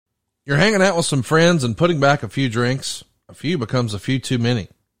You're hanging out with some friends and putting back a few drinks. A few becomes a few too many.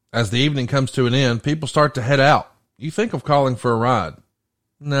 As the evening comes to an end, people start to head out. You think of calling for a ride.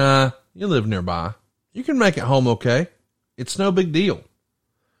 Nah, you live nearby. You can make it home okay. It's no big deal.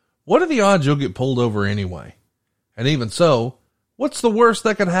 What are the odds you'll get pulled over anyway? And even so, what's the worst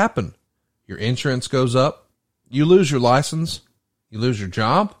that could happen? Your insurance goes up. You lose your license. You lose your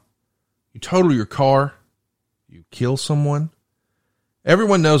job. You total your car. You kill someone.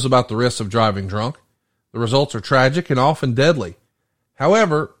 Everyone knows about the risks of driving drunk. The results are tragic and often deadly.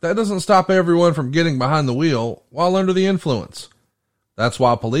 However, that doesn't stop everyone from getting behind the wheel while under the influence. That's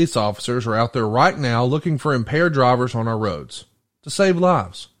why police officers are out there right now looking for impaired drivers on our roads to save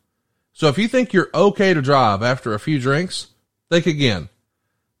lives. So if you think you're okay to drive after a few drinks, think again.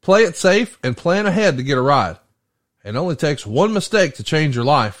 Play it safe and plan ahead to get a ride. It only takes one mistake to change your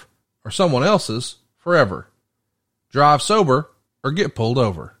life, or someone else's, forever. Drive sober or get pulled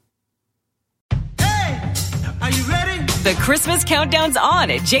over. Hey, are you ready? The Christmas countdown's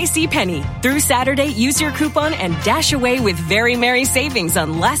on at JCPenney. Through Saturday, use your coupon and dash away with very merry savings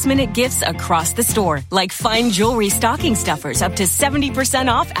on last-minute gifts across the store, like fine jewelry stocking stuffers up to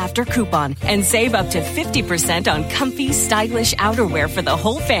 70% off after coupon, and save up to 50% on comfy, stylish outerwear for the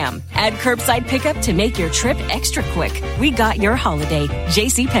whole fam. Add curbside pickup to make your trip extra quick. We got your holiday.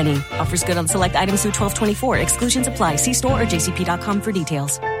 JCPenney. Offers good on select items through 12/24. Exclusions apply. See store or jcp.com for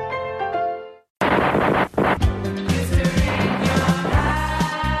details.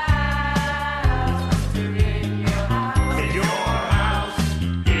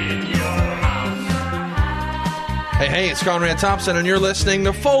 Hey, it's Conrad Thompson, and you're listening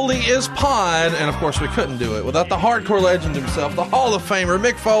to Foley is Pod. And, of course, we couldn't do it without the hardcore legend himself, the Hall of Famer,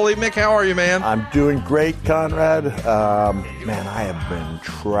 Mick Foley. Mick, how are you, man? I'm doing great, Conrad. Man, I have been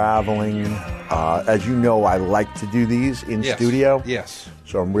traveling. As you know, I like to do these in studio. Yes.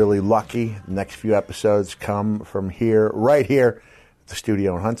 So I'm really lucky. The next few episodes come from here, right here at the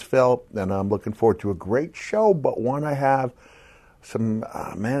studio in Huntsville. And I'm looking forward to a great show, but one I have some,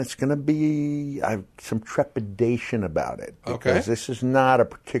 it's going to be, I have some trepidation about it. Because this is not a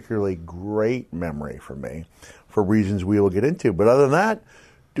particularly great memory for me, for reasons we will get into. But other than that,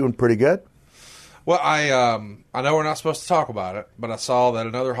 doing pretty good. Well, I know we're not supposed to talk about it, but I saw that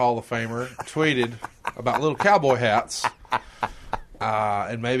another Hall of Famer tweeted about little cowboy hats.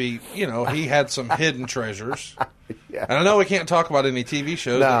 And maybe, he had some hidden treasures. Yeah. And I know we can't talk about any TV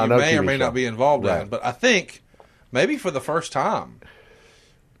shows that you may or may not be involved in, but I think maybe for the first time,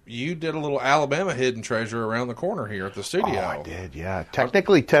 you did a little Alabama hidden treasure around the corner here at the studio. Oh, I did, yeah.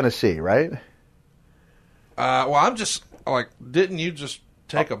 Technically Tennessee, right? Well, I'm just, didn't you just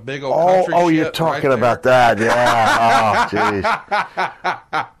take a big old country shit? Oh, you're talking about that, yeah. Oh,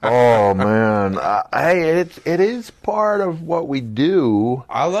 jeez. Oh, man. Hey, it is part of what we do.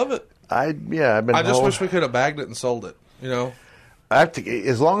 I love it. I just wish we could have bagged it and sold it, I have to,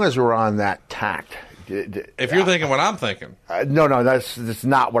 as long as we're on that tact. If you're thinking what I'm thinking. No, that's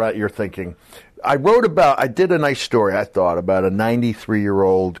not what you're thinking. I did a nice story, I thought, about a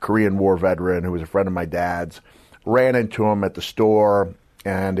 93-year-old Korean War veteran who was a friend of my dad's. Ran into him at the store,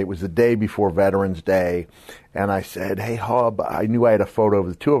 and it was the day before Veterans Day. And I said, hey, Hub, I knew I had a photo of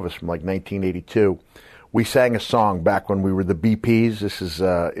the two of us from 1982. We sang a song back when we were the BPs. This is,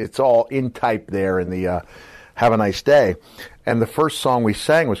 it's all in type there in the Have a Nice Day. And the first song we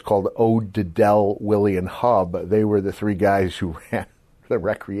sang was called Ode to Del, Willie, and Hub. They were the three guys who ran the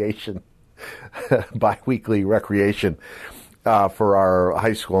recreation, bi-weekly recreation for our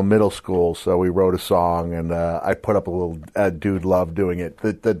high school and middle school. So we wrote a song, and I put up a little dude loved doing it.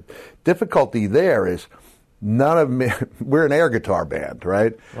 The difficulty there is we're an air guitar band,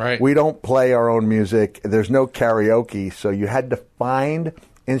 right? Right. We don't play our own music. There's no karaoke, so you had to find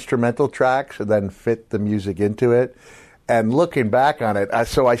instrumental tracks and then fit the music into it. And looking back on it,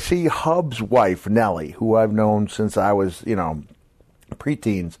 so I see Hub's wife, Nellie, who I've known since I was,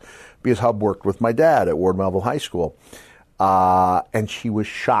 preteens, because Hub worked with my dad at Ward Melville High School. And she was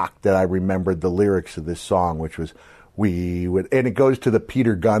shocked that I remembered the lyrics of this song, which was, and it goes to the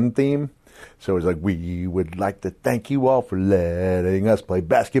Peter Gunn theme. So it's like, we would like to thank you all for letting us play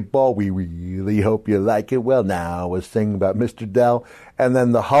basketball. We really hope you like it. Well, now we'll sing about Mr. Dell. And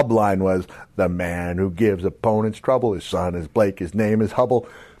then the Hub line was, the man who gives opponents trouble, his son is Blake, his name is Hubble.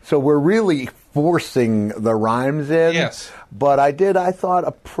 So we're really forcing the rhymes in. Yes. But I thought,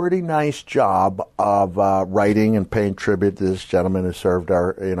 a pretty nice job of writing and paying tribute to this gentleman who served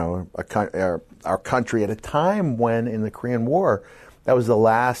our country at a time when, in the Korean War, that was the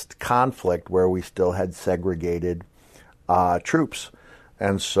last conflict where we still had segregated troops.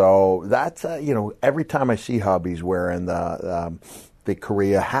 And so that's, every time I see Hub, he's wearing the the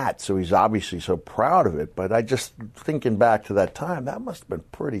Korea hat, so he's obviously so proud of it. But I just, thinking back to that time, that must have been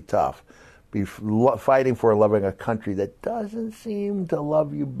pretty tough. Be fighting for loving a country that doesn't seem to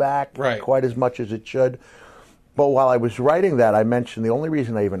love you back quite as much as it should. But while I was writing that, I mentioned the only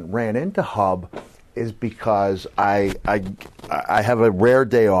reason I even ran into Hub is because I have a rare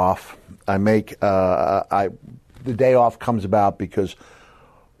day off. The day off comes about because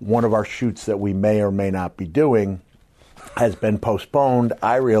one of our shoots that we may or may not be doing has been postponed.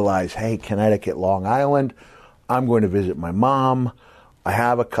 I realize, hey, Connecticut, Long Island, I'm going to visit my mom. I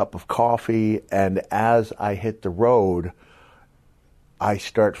have a cup of coffee, and as I hit the road, I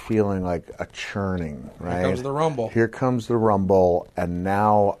start feeling like a churning, right? Here comes the rumble. Here comes the rumble, and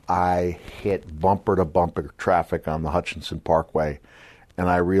now I hit bumper-to-bumper traffic on the Hutchinson Parkway, and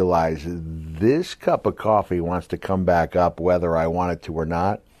I realize this cup of coffee wants to come back up whether I want it to or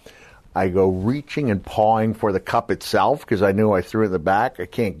not. I go reaching and pawing for the cup itself because I knew I threw it in the back. I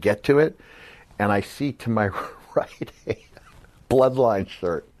can't get to it, and I see to my right a Bloodline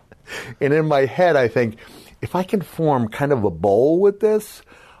shirt. And in my head, I think, if I can form kind of a bowl with this,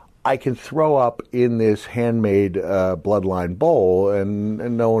 I can throw up in this handmade Bloodline bowl,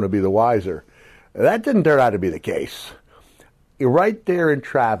 and no one will be the wiser. That didn't turn out to be the case. Right there in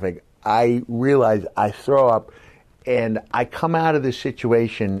traffic, I realize I throw up, and I come out of this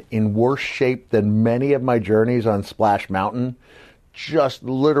situation in worse shape than many of my journeys on Splash Mountain, just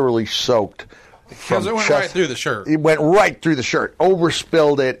literally soaked. Because it went right through the shirt. It went right through the shirt.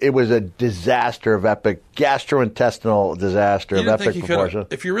 Overspilled it. It was a disaster of epic, gastrointestinal disaster of epic proportion.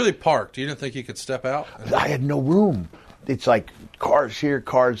 If you really parked, you didn't think you could step out? I had no room. It's like cars here,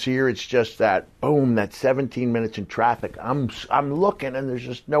 cars here. It's just that, boom, that 17 minutes in traffic. I'm looking, and there's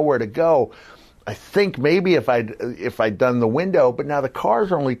just nowhere to go. I think maybe if I'd done the window, but now the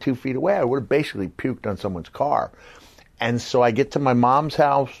cars are only 2 feet away, I would have basically puked on someone's car. And so I get to my mom's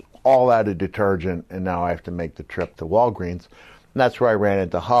house, all out of detergent, and now I have to make the trip to Walgreens. And that's where I ran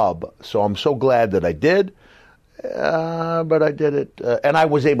into Hub. So I'm so glad that I did, but I did it. And I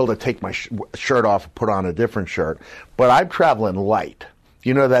was able to take my shirt off and put on a different shirt. But I'm traveling light.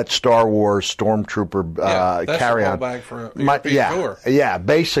 You know that Star Wars Stormtrooper carry-on? Bag for a tour. Yeah,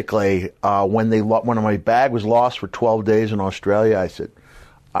 basically, when my bag was lost for 12 days in Australia, I said,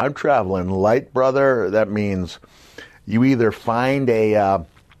 I'm traveling light, brother. That means you either find a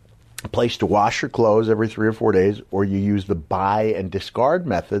place to wash your clothes every 3 or 4 days, or you use the buy and discard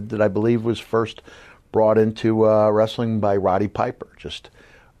method that I believe was first brought into wrestling by Roddy Piper. Just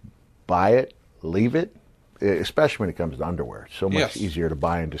buy it, leave it, especially when it comes to underwear. It's so much easier to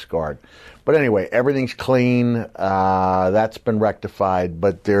buy and discard. But anyway, everything's clean. That's been rectified.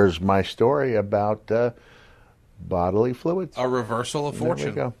 But there's my story about bodily fluids. A reversal of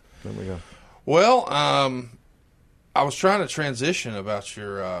fortune. There we go. Well, I was trying to transition about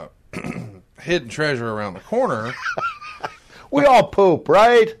your hidden treasure around the corner. We all poop,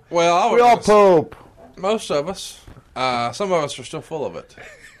 right? Well, we all poop. Most of us. Some of us are still full of it.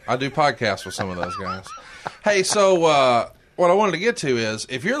 I do podcasts with some of those guys. Hey, so what I wanted to get to is,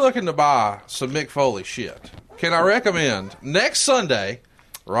 if you're looking to buy some Mick Foley shit, can I recommend next Sunday,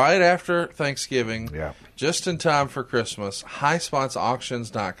 right after Thanksgiving, just in time for Christmas,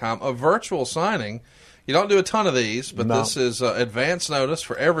 highspotsauctions.com, a virtual signing. You don't do a ton of these, but this is advance notice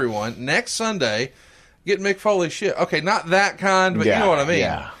for everyone. Next Sunday, get Mick Foley shit. Okay, not that kind, but you know what I mean.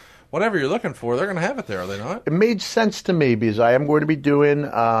 Yeah. Whatever you're looking for, they're going to have it there, are they not? It made sense to me because I am going to be doing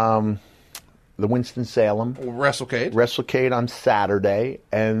the Winston-Salem WrestleCade on Saturday,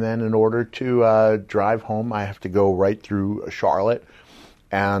 and then in order to drive home, I have to go right through Charlotte,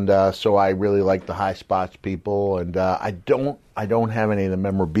 and so I really like the High Spots people, and I don't have any of the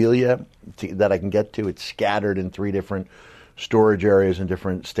memorabilia that I can get to. It's scattered in 3 different storage areas in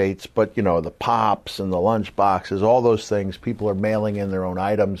different states, but you know, the pops and the lunch boxes, all those things, people are mailing in their own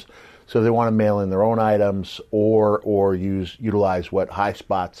items. So if they want to mail in their own items or utilize what High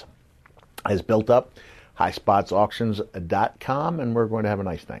Spots has built up, highspotsauctions.com, and we're going to have a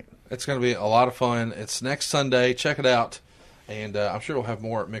nice night. It's going to be a lot of fun. It's next Sunday. Check it out, and I'm sure we'll have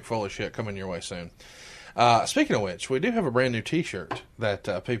more Mick Foley shit coming your way soon. Speaking of which, we do have a brand new T-shirt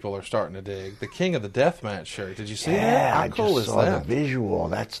that people are starting to dig. The King of the Deathmatch shirt. Did you see that? How cool is that? I just saw the visual.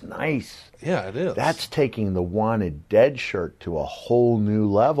 That's nice. Yeah, it is. That's taking the Wanted Dead shirt to a whole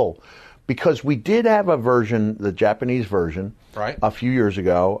new level. Because we did have a version, the Japanese version, a few years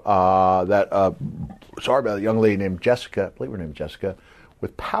ago, sorry about a young lady named Jessica, I believe her name is Jessica,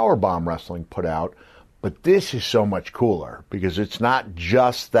 with Powerbomb Wrestling put out. But this is so much cooler because it's not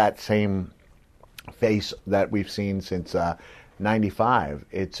just that same face that we've seen since 95.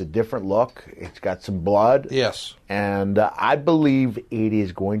 It's a different look. It's got some blood. Yes. And I believe it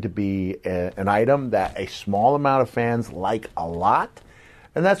is going to be an item that a small amount of fans like a lot.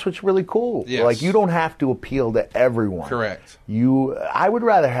 And that's what's really cool. Yes. Like, you don't have to appeal to everyone. Correct. I would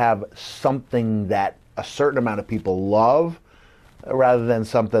rather have something that a certain amount of people love rather than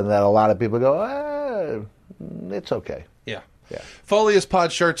something that a lot of people go, it's okay. Yeah. Yeah.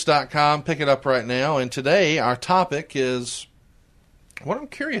 FoliousPodshirts.com. Pick it up right now. And today our topic is what I'm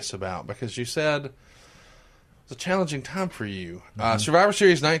curious about, because you said it's a challenging time for you. Survivor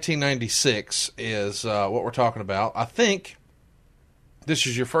Series 1996 is what we're talking about. I think this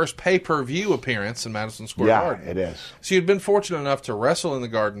is your first pay-per-view appearance in Madison Square Garden. Yeah, it is. So you'd been fortunate enough to wrestle in the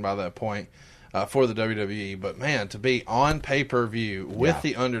Garden by that point for the WWE. But, man, to be on pay-per-view with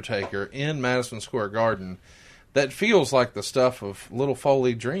The Undertaker in Madison Square Garden, that feels like the stuff of little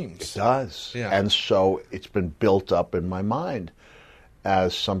Foley dreams. It does. Yeah. And so it's been built up in my mind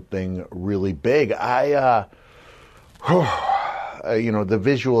as something really big. The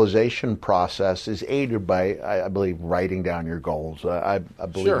visualization process is aided by, I believe, writing down your goals. I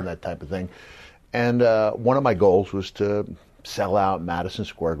believe in that type of thing. And one of my goals was to sell out Madison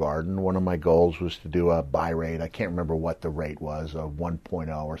Square Garden. One of my goals was to do a buy rate. I can't remember what the rate was, a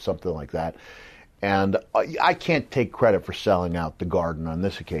 1.0 or something like that. And I can't take credit for selling out the Garden on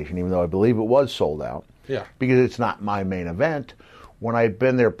this occasion, even though I believe it was sold out. Yeah. Because it's not my main event. When I'd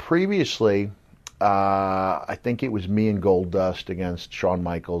been there previously, I think it was me and Goldust against Shawn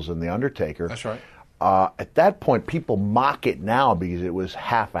Michaels and The Undertaker. That's right. At that point, people mock it now because it was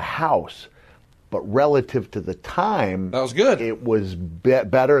half a house. But relative to the time, that was good. It was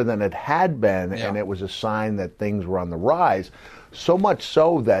better than it had been, Yeah. and it was a sign that things were on the rise. So much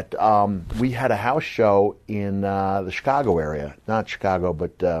so that we had a house show in the Chicago area. Not Chicago,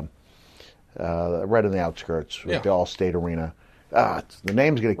 but right in the outskirts, with the Allstate Arena. The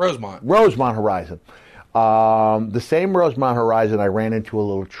name's going to... Rosemont Horizon. The same Rosemont Horizon I ran into a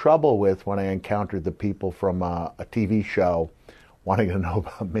little trouble with when I encountered the people from a TV show wanting to know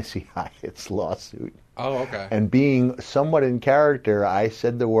about Missy Hyatt's lawsuit. Oh, okay. And being somewhat in character, I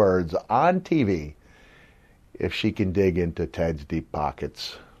said the words on TV, if she can dig into Ted's deep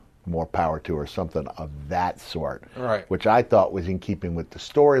pockets, more power to her, something of that sort. Right. Which I thought was in keeping with the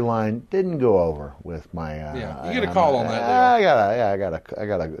storyline. Didn't go over with my... you get a call on that deal. I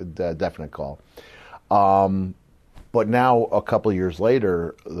got a definite call. But now, a couple of years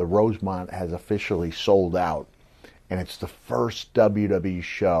later, the Rosemont has officially sold out. And it's the first WWE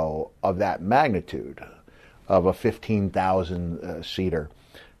show of that magnitude, of a 15,000-seater,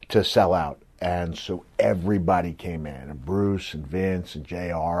 to sell out. And so everybody came in, and Bruce and Vince and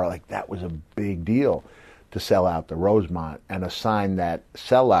JR, like that was a big deal to sell out the Rosemont, and a sign that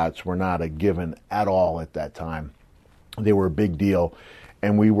sellouts were not a given at all at that time. They were a big deal,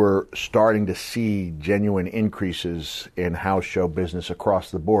 and we were starting to see genuine increases in house show business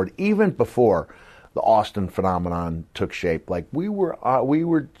across the board, even before the Austin phenomenon took shape. Like we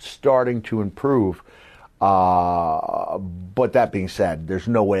were starting to improve. But that being said, there's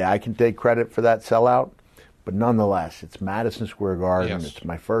no way I can take credit for that sellout. But nonetheless, it's Madison Square Garden. Yes. It's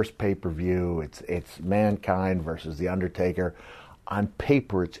my first pay-per-view. It's Mankind versus The Undertaker. On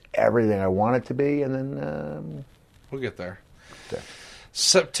paper, it's everything I want it to be, and then we'll get there. Okay.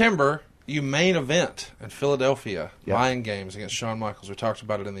 September, you main event in Philadelphia, Lion Games against Shawn Michaels. We talked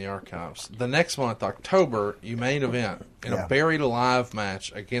about it in the archives. The next month, October, you main event in a Buried Alive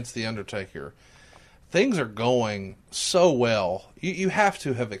match against The Undertaker. Things are going so well. You have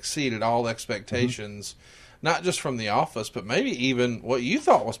to have exceeded all expectations, not just from The Office, but maybe even what you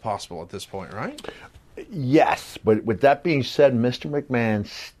thought was possible at this point, right? Yes, but with that being said, Mr. McMahon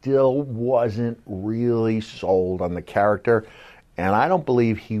still wasn't really sold on the character, and I don't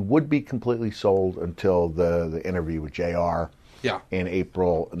believe he would be completely sold until the interview with JR in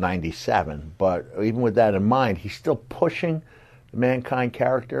April '97. But even with that in mind, he's still pushing the Mankind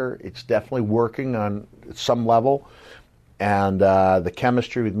character. It's definitely working on some level, and the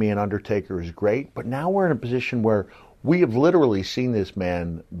chemistry with me and Undertaker is great. But now we're in a position where we have literally seen this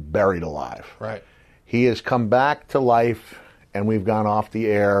man buried alive. Right. He has come back to life, and we've gone off the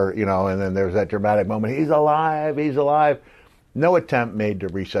air, and then there's that dramatic moment. He's alive, he's alive. No attempt made to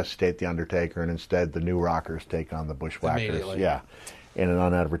resuscitate The Undertaker, and instead the New Rockers take on the Bushwhackers. In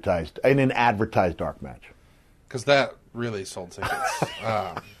an advertised dark match. Because that really sold tickets.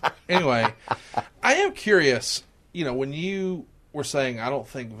 Anyway, I am curious, when you were saying, I don't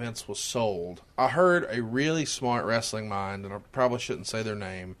think Vince was sold, I heard a really smart wrestling mind, and I probably shouldn't say their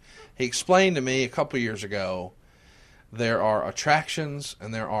name. He explained to me a couple years ago, there are attractions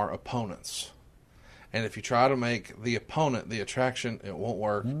and there are opponents. And if you try to make the opponent the attraction, it won't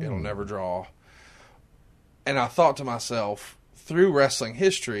work. It'll never draw. And I thought to myself, through wrestling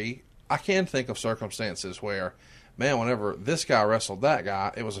history, I can think of circumstances where, man, whenever this guy wrestled that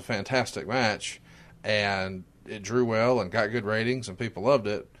guy, it was a fantastic match, and it drew well and got good ratings, and people loved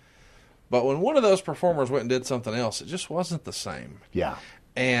it. But when one of those performers went and did something else, it just wasn't the same. Yeah.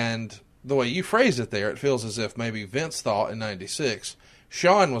 And the way you phrased it there, it feels as if maybe Vince thought in 96,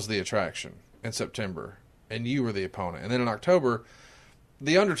 Shawn was the attraction in September, and you were the opponent. And then in October,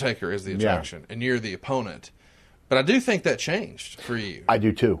 The Undertaker is the attraction, and you're the opponent. But I do think that changed for you. I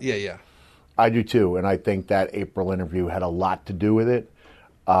do too. Yeah. I do too, and I think that April interview had a lot to do with it.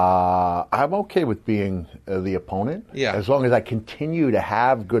 I'm okay with being the opponent, as long as I continue to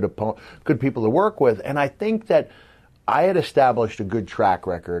have good people to work with. And I think that I had established a good track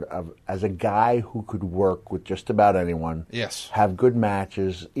record of as a guy who could work with just about anyone. Yes. Have good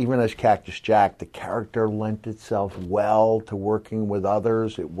matches. Even as Cactus Jack, the character lent itself well to working with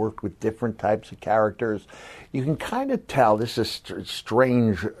others. It worked with different types of characters. You can kind of tell this is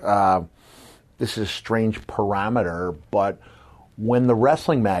strange. This is a strange parameter, but when the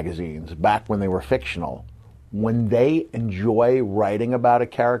wrestling magazines, back when they were fictional, when they enjoy writing about a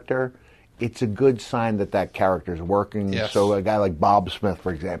character, it's a good sign that that character is working. Yes. So a guy like Bob Smith,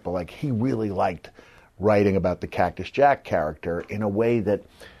 for example, like he really liked writing about the Cactus Jack character in a way that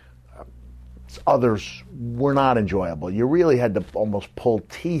others were not enjoyable. You really had to almost pull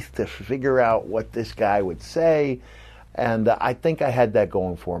teeth to figure out what this guy would say. And I think I had that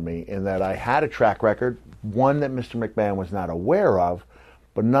going for me in that I had a track record, one that Mr. McMahon was not aware of,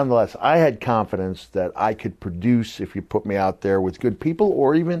 but nonetheless, I had confidence that I could produce if you put me out there with good people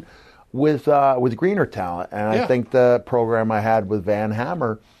or even with greener talent. And I think the program I had with Van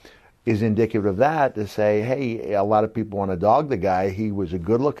Hammer is indicative of that, to say, hey, a lot of people want to dog the guy. He was a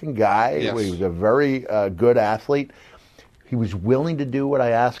good-looking guy. Yes. He was a very good athlete. He was willing to do what I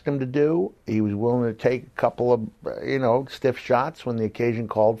asked him to do. He was willing to take a couple of, stiff shots when the occasion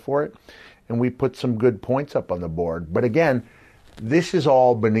called for it. And we put some good points up on the board. But again, this is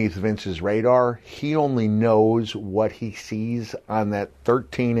all beneath Vince's radar. He only knows what he sees on that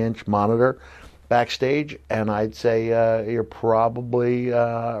 13-inch monitor backstage. And I'd say you're probably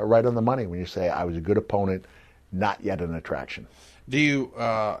right on the money when you say I was a good opponent, not yet an attraction. Do you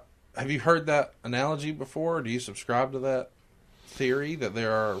have you heard that analogy before? Do you subscribe to that theory that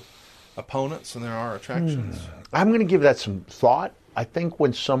there are opponents and there are attractions? I'm going to give that some thought. I think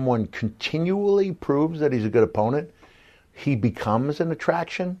when someone continually proves that he's a good opponent, he becomes an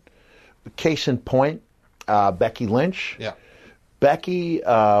attraction. Case in point, Becky Lynch. Yeah. Becky,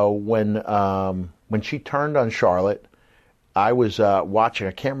 when she turned on Charlotte, I was watching,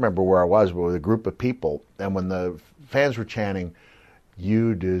 I can't remember where I was, but with a group of people, and when the fans were chanting,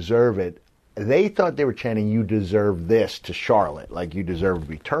 "You deserve it," they thought they were chanting, "You deserve this" to Charlotte, like you deserve to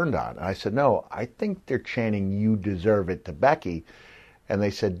be turned on. And I said, no, I think they're chanting, "You deserve it" to Becky. And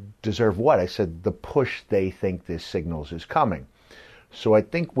they said, "Deserve what?" I said, the push they think this signals is coming. So I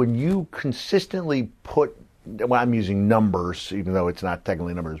think when you consistently put, well, I'm using numbers, even though it's not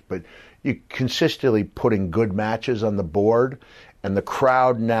technically numbers, but you consistently putting good matches on the board, and the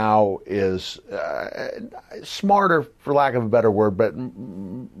crowd now is smarter, for lack of a better word, but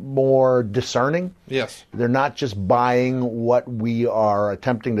more discerning. Yes. They're not just buying what we are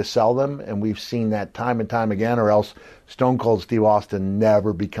attempting to sell them, and we've seen that time and time again, or else Stone Cold Steve Austin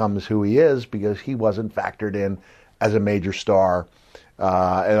never becomes who he is because he wasn't factored in as a major star.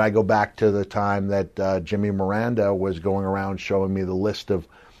 And I go back to the time that Jimmy Miranda was going around showing me the list of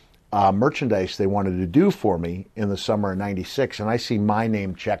merchandise they wanted to do for me in the summer of '96, and I see my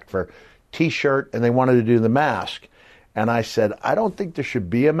name checked for T-shirt, and they wanted to do the mask. And I said, I don't think there should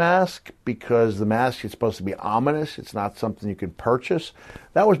be a mask because the mask is supposed to be ominous. It's not something you can purchase.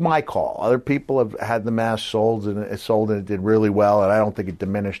 That was my call. Other people have had the mask sold, and it did really well, and I don't think it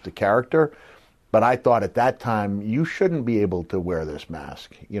diminished the character. But I thought at that time, you shouldn't be able to wear this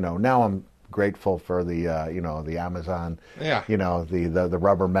mask. Now I'm grateful for the the Amazon, the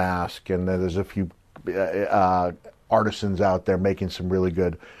rubber mask, and there's a few artisans out there making some really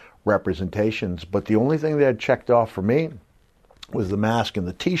good representations. But the only thing that had checked off for me was the mask and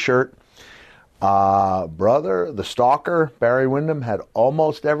the T-shirt. Brother, the Stalker, Barry Windham, had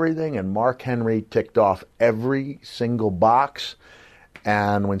almost everything, and Mark Henry ticked off every single box.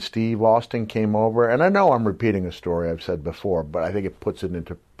 And when Steve Austin came over, and I know I'm repeating a story I've said before, but I think it puts it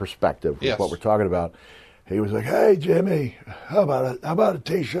into perspective with what we're talking about. He was like, "Hey, Jimmy, how about a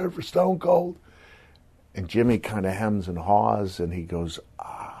T-shirt for Stone Cold?" And Jimmy kind of hems and haws, and he goes,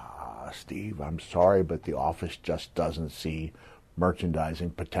 "Steve, I'm sorry, but the office just doesn't see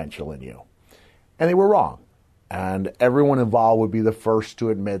merchandising potential in you." And they were wrong. And everyone involved would be the first to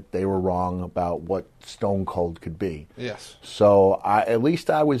admit they were wrong about what Stone Cold could be. Yes. So at least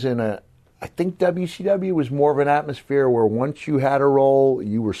I was I think WCW was more of an atmosphere where once you had a role,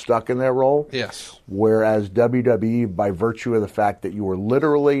 you were stuck in that role. Yes. Whereas WWE, by virtue of the fact that you were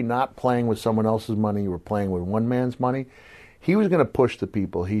literally not playing with someone else's money, you were playing with one man's money, he was going to push the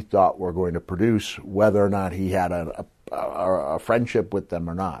people he thought were going to produce, whether or not he had a friendship with them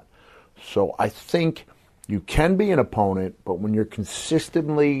or not. So I think you can be an opponent, but when you're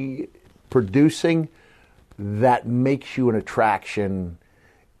consistently producing, that makes you an attraction.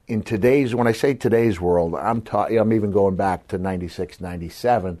 In today's, when I say today's world, I'm even going back to 96,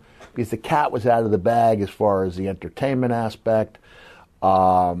 97, because the cat was out of the bag as far as the entertainment aspect. In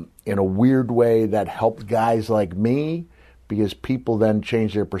a weird way, that helped guys like me, because people then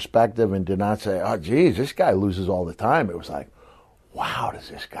changed their perspective and did not say, oh, geez, this guy loses all the time. It was like, wow, does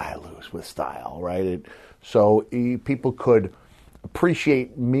this guy lose with style, right? So people could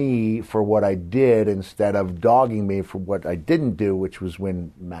appreciate me for what I did instead of dogging me for what I didn't do, which was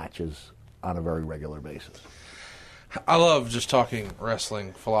win matches on a very regular basis. I love just talking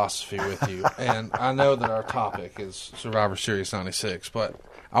wrestling philosophy with you, and I know that our topic is Survivor Series 96, but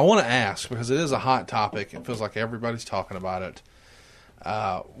I want to ask, because it is a hot topic, it feels like everybody's talking about it.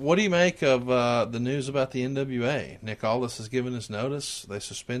 What do you make of the news about the NWA? Nick Aldis has given his notice. They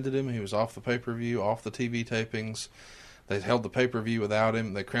suspended him. He was off the pay-per-view, off the TV tapings. They held the pay-per-view without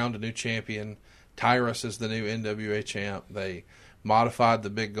him. They crowned a new champion. Tyrus is the new NWA champ. They modified the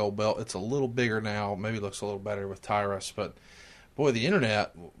big gold belt. It's a little bigger now. Maybe looks a little better with Tyrus. But, boy, the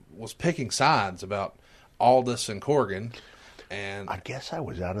Internet was picking sides about Aldis and Corgan. And I guess I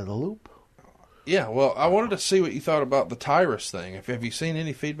was out of the loop. Yeah, well, I wanted to see what you thought about the Tyrus thing. Have you seen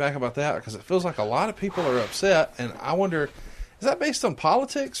any feedback about that? Because it feels like a lot of people are upset, and I wonder, is that based on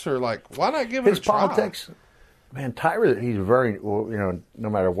politics, or, like, why not give it a try? His politics? Man, Tyrus, he's very, no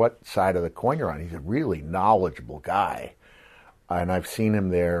matter what side of the coin you're on, he's a really knowledgeable guy. And I've seen him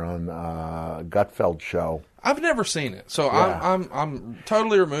there on Gutfeld show. I've never seen it, so yeah. I'm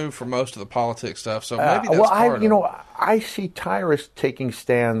totally removed from most of the politics stuff. So maybe that's I see Tyrus taking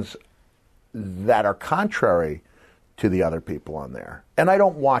stands that are contrary to the other people on there, and I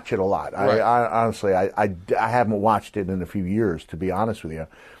don't watch it a lot. Right. I honestly haven't watched it in a few years, to be honest with you.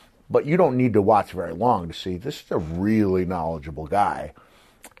 But you don't need to watch very long to see this is a really knowledgeable guy.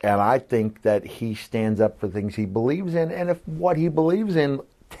 And I think that he stands up for things he believes in. And if what he believes in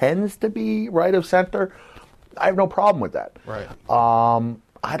tends to be right of center, I have no problem with that. Right.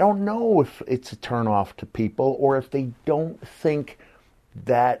 I don't know if it's a turnoff to people or if they don't think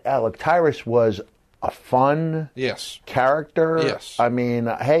that Alec Tyrus was a fun character. Yes. I mean,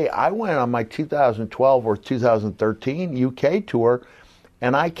 hey, I went on my 2012 or 2013 UK tour,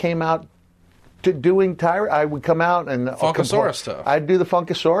 and I came out to doing Tyrus. I would come out and Funkasaurus stuff. I'd do the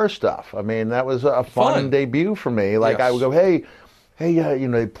Funkasaurus stuff. I mean, that was a fun debut for me. Like I would go, hey,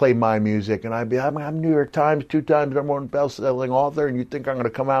 they play my music, and I'd be, I'm New York Times 2-time number one best-selling author, and you think I'm going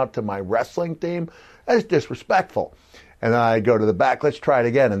to come out to my wrestling theme? That's disrespectful. And then I'd go to the back, let's try it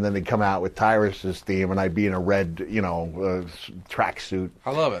again, and then they'd come out with Tyrus's theme, and I'd be in a red, tracksuit.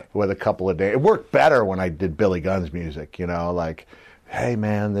 I love it. With a couple of days. It worked better when I did Billy Gunn's music, like, hey,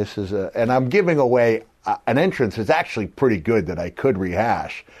 man, this is and I'm giving away an entrance that's actually pretty good that I could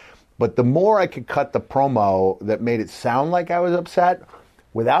rehash. But the more I could cut the promo that made it sound like I was upset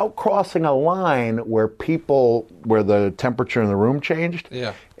without crossing a line where the temperature in the room changed.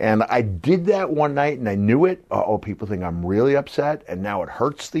 Yeah. And I did that one night and I knew it. People think I'm really upset, and now it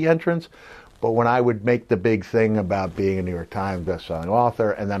hurts the entrance. But when I would make the big thing about being a New York Times bestselling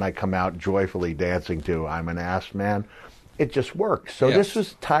author, and then I come out joyfully dancing to I'm an ass man, it just worked. So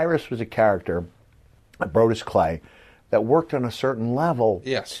Tyrus was a character, Brodus Clay, that worked on a certain level.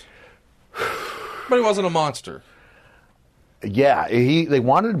 Yes. But he wasn't a monster. Yeah, they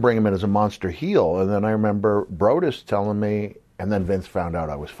wanted to bring him in as a monster heel, and then I remember Brodus telling me, and then Vince found out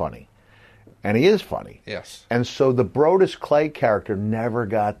I was funny. And he is funny. Yes. And so the Brodus Clay character never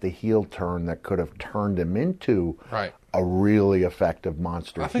got the heel turn that could have turned him into a really effective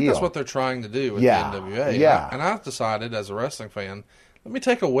monster heel. I think that's what they're trying to do with the NWA. Yeah. And I've decided, as a wrestling fan, let me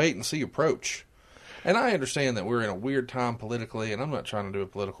take a wait-and-see approach. And I understand that we're in a weird time politically, and I'm not trying to do a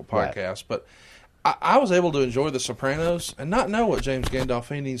political podcast, but I was able to enjoy The Sopranos and not know what James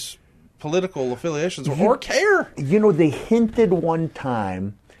Gandolfini's political affiliations were or care. They hinted one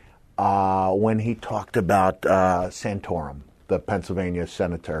time when he talked about Santorum, the Pennsylvania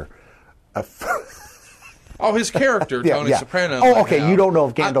senator. His character, Tony Soprano. Oh, okay. You don't know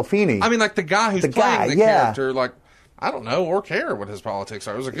of Gandolfini. I mean, like the guy who's playing the character, like, I don't know or care what his politics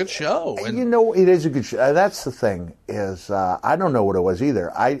are. It was a good show. And You know, it is a good show. That's the thing is, I don't know what it was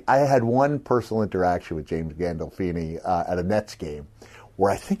either. I had one personal interaction with James Gandolfini at a Nets game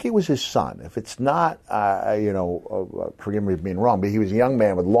where I think it was his son. If it's not, forgive me for being wrong, but he was a young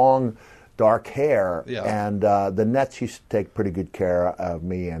man with long, dark hair. Yeah. And the Nets used to take pretty good care of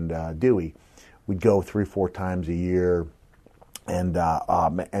me and Dewey. We'd go 3-4 times a year. And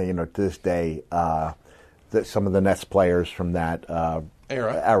to this day, some of the Nets players from that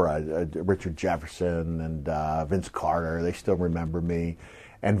era, Richard Jefferson and Vince Carter, they still remember me.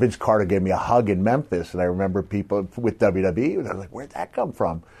 And Vince Carter gave me a hug in Memphis, and I remember people with WWE, and I was like, where'd that come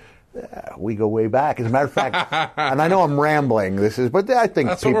from? We go way back. As a matter of fact, and I know I'm rambling, but I think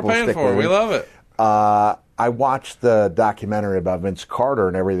that's people what we're paying stick for. with We it. love it. I watched the documentary about Vince Carter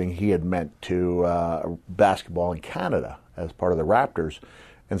and everything he had meant to basketball in Canada as part of the Raptors.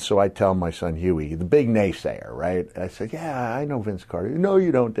 And so I tell my son Huey, the big naysayer, right? I said, yeah, I know Vince Carter. No,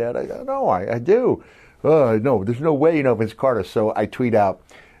 you don't, Dad. I go, no, I do. No, there's no way you know Vince Carter. So I tweet out,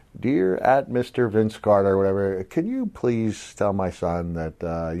 Dear at Mr. Vince Carter, whatever, can you please tell my son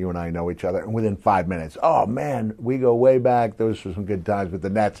that you and I know each other? And within 5 minutes, oh, man, we go way back. Those were some good times with the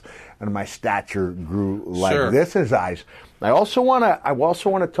Nets. And my stature grew like this in his eyes. I also want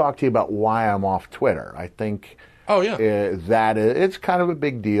to talk to you about why I'm off Twitter. I think... Oh, yeah. It's kind of a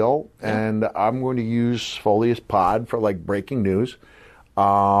big deal, and I'm going to use Folius Pod for, like, breaking news,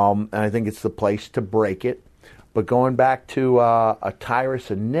 and I think it's the place to break it. But going back to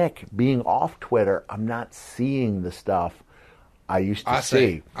Tyrus and Nick being off Twitter, I'm not seeing the stuff I used to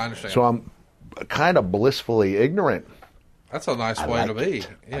see. I understand. So I'm kind of blissfully ignorant. That's a nice way to be.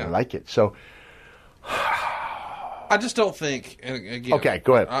 Yeah. I like it. So I just don't think, and again... Okay,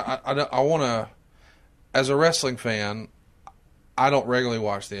 go ahead. I want to... As a wrestling fan, I don't regularly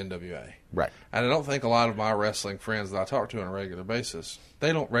watch the NWA. Right. And I don't think a lot of my wrestling friends that I talk to on a regular basis,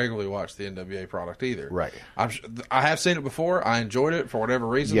 they don't regularly watch the NWA product either. Right. I have seen it before. I enjoyed it for whatever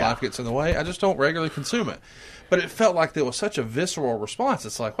reason. Yeah. Life gets in the way. I just don't regularly consume it. But it felt like there was such a visceral response.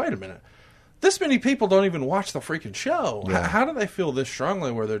 It's like, wait a minute. This many people don't even watch the freaking show. Yeah. How do they feel this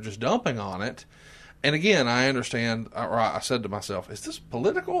strongly where they're just dumping on it? And again, I understand, or I said to myself, is this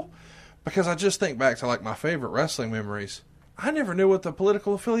political? Because I just think back to, like, my favorite wrestling memories. I never knew what the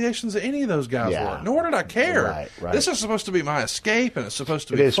political affiliations of any of those guys were. Nor did I care. Right. This is supposed to be my escape, and it's supposed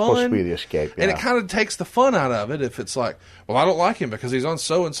to be It is fun. supposed to be the escape, And yeah. it kind of takes the fun out of it if it's like, well, I don't like him because he's on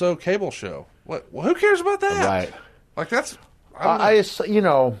so-and-so cable show. What? Well, who cares about that? Right. Like, that's... I don't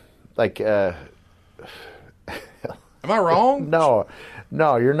know. Am I wrong?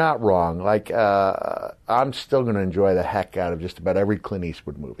 No, you're not wrong. Like, I'm still going to enjoy the heck out of just about every Clint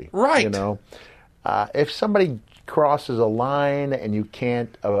Eastwood movie. Right. You know, if somebody crosses a line and you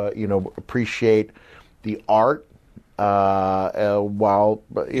can't, appreciate the art, while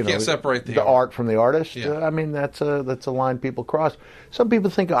you can't separate the art from the artist. Yeah. I mean, that's a line people cross. Some people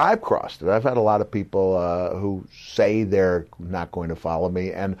think I've crossed it. I've had a lot of people who say they're not going to follow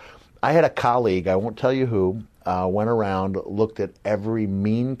me, and I had a colleague, I won't tell you who, went around, looked at every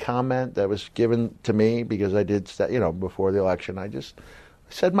mean comment that was given to me because I did, before the election. I just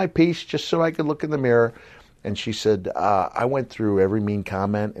said my piece just so I could look in the mirror. And she said, I went through every mean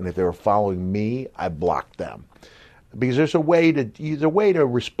comment, and if they were following me, I blocked them. Because there's a way to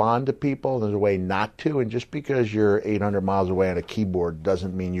respond to people, and there's a way not to, and just because you're 800 miles away on a keyboard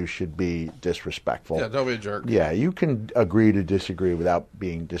doesn't mean you should be disrespectful. Yeah, don't be a jerk. Yeah, you can agree to disagree without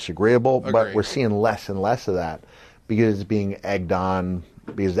being disagreeable, but Agreed. we're seeing less and less of that because it's being egged on,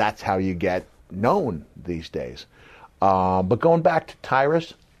 because that's how you get known these days. But going back to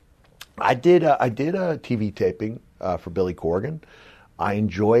Tyrus, I did a TV taping for Billy Corgan. I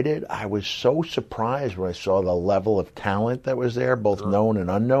enjoyed it. I was so surprised when I saw the level of talent that was there, both known and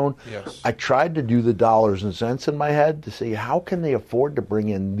unknown. Yes. I tried to do the dollars and cents in my head to see how can they afford to bring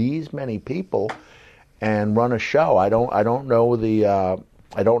in these many people and run a show. I don't know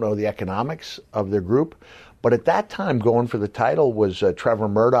the economics of their group, but at that time, going for the title was Trevor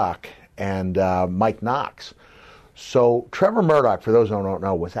Murdoch and Mike Knox. So Trevor Murdoch, for those who don't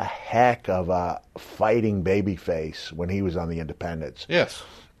know, was a heck of a fighting babyface when he was on the Independents. Yes.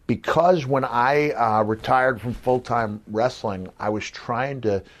 Because when I retired from full-time wrestling, I was trying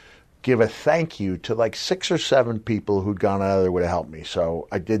to give a thank you to like 6 or 7 people who'd gone out of their way to help me. So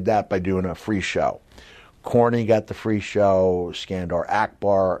I did that by doing a free show. Corny got the free show. Skandar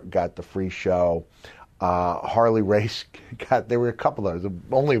Akbar got the free show. Harley Race there were a couple of those,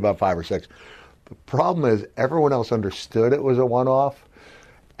 only about 5 or 6. The problem is everyone else understood it was a one-off,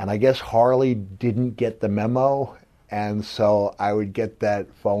 and I guess Harley didn't get the memo, and so I would get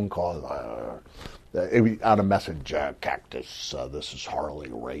that phone call, on a message, Cactus, this is Harley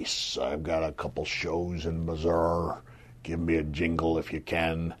Race. I've got a couple shows in Missouri. Give me a jingle if you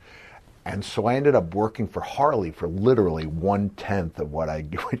can. And so I ended up working for Harley for literally 1/10 of what I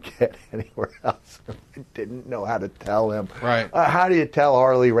would get anywhere else. I didn't know how to tell him. Right. How do you tell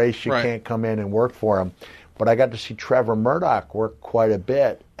Harley Race you Right. can't come in and work for him? But I got to see Trevor Murdoch work quite a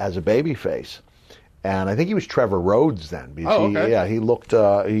bit as a babyface. And I think he was Trevor Rhodes then. Because Oh, okay.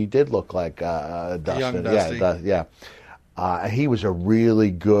 he did look like Dustin. Young Dusty. Yeah. He was a really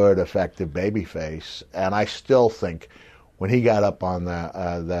good, effective babyface. And I still think when he got up on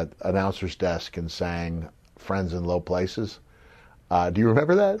that announcer's desk and sang "Friends in Low Places," do you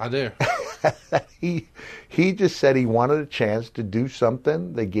remember that? I do. He just said he wanted a chance to do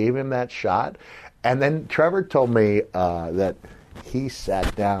something. They gave him that shot, and then Trevor told me that he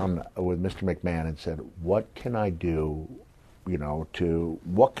sat down with Mr. McMahon and said, "What can I do?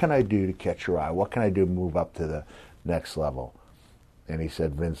 What can I do to catch your eye? What can I do to move up to the next level?" And he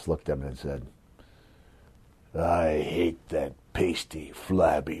said, Vince looked at him and said, "I hate that pasty,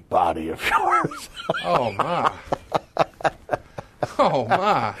 flabby body of yours." Oh, my. Oh,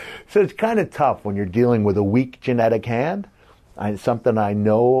 my. So it's kind of tough when you're dealing with a weak genetic hand, something I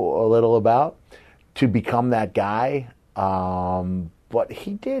know a little about, to become that guy. But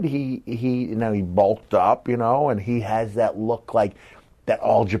he did. He bulked up, and he has that look like that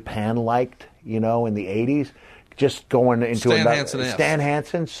All Japan liked, in the 80s, just going into Stan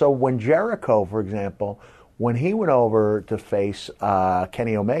Hansen. So when Jericho, for example, when he went over to face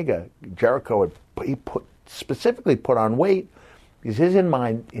Kenny Omega, Jericho specifically put on weight because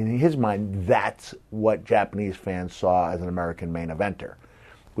in his mind, that's what Japanese fans saw as an American main eventer,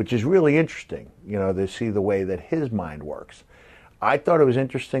 which is really interesting, to see the way that his mind works. I thought it was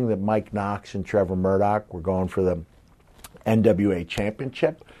interesting that Mike Knox and Trevor Murdoch were going for the NWA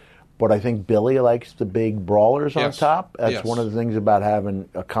Championship, but I think Billy likes the big brawlers on top. That's one of the things about having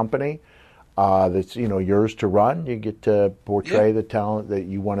a company that's yours to run. You get to portray the talent that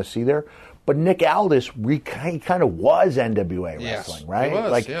you want to see there. But Nick Aldis, he kind of was NWA wrestling, right? He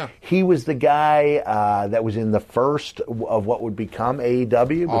was, he was the guy that was in the first of what would become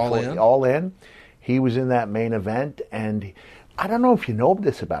AEW, All In. He was in that main event, and I don't know if you know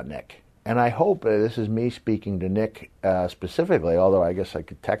this about Nick, and I hope this is me speaking to Nick specifically, although I guess I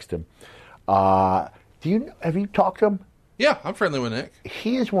could text him. Have you talked to him? Yeah, I'm friendly with Nick.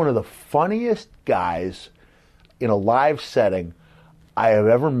 He is one of the funniest guys in a live setting I have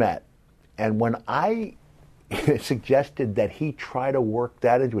ever met. And when I suggested that he try to work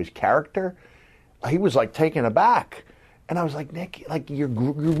that into his character, he was like taken aback. And I was like, Nick, you're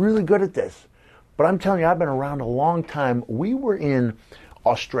really good at this. But I'm telling you, I've been around a long time. We were in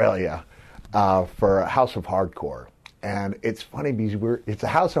Australia for House of Hardcore. And it's funny because it's a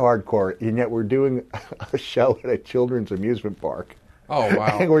House of Hardcore, and yet we're doing a show at a children's amusement park. Oh,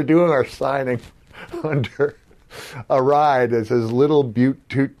 wow. And we're doing our signing under a ride that says Little Butte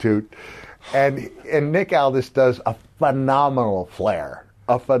Toot Toot. And Nick Aldis does a phenomenal flair.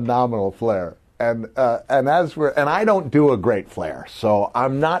 And I don't do a great flair, so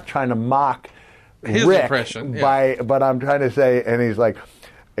I'm not trying to mock his Rick impression, but I'm trying to say, and he's like,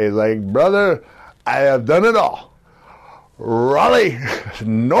 brother, I have done it all. Raleigh,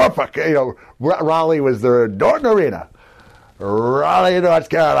 Norfolk, Raleigh was the Norton Arena. Raleigh, North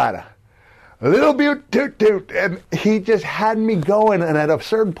Carolina. Little Butte Toot Toot. And he just had me going, and at a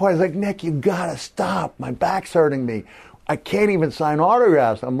certain point, I was like, Nick, you gotta stop. My back's hurting me. I can't even sign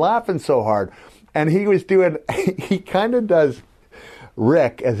autographs. I'm laughing so hard. And he kind of does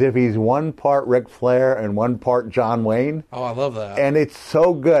Rick as if he's one part Ric Flair and one part John Wayne. Oh, I love that. And it's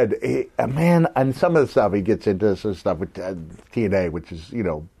so good. And some of the stuff he gets into, some stuff with TNA, which is,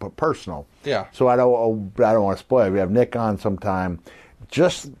 personal. Yeah. So I don't want to spoil it. We have Nick on sometime.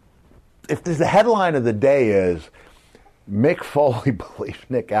 Just, if the headline of the day is Mick Foley believes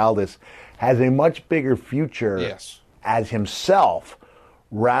Nick Aldis has a much bigger future as himself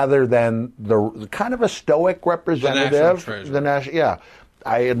rather than the kind of a stoic representative. The national treasure.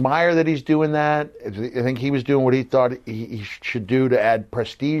 I admire that he's doing that. I think he was doing what he thought he should do to add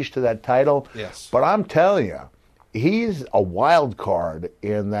prestige to that title. Yes. But I'm telling you, he's a wild card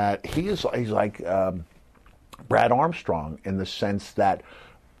in that he's like Brad Armstrong in the sense that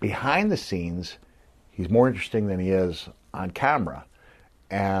behind the scenes, he's more interesting than he is on camera.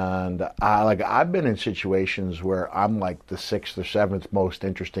 And I've been in situations where I'm like the 6th or 7th most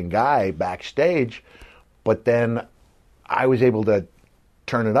interesting guy backstage, but then I was able to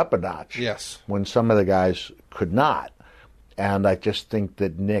turn it up a notch. Yes. When some of the guys could not. And I just think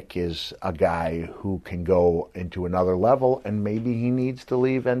that Nick is a guy who can go into another level, and maybe he needs to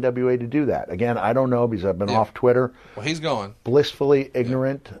leave NWA to do that. Again, I don't know because I've been off Twitter. Well, he's going. Blissfully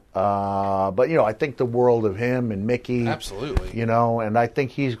ignorant. But, I think the world of him and Mickey. Absolutely. And I think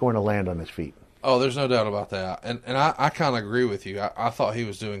he's going to land on his feet. Oh, there's no doubt about that. And I kind of agree with you. I thought he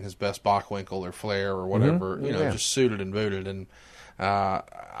was doing his best Bockwinkel or Flair or whatever, just suited and booted. And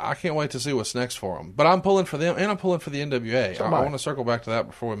I can't wait to see what's next for him. But I'm pulling for them, and I'm pulling for the NWA. I want to circle back to that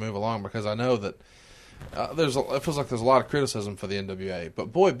before we move along, because I know that it feels like there's a lot of criticism for the NWA.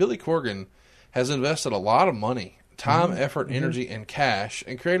 But, boy, Billy Corgan has invested a lot of money, time, effort, energy, and cash,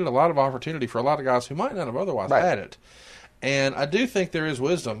 and created a lot of opportunity for a lot of guys who might not have otherwise had it. And I do think there is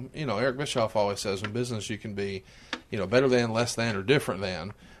wisdom. Eric Bischoff always says in business you can be, better than, less than, or different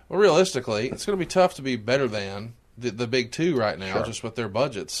than. Well, realistically, it's going to be tough to be better than the big two right now, just with their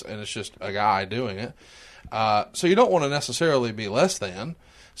budgets, and it's just a guy doing it. So you don't want to necessarily be less than.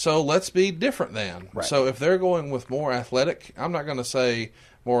 So let's be different than. Right. So if they're going with more athletic, I'm not going to say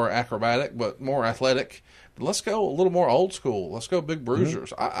more acrobatic, but more athletic. Let's go a little more old school. Let's go big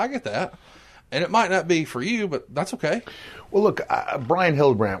bruisers. I get that. And it might not be for you, but that's okay. Well, look, Brian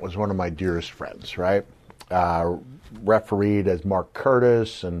Hildebrandt was one of my dearest friends, right? Refereed as Mark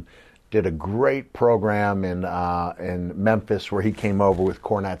Curtis and did a great program in Memphis where he came over with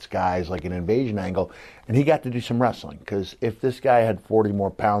Cornette's guys, like an Invasion angle, and he got to do some wrestling. Because if this guy had 40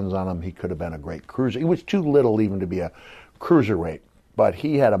 more pounds on him, he could have been a great cruiser. He was too little even to be a cruiserweight, but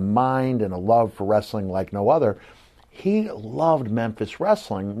he had a mind and a love for wrestling like no other. He loved Memphis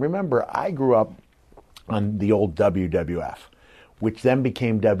wrestling. Remember, I grew up on the old WWF, which then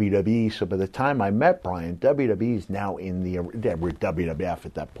became WWE. So by the time I met Brian, WWE is now they were WWF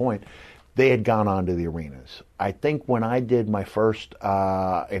at that point. They had gone on to the arenas. I think when I did my first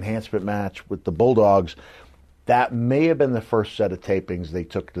enhancement match with the Bulldogs, that may have been the first set of tapings they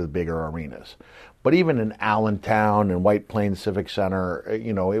took to the bigger arenas. But even in Allentown and White Plains Civic Center, they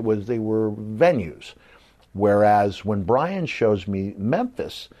were venues. Whereas when Brian shows me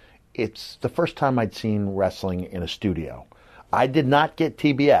Memphis, it's the first time I'd seen wrestling in a studio. I did not get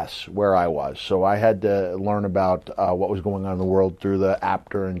TBS where I was, so I had to learn about what was going on in the world through the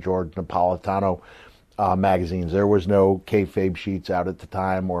Apter and George Napolitano magazines. There was no kayfabe sheets out at the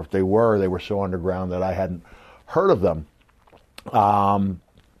time, or if they were so underground that I hadn't heard of them.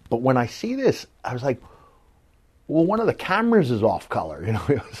 But when I see this, I was like, well, one of the cameras is off color. It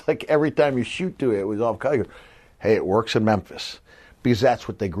was like every time you shoot to it, it was off color. Hey, it works in Memphis because that's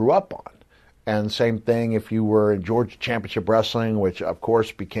what they grew up on. And same thing if you were in Georgia Championship Wrestling, which of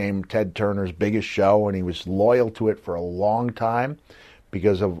course became Ted Turner's biggest show, and he was loyal to it for a long time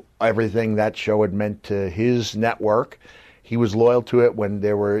because of everything that show had meant to his network. He was loyal to it when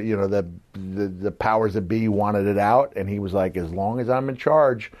there were, the powers that be wanted it out, and he was like, as long as I'm in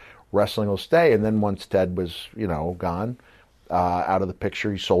charge, wrestling will stay. And then once Ted was, gone out of the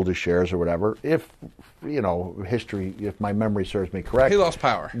picture, he sold his shares or whatever. If, history, if my memory serves me correct. He lost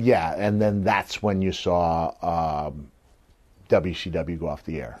power. Yeah, and then that's when you saw WCW go off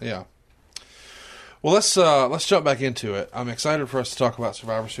the air. Yeah. Well, let's jump back into it. I'm excited for us to talk about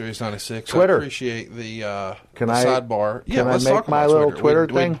Survivor Series 96. Twitter. I appreciate the Can sidebar. Yeah, let's I talk make my about little Twitter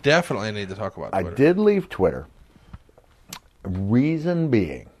thing? We definitely need to talk about Twitter. I did leave Twitter. Reason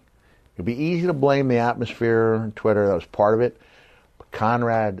being, it'd be easy to blame the atmosphere on Twitter. That was part of it. But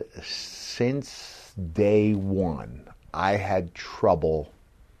Conrad, since day one, I had trouble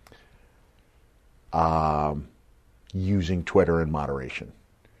using Twitter in moderation.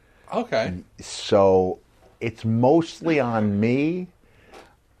 Okay. So it's mostly on me.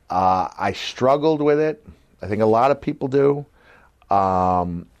 I struggled with it. I think a lot of people do.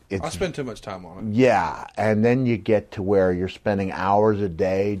 I spend too much time on it. Yeah, and then you get to where you're spending hours a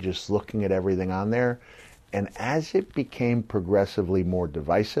day just looking at everything on there. And as it became progressively more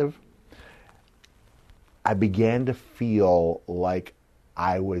divisive, I began to feel like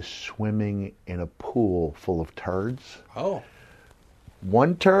I was swimming in a pool full of turds. Oh.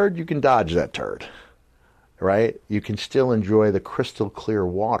 One turd, you can dodge that turd, right? You can still enjoy the crystal clear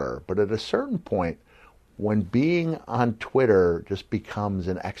water. But at a certain point, when being on Twitter just becomes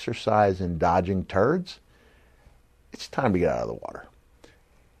an exercise in dodging turds, it's time to get out of the water.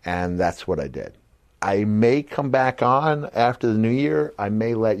 And that's what I did. I may come back on after the new year. I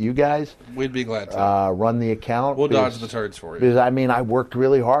may let you guys We'd be glad to run the account. We'll dodge the turds for you. Because, I worked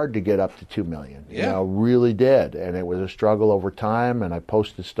really hard to get up to 2 million. Yeah. Really did. And it was a struggle over time, and I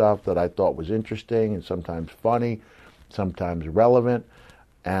posted stuff that I thought was interesting and sometimes funny, sometimes relevant.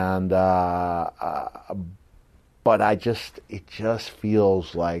 And but it just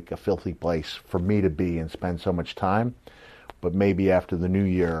feels like a filthy place for me to be and spend so much time but maybe after the new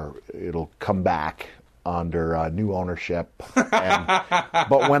year it'll come back under new ownership.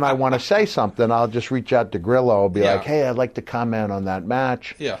 But when I want to say something, I'll just reach out to Grillo. I'll be like, hey, I'd like to comment on that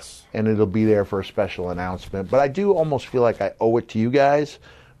match. Yes. And it'll be there for a special announcement. But I do almost feel like I owe it to you guys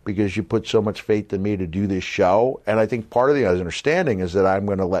because you put so much faith in me to do this show. And I think part of the understanding is that I'm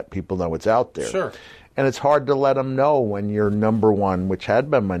going to let people know it's out there. Sure. And it's hard to let them know when your number one, which had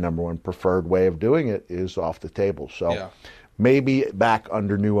been my number one preferred way of doing it, is off the table. So maybe back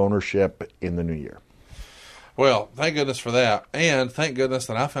under new ownership in the new year. Well, thank goodness for that. And thank goodness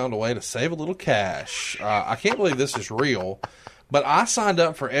that I found a way to save a little cash. I can't believe this is real, but I signed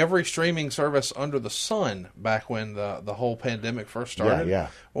up for every streaming service under the sun back when the whole pandemic first started. Yeah.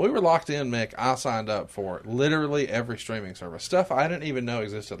 When we were locked in, Mick, I signed up for literally every streaming service. Stuff I didn't even know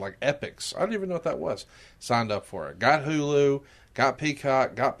existed, like Epix. I didn't even know what that was. Signed up for it. Got Hulu, got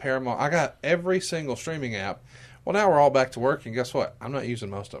Peacock, got Paramount. I got every single streaming app. Well, now we're all back to work, and guess what? I'm not using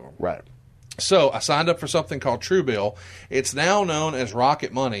most of them. Right. So I signed up for something called Truebill. It's now known as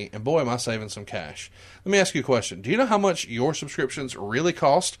Rocket Money, and boy, am I saving some cash. Let me ask you a question. Do you know how much your subscriptions really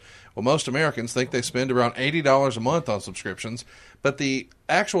cost? Well, most Americans think they spend around $80 a month on subscriptions, but the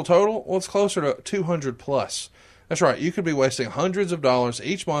actual total, well, it's closer to $200 plus. That's right. You could be wasting hundreds of dollars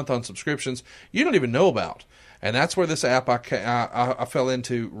each month on subscriptions you don't even know about. And that's where this app I fell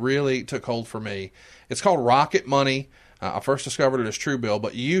into really took hold for me. It's called Rocket Money. I first discovered it as Truebill,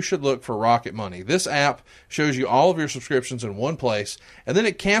 but you should look for Rocket Money. This app shows you all of your subscriptions in one place, and then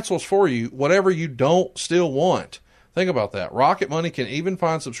it cancels for you whatever you don't still want. Think about that. Rocket Money can even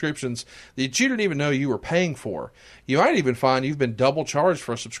find subscriptions that you didn't even know you were paying for. You might even find you've been double charged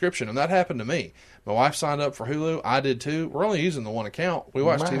for a subscription, and that happened to me. My wife signed up for Hulu. I did too. We're only using the one account. We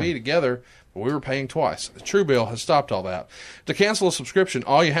watch TV together, but we were paying twice. Truebill has stopped all that. To cancel a subscription,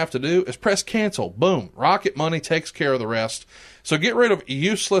 all you have to do is press cancel. Boom. Rocket Money takes care of the rest. So get rid of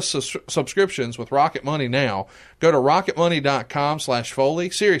useless subscriptions with Rocket Money now. Go to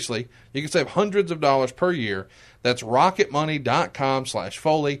rocketmoney.com/Foley. Seriously, you can save hundreds of dollars per year. That's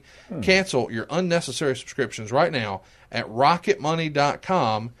rocketmoney.com/Foley. Cancel your unnecessary subscriptions right now at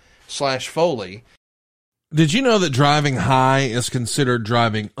rocketmoney.com/Foley. Did you know that driving high is considered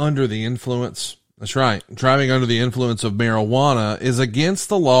driving under the influence? That's right. Driving under the influence of marijuana is against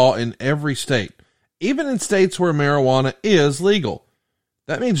the law in every state, even in states where marijuana is legal.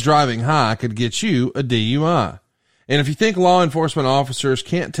 That means driving high could get you a DUI. And if you think law enforcement officers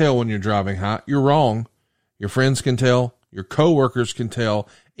can't tell when you're driving high, you're wrong. Your friends can tell, your coworkers can tell,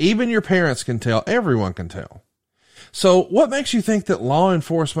 even your parents can tell, everyone can tell. So what makes you think that law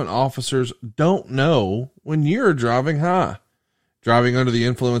enforcement officers don't know when you're driving high? Driving under the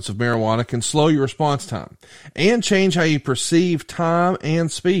influence of marijuana can slow your response time and change how you perceive time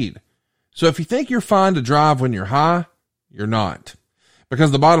and speed. So if you think you're fine to drive when you're high, you're not. Because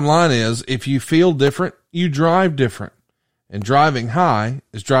the bottom line is, if you feel different, you drive different. And driving high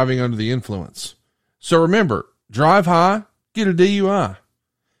is driving under the influence. So remember, drive high, get a DUI.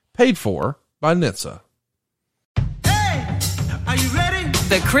 Paid for by NHTSA. Are you ready?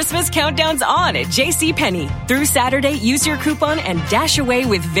 The Christmas countdown's on at JCPenney. Through Saturday, use your coupon and dash away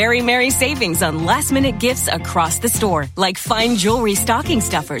with very merry savings on last-minute gifts across the store. Like fine jewelry stocking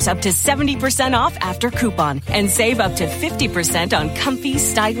stuffers up to 70% off after coupon. And save up to 50% on comfy,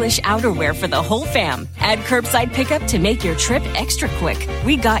 stylish outerwear for the whole fam. Add curbside pickup to make your trip extra quick.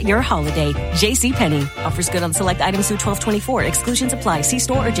 We got your holiday. JCPenney. Offers good on select items through 12/24. Exclusions apply. See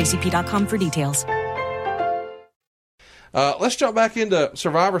store or jcp.com for details. Let's jump back into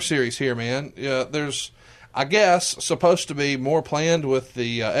Survivor Series here, man. There's, I guess, supposed to be more planned with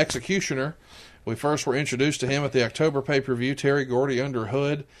the Executioner. We first were introduced to him at the October pay-per-view, Terry Gordy under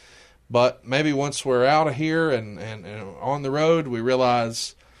Hood. But maybe once we're out of here and on the road, we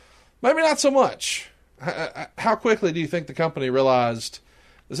realize maybe not so much. How quickly do you think the company realized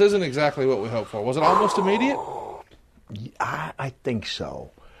this isn't exactly what we hoped for? Was it almost immediate? I think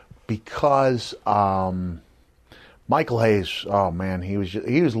so. Because Michael Hayes, oh man, he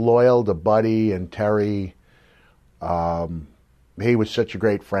was loyal to Buddy and Terry. He was such a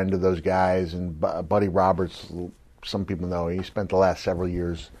great friend of those guys, and Buddy Roberts. Some people know he spent the last several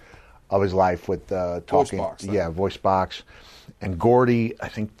years of his life with talking. VoiceBox. And Gordy, I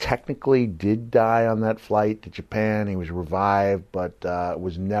think technically did die on that flight to Japan. He was revived, but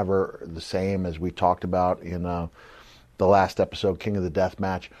was never the same, as we talked about in the last episode, King of the Death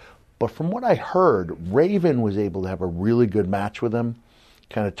Match. But from what I heard, Raven was able to have a really good match with him,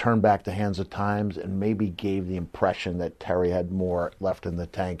 kind of turned back the hands of times, and maybe gave the impression that Terry had more left in the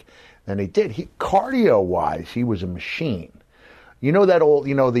tank than he did. Cardio-wise, he was a machine. You know that old,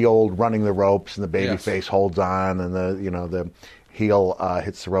 the old running the ropes and the baby Yes. face holds on and the heel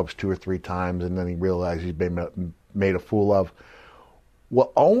hits the ropes 2 or 3 times and then he realizes he's been made a fool of.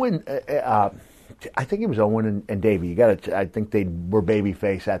 Well, Owen, I think it was Owen and Davey. I think they were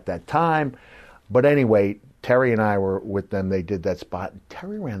babyface at that time. But anyway, Terry and I were with them. They did that spot.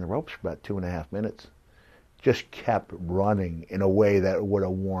 Terry ran the ropes for about 2.5 minutes. Just kept running in a way that would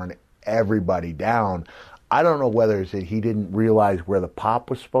have worn everybody down. I don't know whether it's that he didn't realize where the pop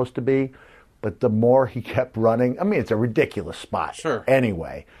was supposed to be, but the more he kept running, I mean, it's a ridiculous spot. Sure.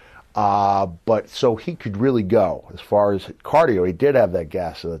 Anyway, but so he could really go as far as cardio. He did have that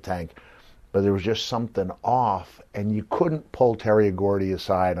gas in the tank, but there was just something off, and you couldn't pull Terry Gordy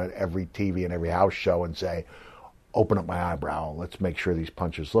aside on every TV and every house show and say, open up my eyebrow, let's make sure these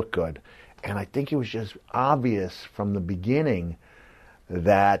punches look good. And I think it was just obvious from the beginning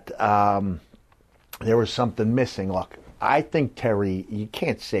that there was something missing. Look, I think Terry, you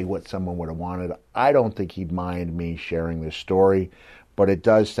can't say what someone would have wanted. I don't think he'd mind me sharing this story, but it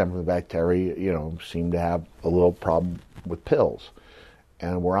does stem from the fact Terry, seemed to have a little problem with pills.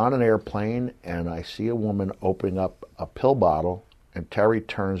 And we're on an airplane, and I see a woman opening up a pill bottle, and Terry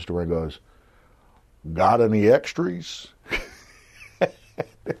turns to her and goes, "Got any extras?"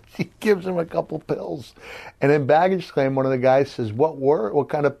 She gives him a couple pills. And in baggage claim, one of the guys says, what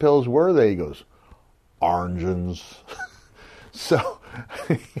kind of pills were they? He goes, "Orangens." So,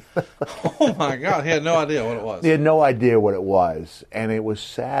 Oh my God, he had no idea what it was. he had no idea what it was. And it was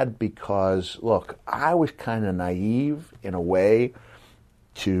sad because, look, I was kind of naive in a way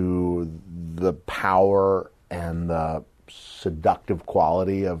to the power and the seductive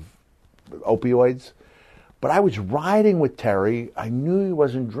quality of opioids. But I was riding with Terry. I knew he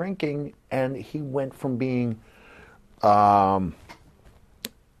wasn't drinking, and he went from being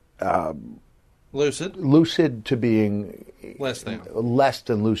lucid to being Less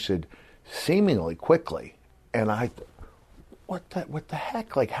than lucid, seemingly quickly. And I thought, what the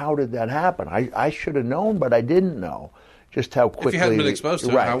heck? Like, how did that happen? I should have known, but I didn't know just how quickly. If you hadn't been exposed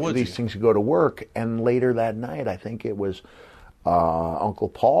to it, how would these you? things go to work. And later that night, I think it was Uncle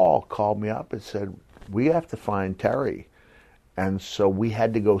Paul called me up and said, "We have to find Terry." And so we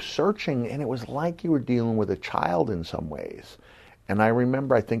had to go searching, and it was like you were dealing with a child in some ways. And I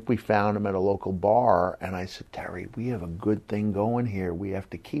remember, I think we found him at a local bar, and I said, "Terry, we have a good thing going here. We have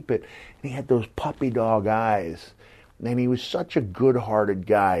to keep it." And he had those puppy dog eyes. And he was such a good-hearted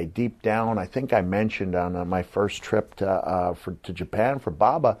guy. Deep down, I think I mentioned on my first trip to Japan for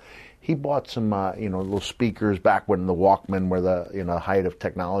Baba, he bought some, little speakers back when the Walkman were the, height of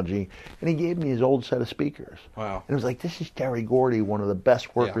technology, and he gave me his old set of speakers. Wow. And it was like, this is Terry Gordy, one of the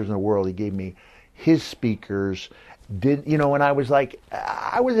best workers in the world. He gave me his speakers. And I was like,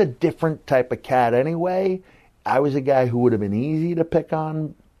 I was a different type of cat anyway. I was a guy who would have been easy to pick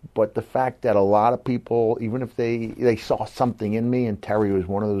on, but the fact that a lot of people, even if they saw something in me, and Terry was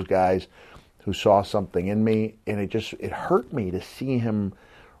one of those guys who saw something in me, and it hurt me to see him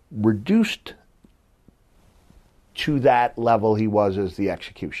reduced to that level he was as the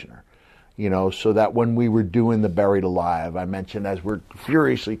executioner. So that when we were doing the Buried Alive, I mentioned as we're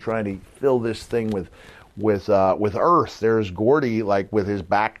furiously trying to fill this thing with earth, there's Gordy like with his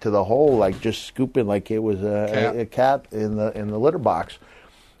back to the hole, like just scooping like it was a cat in the litter box.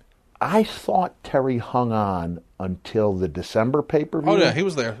 I thought Terry hung on until the December pay-per-view. Oh yeah, he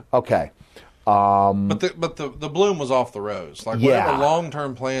was there. Okay. But the bloom was off the rose. Like whatever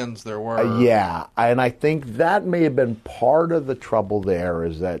long-term plans there were. Yeah, and I think that may have been part of the trouble there,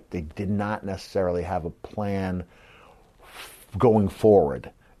 is that they did not necessarily have a plan going forward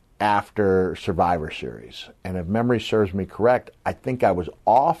after Survivor Series. And if memory serves me correct, I think I was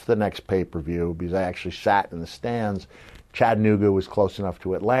off the next pay-per-view because I actually sat in the stands. Chattanooga was close enough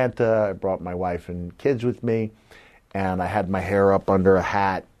to Atlanta. I brought my wife and kids with me, and I had my hair up under a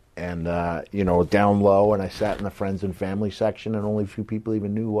hat and, down low, and I sat in the friends and family section, and only a few people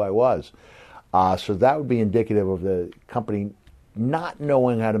even knew who I was. So that would be indicative of the company not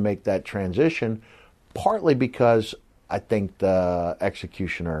knowing how to make that transition, partly because I think the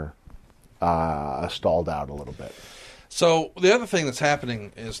executioner stalled out a little bit. So the other thing that's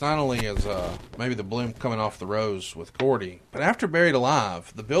happening is not only is maybe the bloom coming off the rose with Gordy, but after Buried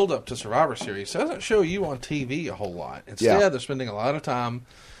Alive, the build-up to Survivor Series doesn't show you on TV a whole lot. Instead, they're spending a lot of time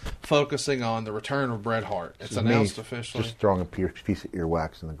focusing on the return of Bret Hart. It's announced officially. Just throwing a piece of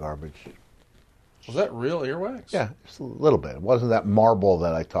earwax in the garbage. Was that real earwax? Yeah, just a little bit. It wasn't that marble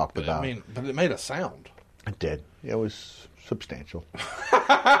that I talked about. But it made a sound. It did. It was substantial.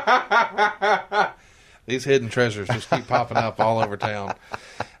 These hidden treasures just keep popping up all over town.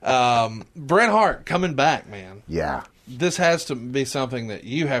 Bret Hart coming back, man. Yeah. this has to be something that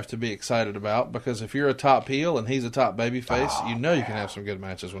you have to be excited about, because if you're a top heel and he's a top babyface, you can have some good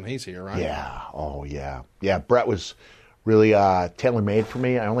matches when he's here, right? Yeah. Oh, yeah. Yeah, Brett was really tailor-made for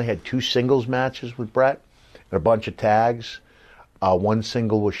me. I only had 2 singles matches with Brett and a bunch of tags. One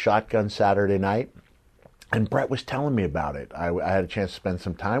single was Shotgun Saturday night, and Brett was telling me about it. I had a chance to spend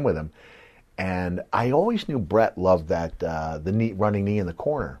some time with him, and I always knew Brett loved that the running knee in the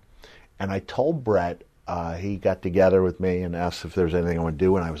corner. And I told Brett, he got together with me and asked if there was anything I would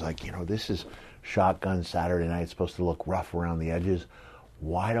do, and I was like, this is Shotgun Saturday night. It's supposed to look rough around the edges.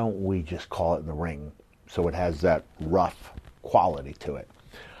 Why don't we just call it in the ring so it has that rough quality to it?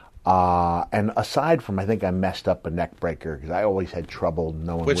 And aside from, I think I messed up a neck breaker because I always had trouble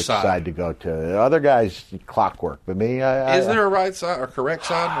knowing which side to go to. The other guys, clockwork, but me, is there a right side or correct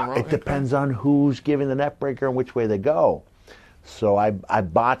side? It depends on who's giving the neck breaker and which way they go. So I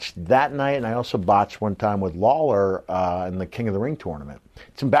botched that night, and I also botched one time with Lawler in the King of the Ring tournament.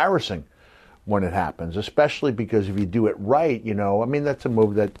 It's embarrassing when it happens, especially because if you do it right, that's a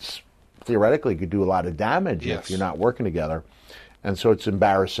move that's theoretically could do a lot of damage if you're not working together. And so it's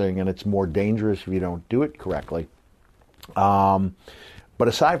embarrassing, and it's more dangerous if you don't do it correctly. But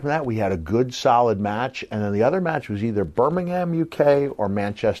aside from that, we had a good, solid match. And then the other match was either Birmingham, UK, or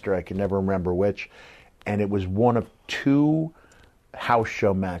Manchester. I can never remember which. And it was one of 2 house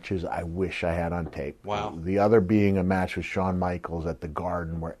show matches I wish I had on tape. Wow. The other being a match with Shawn Michaels at the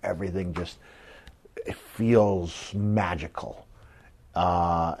Garden, where everything it feels magical.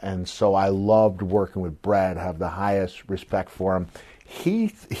 And so I loved working with Brad, have the highest respect for him.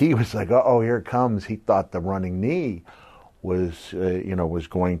 He was like, oh, here it comes. He thought the running knee was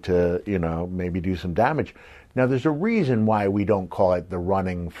going to, maybe do some damage. Now, there's a reason why we don't call it the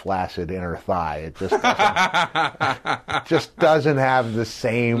running flaccid inner thigh. It just doesn't have the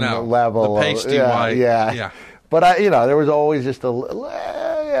same level. The pasty white. Yeah. But there was always just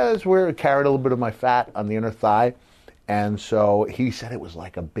it's where it carried a little bit of my fat on the inner thigh. And so he said it was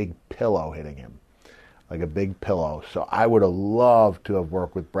like a big pillow hitting him, like a big pillow. So I would have loved to have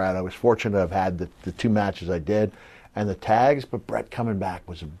worked with Brad. I was fortunate to have had the 2 matches I did and the tags, but Brett coming back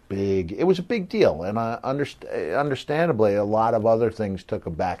was a big deal. And understandably, a lot of other things took a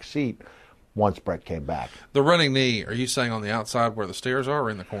back seat once Brett came back. The running knee, are you saying on the outside where the stairs are, or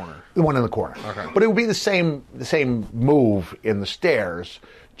in the corner? The one in the corner. Okay. But it would be the same move in the stairs,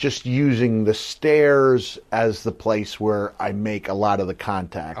 just using the stairs as the place where I make a lot of the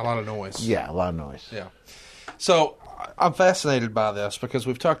contact. A lot of noise. Yeah, a lot of noise. Yeah. So I'm fascinated by this because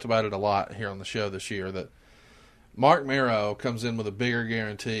we've talked about it a lot here on the show this year, that Marc Mero comes in with a bigger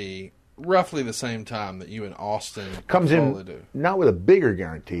guarantee roughly the same time that you and Austin comes in do. Not with a bigger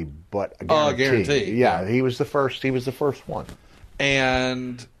guarantee, but a guarantee. Yeah, he was the first one.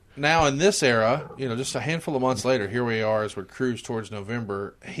 And now in this era, just a handful of months later, here we are as we cruise towards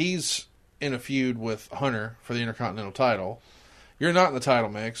November. He's in a feud with Hunter for the Intercontinental title. You're not in the title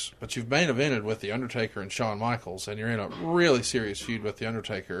mix, but you've main evented with The Undertaker and Shawn Michaels, and you're in a really serious feud with The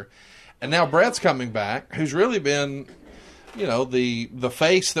Undertaker. And now Brett's coming back, who's really been, the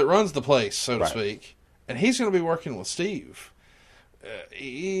face that runs the place, so to speak. And he's going to be working with Steve.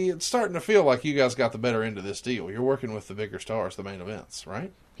 It's starting to feel like you guys got the better end of this deal. You're working with the bigger stars, the main events,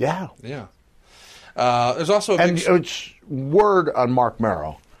 right? Yeah. Yeah. There's also a big... And it's word on Marc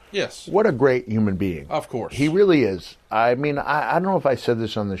Mero. Yes. What a great human being. Of course. He really is. I mean, I don't know if I said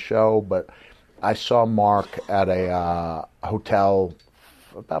this on the show, but I saw Mark at a hotel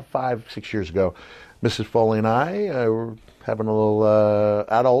about 5-6 years ago. Mrs. Foley and I were having a little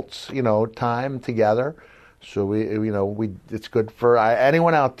adults, time together. So we it's good for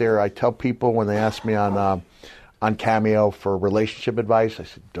anyone out there. I tell people when they ask me on Cameo for relationship advice, I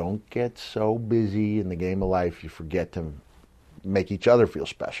said, don't get so busy in the game of life you forget to make each other feel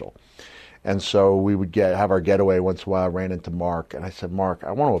special. And so we would have our getaway once in a while. I ran into Mark, and I said, Mark,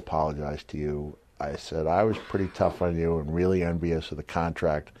 I want to apologize to you. I said, I was pretty tough on you and really envious of the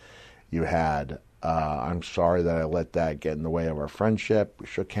contract you had. I'm sorry that I let that get in the way of our friendship. We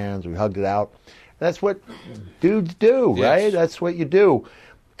shook hands. We hugged it out. And that's what dudes do, right? Yes. That's what you do.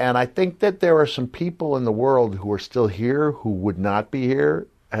 And I think that there are some people in the world who are still here who would not be here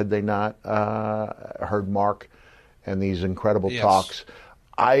had they not heard Mark and these incredible talks.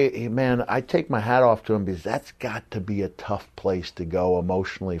 I take my hat off to him because that's got to be a tough place to go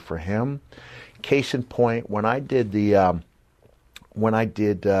emotionally for him. Case in point, when I did the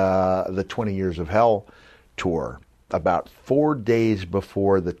 20 Years of Hell tour, about 4 days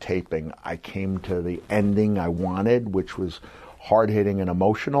before the taping, I came to the ending I wanted, which was hard-hitting and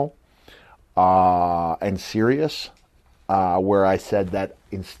emotional and serious, where I said that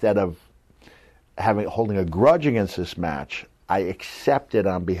instead of holding a grudge against this match. I accept it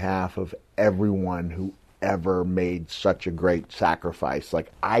on behalf of everyone who ever made such a great sacrifice.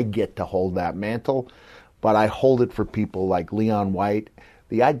 Like, I get to hold that mantle, but I hold it for people like Leon White.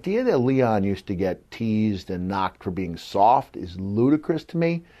 The idea that Leon used to get teased and knocked for being soft is ludicrous to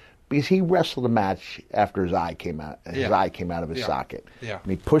me, because he wrestled a match after his eye came out. Eye came out of his socket. Yeah.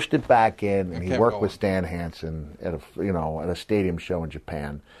 And he pushed it back in, and he worked going with Stan Hansen at a stadium show in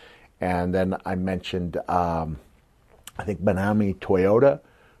Japan. And then I mentioned, I think Manami Toyota,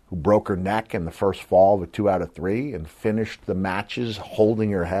 who broke her neck in the first fall of a 2 out of 3 and finished the matches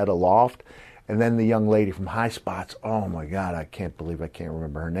holding her head aloft. And then the young lady from High Spots, oh my God, I can't believe I can't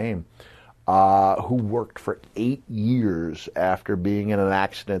remember her name, who worked for 8 years after being in an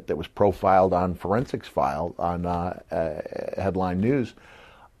accident that was profiled on Forensics File on Headline News.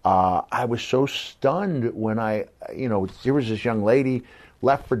 I was so stunned when there was this young lady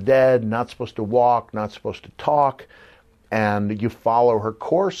left for dead, not supposed to walk, not supposed to talk, and you follow her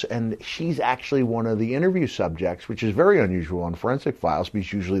course, and she's actually one of the interview subjects, which is very unusual on Forensic Files,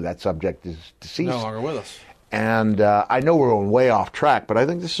 because usually that subject is deceased. No longer with us. And I know we're going way off track, but I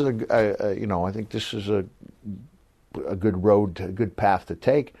think this is a good road, a good path to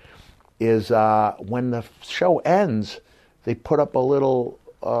take. Is when the show ends, they put up a little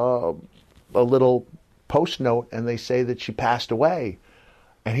post note, and they say that she passed away.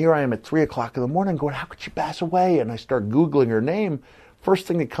 And here I am at 3 o'clock in the morning going, how could she pass away? And I start Googling her name. First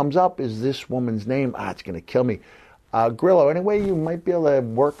thing that comes up is this woman's name. It's going to kill me. Grillo, any way you might be able to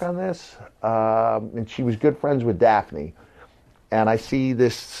work on this? And she was good friends with Daphne. And I see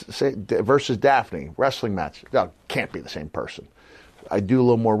this versus Daphne wrestling match. No, can't be the same person. I do a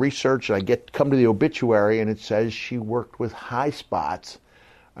little more research, and I come to the obituary, and it says she worked with High Spots.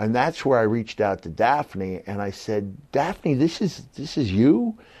 And that's where I reached out to Daphne, and I said, Daphne, this is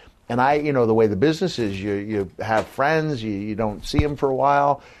you? And the way the business is, you have friends, you don't see them for a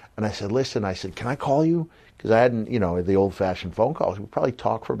while. And I said, listen, can I call you? Because I hadn't, the old-fashioned phone calls. We probably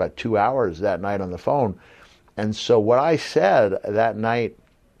talked for about 2 hours that night on the phone. And so what I said that night,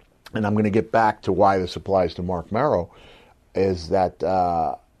 and I'm going to get back to why this applies to Marc Mero, is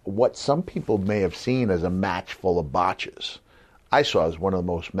that what some people may have seen as a match full of botches, I saw as one of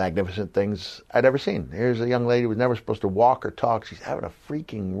the most magnificent things I'd ever seen. Here's a young lady who was never supposed to walk or talk. She's having a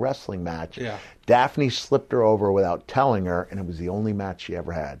freaking wrestling match. Yeah. Daphne slipped her over without telling her, and it was the only match she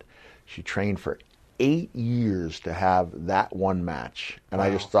ever had. She trained for 8 years to have that one match, and wow.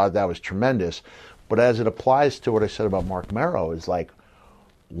 I just thought that was tremendous. But as it applies to what I said about Marc Mero, is like,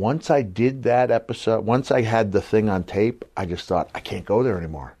 once I did that episode, once I had the thing on tape, I just thought, I can't go there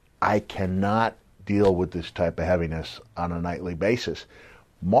anymore. I cannot deal with this type of heaviness on a nightly basis.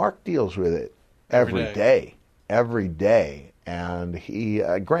 Mark deals with it every day. And he,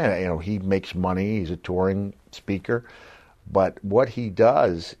 granted, he makes money. He's a touring speaker, but what he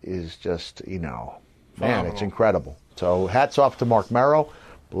does is just, man, it's incredible. So hats off to Marc Mero.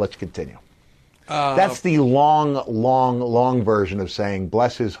 But let's continue. That's the long version of saying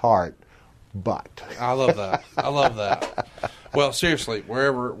bless his heart, but. I love that. Well, seriously,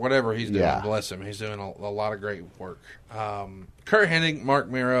 whatever he's doing, bless him. He's doing a lot of great work. Curt Hennig, Marc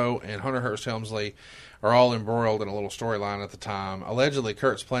Mero, and Hunter Hearst Helmsley are all embroiled in a little storyline at the time. Allegedly,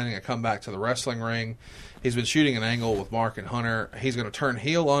 Curt's planning a comeback to the wrestling ring. He's been shooting an angle with Mark and Hunter. He's going to turn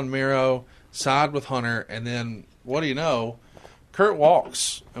heel on Mero, side with Hunter, and then, what do you know, Curt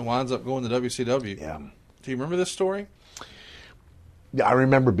walks and winds up going to WCW. Yeah. Do you remember this story? Yeah, I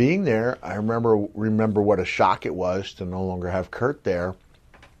remember being there. I remember what a shock it was to no longer have Curt there.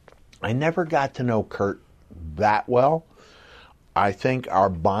 I never got to know Curt that well. I think our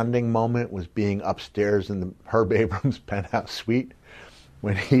bonding moment was being upstairs in the Herb Abrams penthouse suite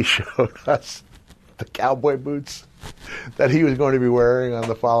when he showed us the cowboy boots that he was going to be wearing on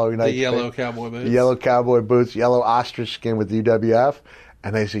the following night. The yellow cowboy boots. The yellow cowboy boots, yellow ostrich skin with UWF.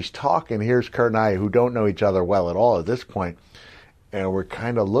 And as he's talking, here's Curt and I, who don't know each other well at all at this point, and we're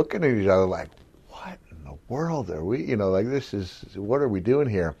kind of looking at each other like, what in the world are we, what are we doing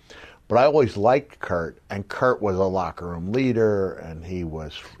here? But I always liked Curt, and Curt was a locker room leader, and he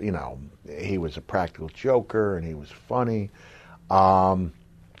was, he was a practical joker, and he was funny.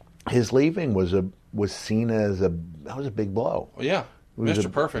 His leaving was seen as that was a big blow. Well, yeah, Mr.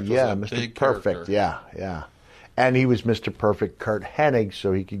 Perfect was a Mr. big Perfect, character. yeah. And he was Mr. Perfect Curt Hennig,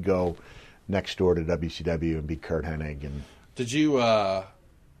 so he could go next door to WCW and be Curt Hennig. And Did you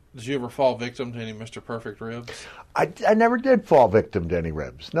ever fall victim to any Mr. Perfect ribs? I never did fall victim to any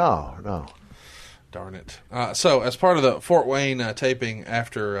ribs. No. Darn it. So as part of the Fort Wayne taping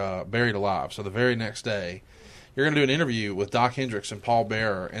after Buried Alive, so the very next day, you're going to do an interview with Doc Hendricks and Paul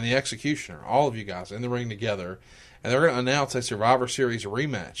Bearer and the Executioner, all of you guys in the ring together, and they're going to announce a Survivor Series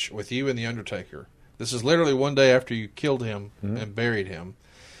rematch with you and The Undertaker. This is literally one day after you killed him and buried him.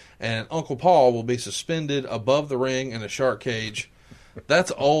 And Uncle Paul will be suspended above the ring in a shark cage.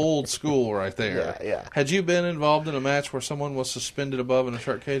 That's old school right there. Yeah. Had you been involved in a match where someone was suspended above in a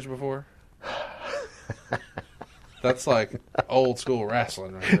shark cage before? That's like old school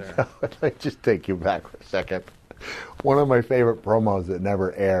wrestling right there. Let me just take you back for a second. One of my favorite promos that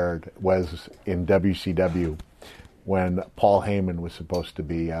never aired was in WCW when Paul Heyman was supposed to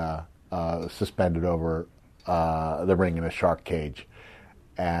be suspended over the ring in a shark cage.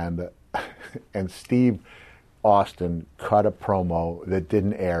 And Steve Austin cut a promo that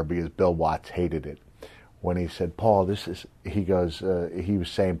didn't air because Bill Watts hated it. When he said, Paul, he was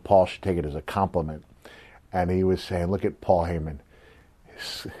saying Paul should take it as a compliment. And he was saying, look at Paul Heyman.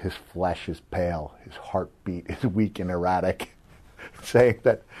 His flesh is pale. His heartbeat is weak and erratic. Saying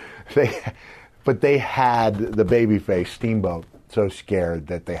that they had the babyface Steamboat so scared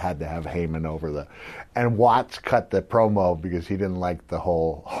that they had to have Heyman over and Watts cut the promo because he didn't like the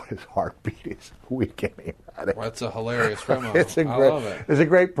whole, his heartbeat is weak and erratic. Well, that's a hilarious promo. I love it. It's a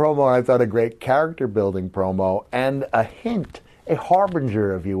great promo, and I thought a great character building promo and a hint, a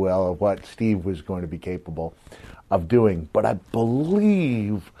harbinger, if you will, of what Steve was going to be capable of doing. But I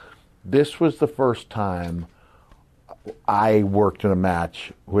believe this was the first time I worked in a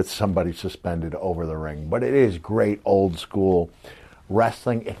match with somebody suspended over the ring. But it is great old school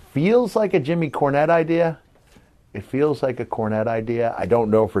wrestling. It feels like a Jimmy Cornette idea. I don't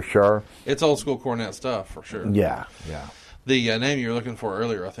know for sure. It's old school Cornette stuff for sure. Yeah. The name you were looking for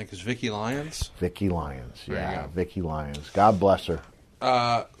earlier, I think, is Vicky Lyons. Vicky Lyons, There you go. Vicky Lyons. God bless her.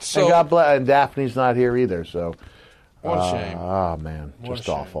 So And God bless, and Daphne's not here either. So what a shame. Oh man, What a just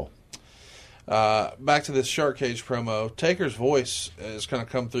shame. awful. Back to this shark cage promo. Taker's voice is going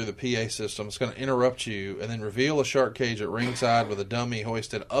to come through the PA system. It's going to interrupt you and then reveal a shark cage at ringside with a dummy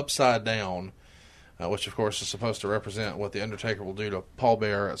hoisted upside down, which of course is supposed to represent what the Undertaker will do to Paul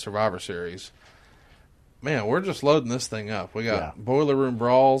Bearer at Survivor Series. Man, we're just loading this thing up. We got Boiler Room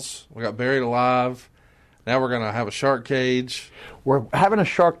Brawls. We got Buried Alive. Now we're going to have a shark cage. We're having a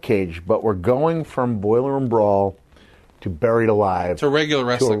shark cage, but we're going from Boiler Room Brawl to Buried Alive It's a regular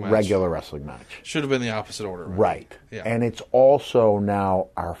wrestling match. match. Should have been the opposite order. Right. Yeah. And it's also now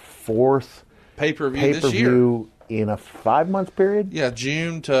our fourth Pay-per-view this year. pay-per-view in a 5-month period. Yeah,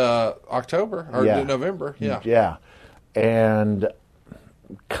 June to October or Yeah. to November. Yeah. Yeah. And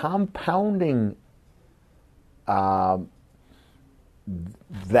compounding that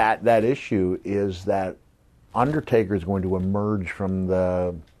issue is that Undertaker is going to emerge from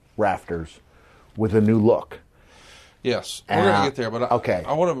the rafters with a new look. Yes, we're going to get there, but okay.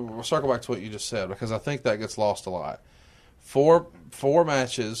 I want to circle back to what you just said because I think that gets lost a lot. Four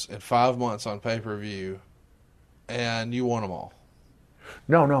matches in 5 months on pay-per-view, and you won them all.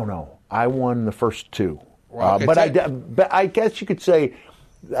 No. I won the first two. Well, okay, but I guess you could say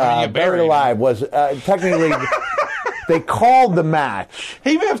you buried Buried him. Alive was technically... They called the match.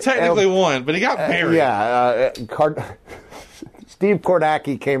 He may have technically won, but he got buried. Steve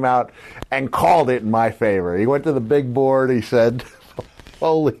Kornacki came out and called it in my favor. He went to the big board. He said,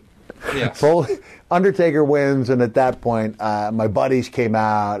 Yes. Undertaker wins. And at that point, my buddies came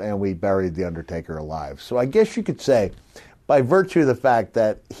out and we buried the Undertaker alive. So I guess you could say, by virtue of the fact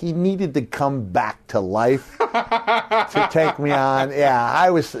that he needed to come back to life to take me on. You're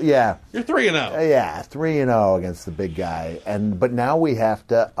 3-0. Yeah, 3-0 against the big guy. But now we have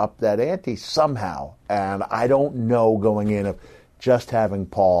to up that ante somehow. And I don't know going in if just having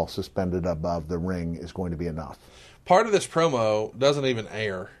Paul suspended above the ring is going to be enough. Part of this promo doesn't even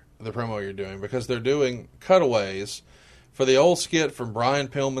air, the promo you're doing, because they're doing cutaways for the old skit from Brian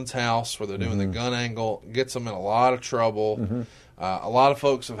Pillman's house where they're doing the gun angle. Gets them in a lot of trouble. A lot of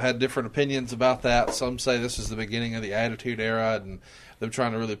folks have had different opinions about that. Some say this is the beginning of the Attitude Era and them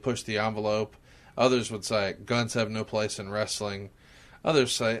trying to really push the envelope. Others would say guns have no place in wrestling.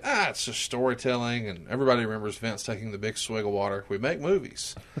 Others say, it's just storytelling, and everybody remembers Vince taking the big swig of water. We make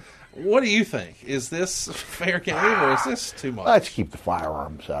movies. What do you think? Is this fair game, or is this too much? Let's keep the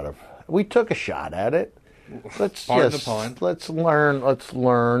firearms out of. We took a shot at it. Pardon the pun. Let's learn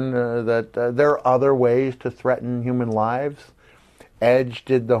that there are other ways to threaten human lives. Edge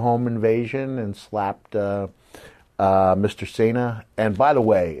did the home invasion and slapped Mr. Cena. And by the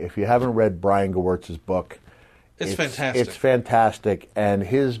way, if you haven't read Brian Gewirtz's book, it's fantastic. It's fantastic, and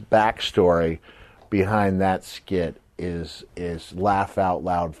his backstory behind that skit is laugh out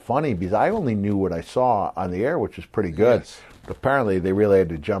loud funny because I only knew what I saw on the air, which was pretty good. Yes. But apparently, they really had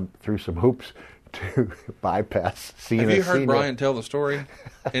to jump through some hoops to bypass Cena. Have you heard Sr. Brian tell the story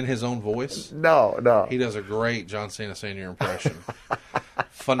in his own voice? No. He does a great John Cena Sr. impression.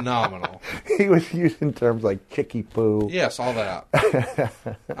 Phenomenal. He was using terms like kicky poo. Yes, all that.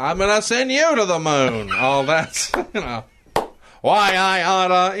 I'm going to send you to the moon. All that's, why I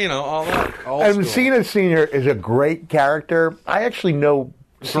oughta, all that. Old And school. Cena Sr. is a great character. I actually know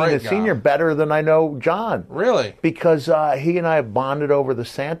Cena Great guy. Sr. better than I know John. Really? Because he and I have bonded over the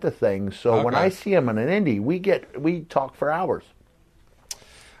Santa thing. So when Okay. I see him in an indie, we talk for hours.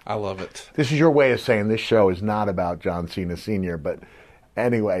 I love it. This is your way of saying this show is not about John Cena Sr., but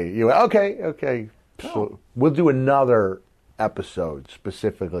anyway, okay. So we'll do another episode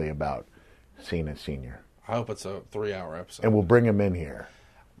specifically about Cena Sr., I hope it's a 3-hour episode. and we'll bring him in here.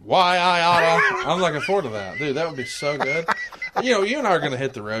 Why I oughta. I'm looking forward to that. Dude, that would be so good. You and I are going to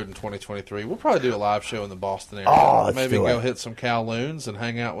hit the road in 2023. We'll probably do a live show in the Boston area. Oh, let's Maybe do go it. hit some Kowloons and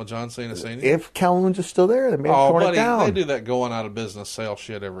hang out with John Cena Sr. If Kowloons is still there, they may have Oh, torn buddy, it down. they do that going out of business sale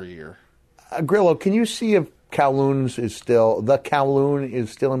shit every year. Grillo, can you see if Kowloons is still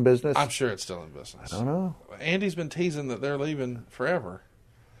in business? I'm sure it's still in business. I don't know. Andy's been teasing that they're leaving forever.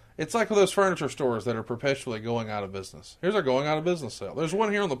 It's like those furniture stores that are perpetually going out of business. Here's our going out of business sale. There's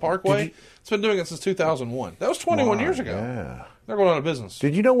one here on the Parkway. It's been doing it since 2001. That was 21 years ago. Yeah. They're going out of business.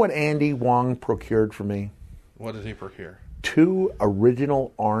 Did you know what Andy Wong procured for me? What did he procure? 2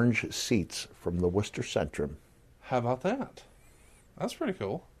 original orange seats from the Worcester Centrum, How about that? That's pretty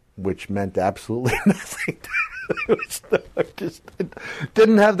cool. which meant absolutely nothing. I just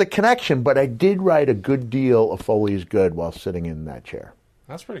didn't have the connection, but I did write a good deal of Foley's Good while sitting in that chair.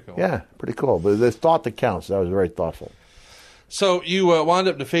 That's pretty cool. Yeah, pretty cool. But the thought that counts. That was very thoughtful. So you wound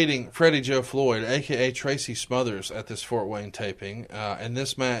up defeating Freddie Joe Floyd, a.k.a. Tracy Smothers, at this Fort Wayne taping. And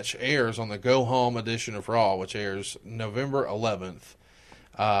this match airs on the Go Home edition of Raw, which airs November 11th.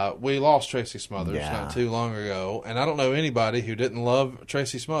 We lost Tracy Smothers not too long ago, and I don't know anybody who didn't love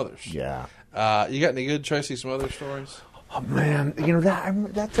Tracy Smothers. Yeah. You got any good Tracy Smothers stories? Oh man,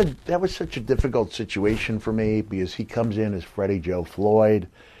 that was such a difficult situation for me because he comes in as Freddie Joe Floyd.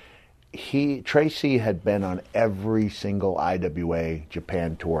 Tracy had been on every single IWA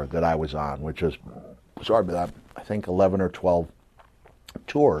Japan tour that I was on, which was I think 11 or 12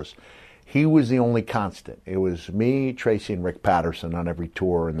 tours. He was the only constant. It was me, Tracy, and Rick Patterson on every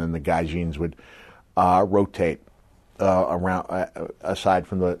tour, and then the Gaijins would rotate around aside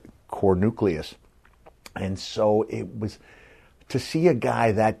from the core nucleus. And so it was to see a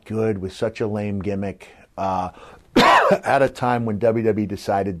guy that good with such a lame gimmick at a time when WWE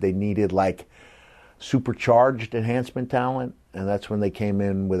decided they needed like supercharged enhancement talent, and that's when they came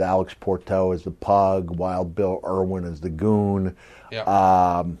in with Alex Porto as the Pug, Wild Bill Irwin as the Goon,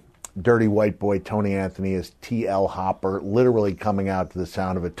 Dirty White Boy Tony Anthony as TL Hopper, literally coming out to the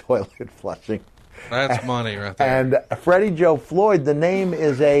sound of a toilet flushing. That's money right there. And Freddie Joe Floyd, the name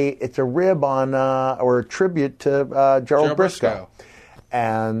is a rib on or a tribute to Gerald Briscoe.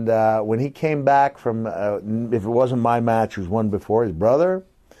 And when he came back from, if it wasn't my match, it was one before his brother.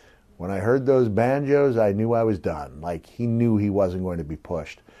 When I heard those banjos, I knew I was done. Like he knew he wasn't going to be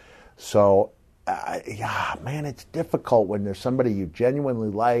pushed. So, man, it's difficult when there's somebody you genuinely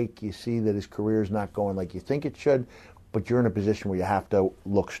like. You see that his career is not going like you think it should, but you're in a position where you have to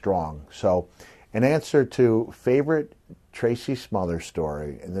look strong. So. In answer to favorite Tracy Smothers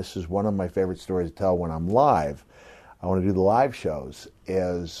story, and this is one of my favorite stories to tell when I'm live, I want to do the live shows,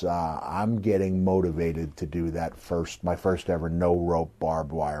 is I'm getting motivated to do my first ever no-rope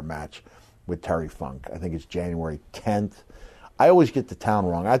barbed wire match with Terry Funk. I think it's January 10th. I always get the town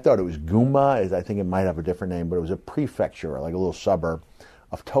wrong. I thought it was Gunma. I think it might have a different name, but it was a prefecture, like a little suburb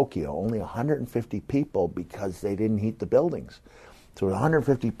of Tokyo. Only 150 people because they didn't heat the buildings. So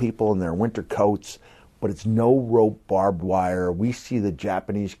 150 people in their winter coats, but it's no rope barbed wire. We see the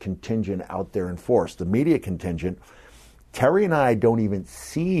Japanese contingent out there in force, the media contingent. Terry and I don't even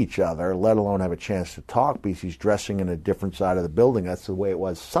see each other, let alone have a chance to talk because he's dressing in a different side of the building. That's the way it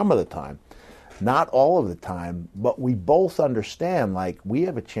was some of the time. Not all of the time, but we both understand, like, we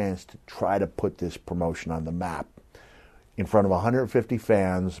have a chance to try to put this promotion on the map in front of 150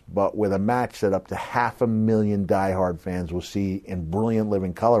 fans, but with a match that up to 500,000 diehard fans will see in brilliant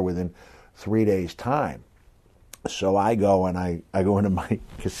living color within 3 days' time. So I go and I go into my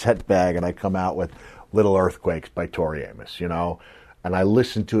cassette bag and I come out with Little Earthquakes by Tori Amos, and I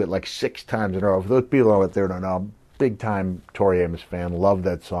listened to it like 6 times in a row. For those people out there who don't know, I'm a big-time Tori Amos fan, love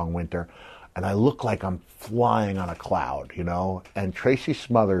that song, Winter, and I look like I'm flying on a cloud, and Tracy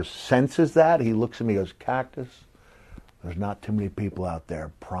Smothers senses that. He looks at me and goes, Cactus, there's not too many people out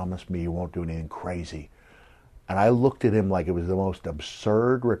there. Promise me you won't do anything crazy. And I looked at him like it was the most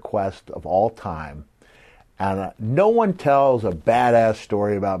absurd request of all time. And no one tells a badass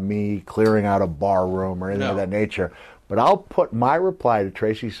story about me clearing out a bar room or anything of that nature. But I'll put my reply to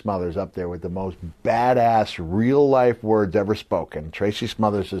Tracy Smothers up there with the most badass real-life words ever spoken. Tracy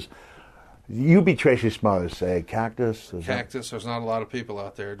Smothers says, you be Tracy Smothers, say, Cactus. Cactus, there's not a lot of people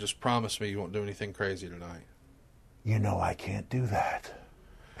out there. Just promise me you won't do anything crazy tonight. You know I can't do that.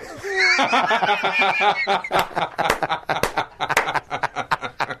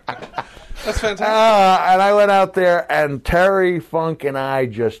 That's fantastic. And I went out there, and Terry Funk and I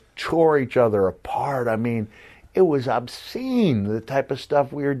just tore each other apart. I mean, it was obscene, the type of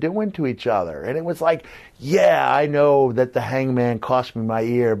stuff we were doing to each other. And it was like, yeah, I know that the hangman cost me my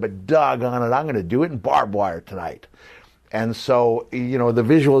ear, but doggone it, I'm going to do it in barbed wire tonight. And so, you know, the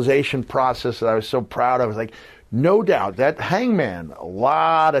visualization process that I was so proud of, I was like, no doubt, that hangman, a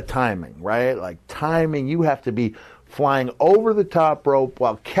lot of timing, right? Like timing, you have to be flying over the top rope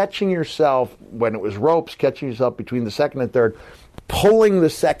while catching yourself, when it was ropes, catching yourself between the second and third, pulling the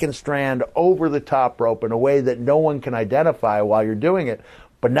second strand over the top rope in a way that no one can identify while you're doing it.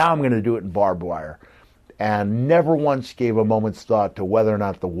 But now I'm going to do it in barbed wire. And never once gave a moment's thought to whether or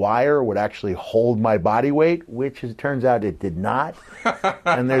not the wire would actually hold my body weight, which it turns out it did not.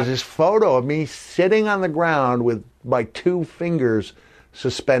 And there's this photo of me sitting on the ground with my 2 fingers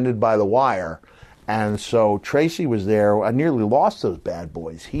suspended by the wire. And so Tracy was there. I nearly lost those bad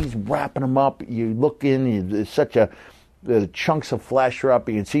boys. He's wrapping them up. You look in, there's such the chunks of flesh are up.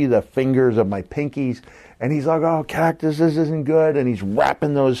 You can see the fingers of my pinkies. And he's like, oh, Cactus, this isn't good. And he's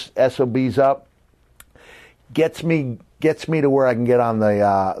wrapping those SOBs up. Gets me to where I can get on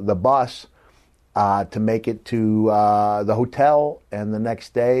the bus to make it to the hotel. And the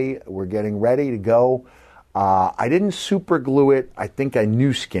next day, we're getting ready to go. I didn't super glue it. I think I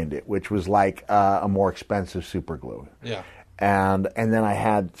new skinned it, which was like a more expensive super glue. Yeah. And then I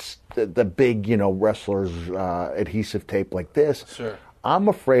had the big, wrestlers adhesive tape like this. Sure. I'm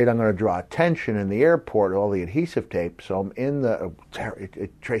afraid I'm going to draw attention in the airport, all the adhesive tape. So I'm in the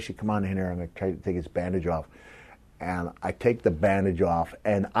Tracy, come on in here. I'm going to try to take his bandage off. And I take the bandage off,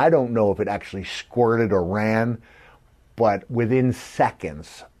 and I don't know if it actually squirted or ran, but within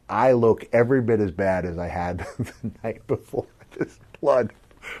seconds, I look every bit as bad as I had the night before. This blood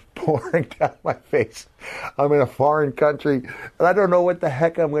pouring down my face. I'm in a foreign country, and I don't know what the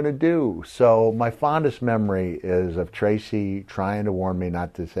heck I'm going to do. So my fondest memory is of Tracy trying to warn me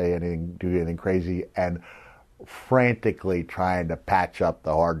not to say anything, do anything crazy, and frantically trying to patch up the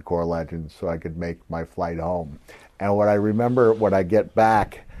Hardcore Legends so I could make my flight home. And what I remember when I get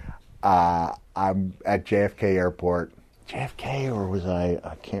back, I'm at JFK Airport. JFK, or was I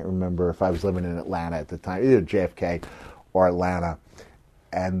can't remember if I was living in Atlanta at the time, either JFK or Atlanta.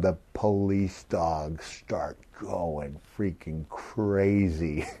 And the police dogs start going freaking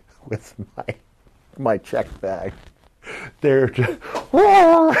crazy with my check bag. They're just,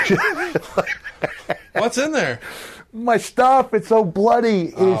 what's in there? My stuff. It's so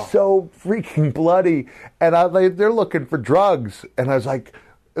bloody. It's so freaking bloody. And they're looking for drugs. And I was like,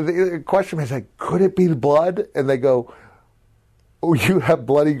 the question is like, could it be the blood? And they go, oh, you have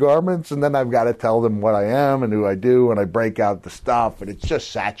bloody garments? And then I've got to tell them what I am and who I do, and I break out the stuff, and it's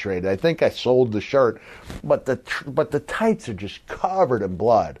just saturated. I think I sold the shirt, but the tights are just covered in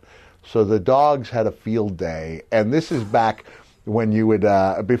blood. So the dogs had a field day, and this is back when you would,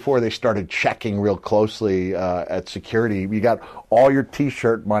 before they started checking real closely at security, you got all your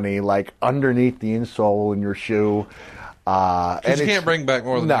T-shirt money like underneath the insole in your shoe. And you can't bring back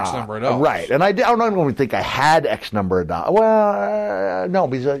more than X number of dollars. Right. And I don't even think I had X number of dollars. Well, no,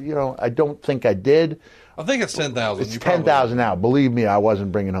 because, I don't think I did. I think it's 10,000. It's 10,000 now. Believe me, I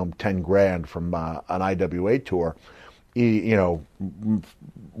wasn't bringing home 10 grand from an IWA tour.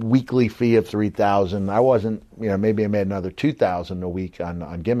 Weekly fee of 3,000. I wasn't, maybe I made another 2,000 a week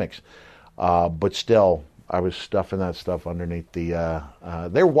on gimmicks. But still, I was stuffing that stuff underneath the,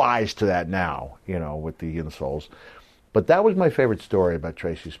 they're wise to that now, with the insoles. But that was my favorite story about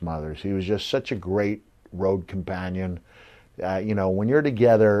Tracy Smothers. He was just such a great road companion. When you're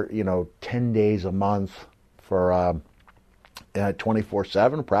together, 10 days a month for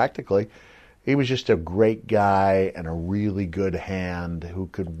 24/7 practically, he was just a great guy and a really good hand who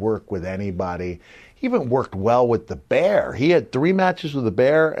could work with anybody. He even worked well with the Bear. He had 3 matches with the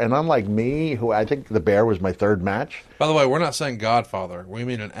Bear, and unlike me, who I think the Bear was my 3rd match. By the way, we're not saying Godfather. We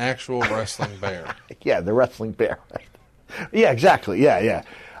mean an actual wrestling bear. Yeah, the wrestling bear. Yeah, exactly. Yeah.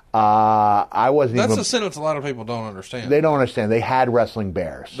 I wasn't That's even... a sentence a lot of people don't understand. They don't understand. They had wrestling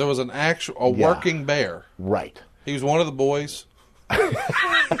bears. There was a working bear. Right. He was one of the boys.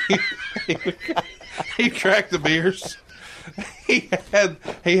 he cracked the beers. He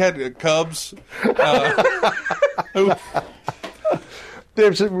had cubs.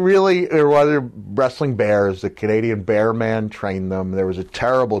 There's there were other wrestling bears. The Canadian Bear Man trained them. There was a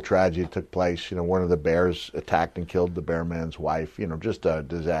terrible tragedy that took place. One of the bears attacked and killed the Bear Man's wife. Just a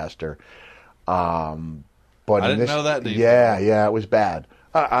disaster. But I didn't know that detail. Yeah, it was bad.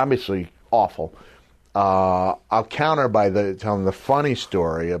 Obviously awful. I'll counter by telling the funny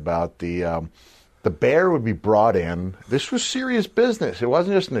story about the bear would be brought in. This was serious business. It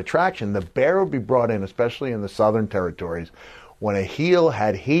wasn't just an attraction. The bear would be brought in, especially in the Southern Territories, when a heel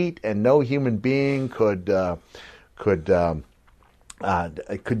had heat and no human being could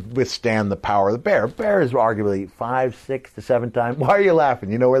withstand the power of the bear. A bear is arguably 5, 6 to 7 times. Why are you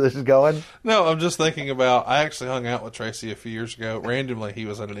laughing? You know where this is going? No, I'm just thinking about, I actually hung out with Tracy a few years ago. Randomly, he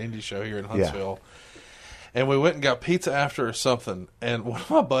was at an indie show here in Huntsville. Yeah. And we went and got pizza after or something. And one of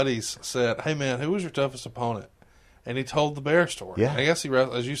my buddies said, "Hey, man, who was your toughest opponent?" And he told the bear story. Yeah. I guess he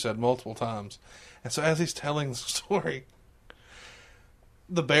wrestled, as you said, multiple times. And so as he's telling the story,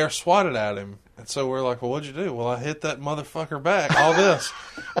 the bear swatted at him. And so we're like, "Well, what'd you do?" "Well, I hit that motherfucker back, all this."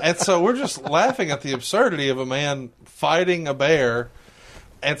 And so we're just laughing at the absurdity of a man fighting a bear.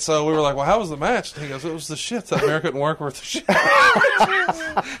 And so we were like, "Well, how was the match?" And he goes, "It was the shit. That bear couldn't work worth the shit."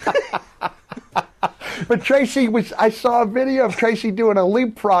 But Tracy I saw a video of Tracy doing a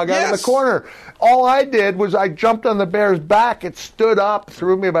leapfrog out of the corner. All I did was I jumped on the bear's back. It stood up,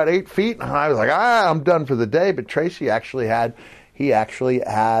 threw me about 8 feet, and I was like, I'm done for the day. But Tracy actually had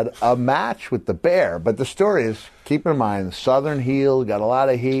a match with the bear. But the story is, keep in mind, the Southern heel, got a lot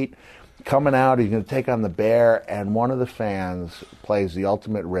of heat coming out. He's going to take on the bear, and one of the fans plays the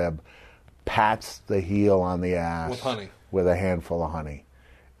ultimate rib, pats the heel on the ass with honey, with a handful of honey.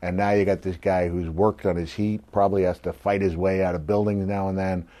 And now you got this guy who's worked on his heat, probably has to fight his way out of buildings now and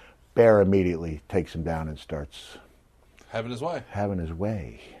then. Bear immediately takes him down and starts having his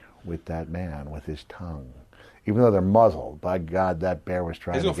way with that man, with his tongue. Even though they're muzzled, by God, that bear was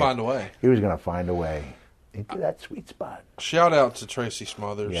trying He's going to find a way. He was going to find a way into that sweet spot. Shout out to Tracy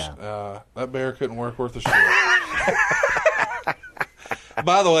Smothers. Yeah. That bear couldn't work worth a shit.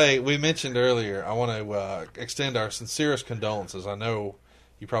 By the way, we mentioned earlier, I want to extend our sincerest condolences. I know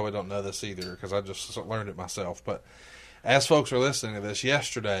you probably don't know this either because I just learned it myself. But as folks are listening to this,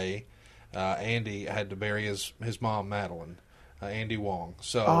 yesterday, Andy had to bury his mom, Madeline, Andy Wong.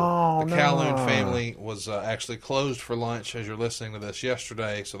 So the Calhoun family was actually closed for lunch as you're listening to this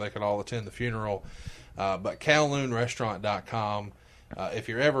yesterday so they could all attend the funeral. But CalhounRestaurant.com, if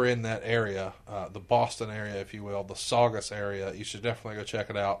you're ever in that area, the Boston area, if you will, the Saugus area, you should definitely go check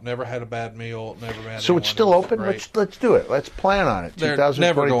it out. Never had a bad meal. Never had. So it's still open. Let's do it. Let's plan on it. They're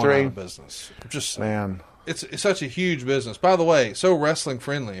never going out of business. Just man, it's such a huge business. By the way, so wrestling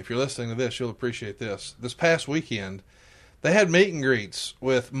friendly. If you're listening to this, you'll appreciate this. This past weekend, they had meet and greets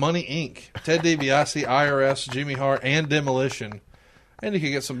with Money Inc., Ted DiBiase, IRS, Jimmy Hart, and Demolition. And you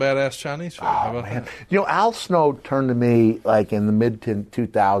could get some badass Chinese food. How about that? Al Snow turned to me like in the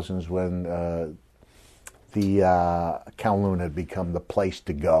mid-2000s when the Kowloon had become the place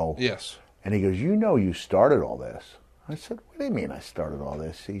to go. Yes. And he goes, you started all this. I said, what do you mean I started all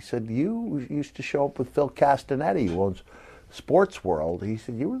this? He said, you used to show up with Phil Castanetti, who owns Sports World. He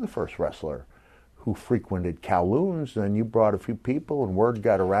said, you were the first wrestler who frequented Kowloons, and then you brought a few people, and word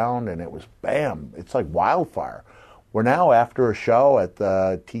got around, and it was bam. It's like wildfire. We're now after a show at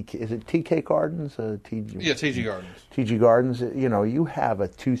the is it TK Gardens? TG Gardens. TG Gardens. You have a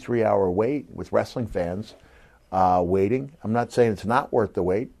 2-3 hour wait with wrestling fans waiting. I'm not saying it's not worth the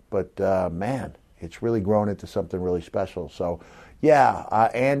wait, but man, it's really grown into something really special. So, yeah,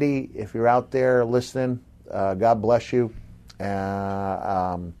 Andy, if you're out there listening, God bless you.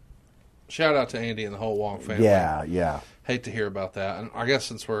 Shout out to Andy and the whole Wong family. Yeah. Hate to hear about that. And I guess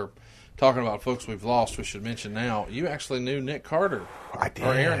since we're talking about folks we've lost, we should mention now, you actually knew Nick Carter. I did.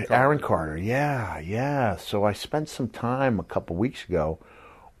 Or Aaron Carter. Aaron Carter, yeah. So I spent some time a couple weeks ago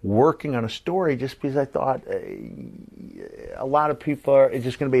working on a story just because I thought a lot of people are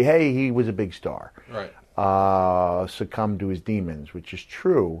just going to be, hey, he was a big star. Right. Succumbed to his demons, which is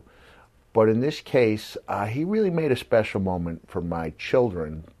true. But in this case, he really made a special moment for my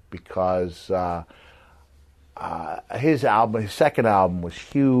children because his second album was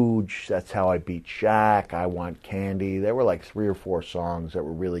huge. That's How I Beat Shaq, I Want Candy. There were like 3 or 4 songs that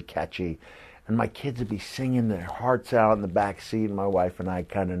were really catchy. And my kids would be singing their hearts out in the back seat, and my wife and I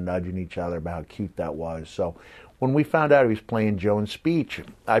kind of nudging each other about how cute that was. So when we found out he was playing Joan's Speech,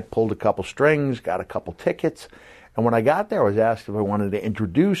 I pulled a couple strings, got a couple tickets. And when I got there, I was asked if I wanted to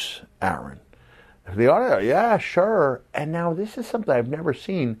introduce Aaron. The audience, yeah, sure. And now this is something I've never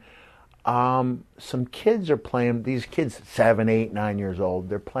seen. Some kids are playing. These kids, 7, 8, 9 years old,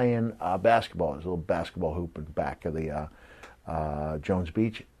 they're playing basketball. There's a little basketball hoop in the back of the Jones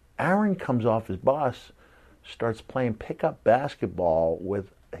Beach. Aaron comes off his bus, starts playing pickup basketball with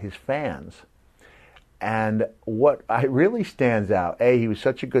his fans. And what really stands out, he was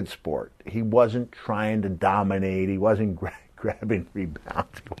such a good sport. He wasn't trying to dominate. He wasn't grabbing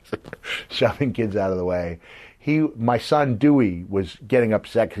rebounds. He wasn't shoving kids out of the way. My son Dewey was getting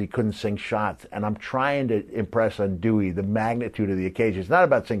upset because he couldn't sink shots. And I'm trying to impress on Dewey the magnitude of the occasion. It's not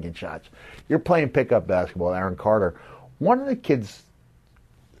about sinking shots. You're playing pickup basketball, Aaron Carter. One of the kids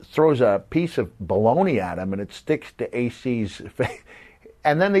throws a piece of bologna at him, and it sticks to AC's face.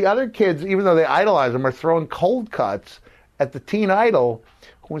 And then the other kids, even though they idolize him, are throwing cold cuts at the teen idol,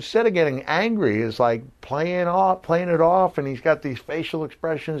 who instead of getting angry is like playing it off, and he's got these facial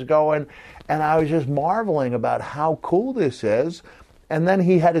expressions going. And I was just marveling about how cool this is. And then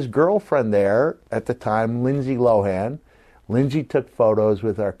he had his girlfriend there at the time, Lindsay Lohan. Lindsay took photos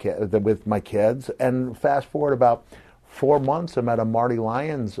with my kids, and fast forward about 4 months, I'm at a Marty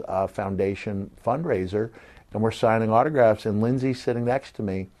Lyons Foundation fundraiser, and we're signing autographs, and Lindsay's sitting next to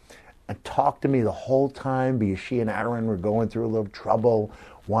me and talked to me the whole time because she and Aaron were going through a little trouble,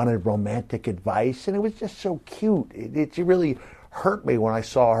 wanted romantic advice, and it was just so cute. It really hurt me when I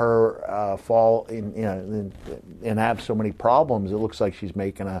saw her fall in and have so many problems. It looks like she's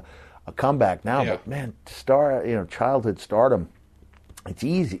making a comeback now, but man, childhood stardom, it's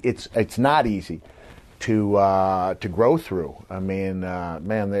easy. It's not easy to grow through. I mean,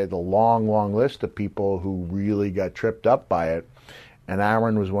 man, they had a long list of people who really got tripped up by it, and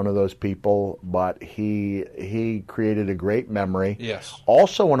Aaron was one of those people. But he created a great memory. Yes.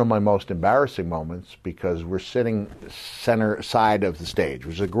 Also, one of my most embarrassing moments, because we're sitting center side of the stage,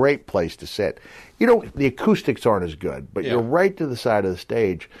 which is a great place to sit. The acoustics aren't as good, but you're right to the side of the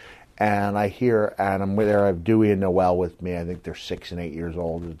stage. And I hear, and I'm there. I have Dewey and Noel with me. I think they're 6 and 8 years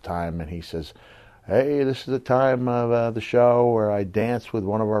old at the time, and he says, "Hey, this is the time of the show where I dance with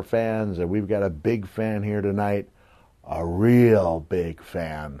one of our fans, and we've got a big fan here tonight, a real big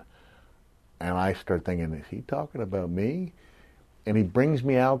fan." And I start thinking, is he talking about me? And he brings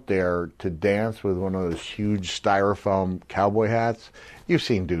me out there to dance with one of those huge styrofoam cowboy hats. You've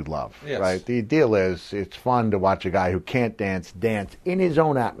seen Dude Love, right? The deal is, it's fun to watch a guy who can't dance in his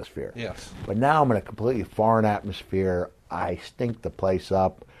own atmosphere. Yes. But now I'm in a completely foreign atmosphere. I stink the place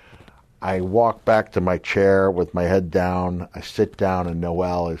up. I walk back to my chair with my head down. I sit down, and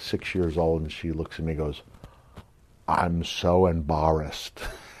Noelle is 6 years old, and she looks at me and goes, "I'm so embarrassed."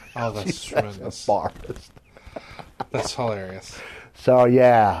 Oh, that's tremendous. Embarrassed. That's hilarious. So,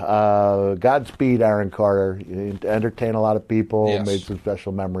 Godspeed, Aaron Carter. You entertained a lot of people, made some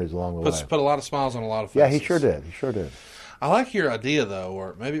special memories along the way. Put a lot of smiles on a lot of faces. Yeah, he sure did. I like your idea, though,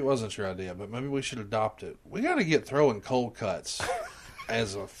 or maybe it wasn't your idea, but maybe we should adopt it. We got to get throwing cold cuts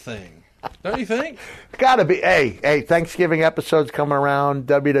as a thing. Don't you think? Gotta be. Hey, Thanksgiving episode's coming around.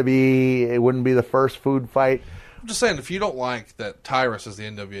 WWE, it wouldn't be the first food fight. I'm just saying, if you don't like that Tyrus is the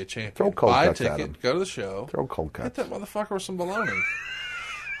NWA champion, throw cold buy a cuts at him. ticket, go to the show, throw cold cuts. Hit that motherfucker with some bologna.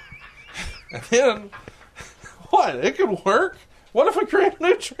 And then, what? It could work? What if we create a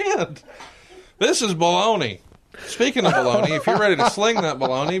new trend? This is bologna. Speaking of bologna, if you're ready to sling that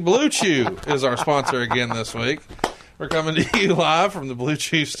bologna, Blue Chew is our sponsor again this week. We're coming to you live from the Blue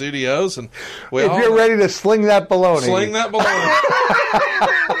Chew studios, and if you're ready to sling that bologna,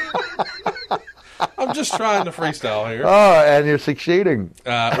 I'm just trying to freestyle here. Oh, and you're succeeding.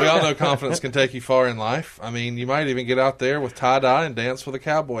 We all know confidence can take you far in life. I mean, you might even get out there with tie-dye and dance with a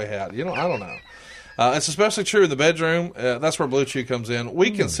cowboy hat. I don't know. It's especially true in the bedroom. That's where Blue Chew comes in. We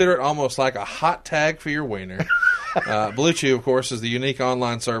consider it almost like a hot tag for your wiener. Blue Chew, of course, is the unique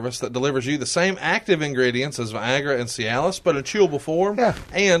online service that delivers you the same active ingredients as Viagra and Cialis, but in chewable form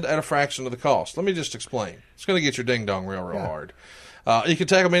and at a fraction of the cost. Let me just explain. It's going to get your ding-dong real hard. You can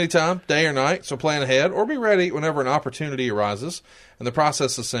take them anytime, day or night, so plan ahead or be ready whenever an opportunity arises. And the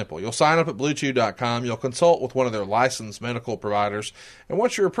process is simple. You'll sign up at BlueChew.com. You'll consult with one of their licensed medical providers. And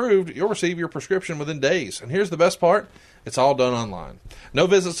once you're approved, you'll receive your prescription within days. And here's the best part. It's all done online. No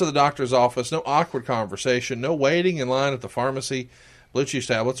visits to the doctor's office, no awkward conversation, no waiting in line at the pharmacy. Blue Chew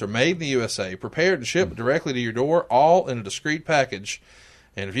tablets are made in the USA, prepared and shipped directly to your door, all in a discreet package.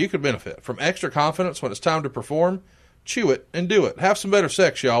 And if you could benefit from extra confidence when it's time to perform, chew it and do it. Have some better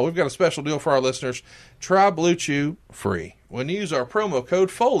sex, y'all. We've got a special deal for our listeners. Try Blue Chew free when you use our promo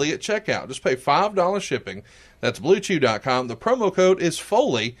code FOLEY at checkout. Just pay $5 shipping. That's BlueChew.com. The promo code is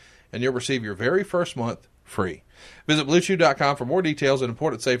FOLEY, and you'll receive your very first month free. Visit BlueChew.com for more details and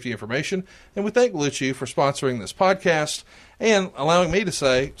important safety information. And we thank Blue Chew for sponsoring this podcast and allowing me to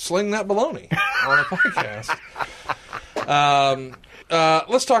say, sling that baloney on a podcast.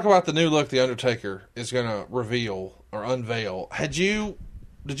 Let's talk about the new look The Undertaker is going to reveal or unveil.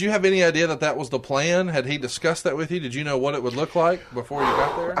 Did you have any idea that was the plan? Had he discussed that with you? Did you know what it would look like before you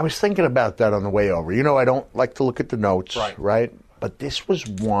got there? I was thinking about that on the way over. You know, I don't like to look at the notes, right? But this was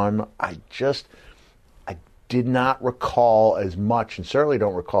one I did not recall as much, and certainly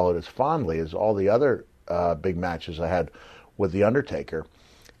don't recall it as fondly as all the other big matches I had with The Undertaker.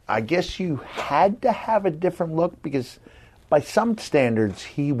 I guess you had to have a different look because by some standards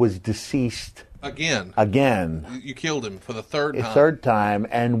he was deceased again. You killed him for the third time. Third time,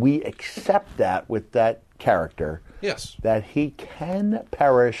 and we accept that with that character. Yes. That he can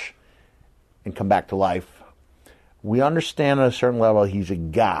perish and come back to life. We understand at a certain level he's a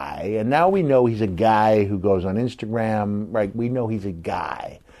guy, and now we know he's a guy who goes on Instagram, right? We know he's a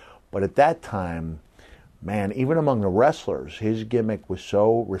guy. But at that time, man, even among the wrestlers, his gimmick was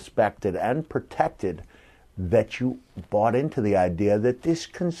so respected and protected that you bought into the idea that this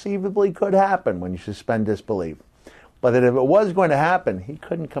conceivably could happen when you suspend disbelief. But that if it was going to happen, he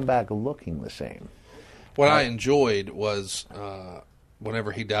couldn't come back looking the same. What I enjoyed was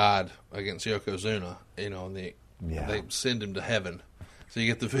whenever he died against Yokozuna, and they send him to heaven. So you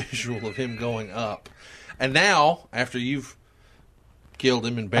get the visual of him going up. And now, after you've killed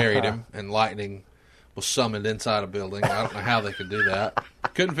him and buried him, and lightning was summoned inside a building, I don't know how they could do that.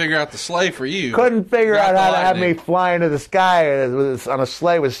 Couldn't figure out the sleigh for you. Couldn't figure out how to have me fly into the sky on a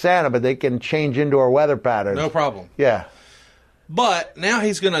sleigh with Santa, but they can change indoor weather patterns. No problem. Yeah. But now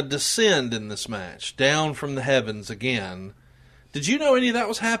he's going to descend in this match, down from the heavens again. Did you know any of that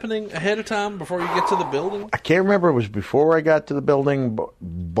was happening ahead of time before you get to the building? I can't remember. It was before I got to the building,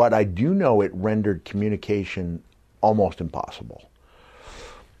 but I do know it rendered communication almost impossible.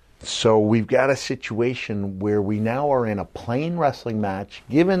 So we've got a situation where we now are in a plain wrestling match,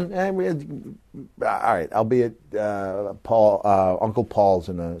 given, all right, albeit Uncle Paul's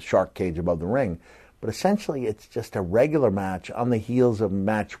in a shark cage above the ring, but essentially it's just a regular match on the heels of a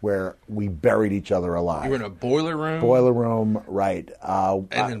match where we buried each other alive. You were in a boiler room? Boiler room, right. And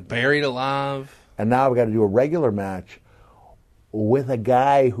then buried alive? And now we've got to do a regular match with a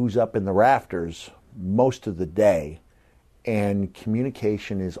guy who's up in the rafters most of the day. And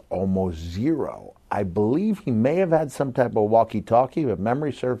communication is almost zero. I believe he may have had some type of walkie-talkie, if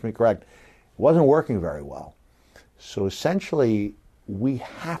memory serves me correct. It wasn't working very well. So essentially, we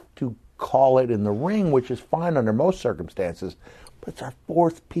have to call it in the ring, which is fine under most circumstances, but it's our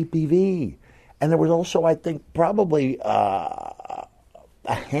fourth PPV. And there was also, I think, probably a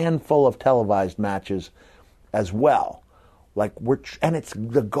handful of televised matches as well. And it's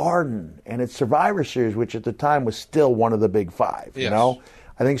the Garden, and it's Survivor Series, which at the time was still one of the big five. Yes. You know,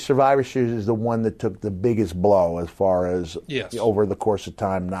 I think Survivor Series is the one that took the biggest blow as far as over the course of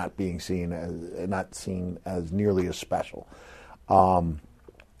time not seen as nearly as special.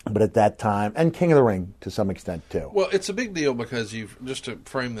 But at that time, and King of the Ring to some extent too. Well, it's a big deal because just to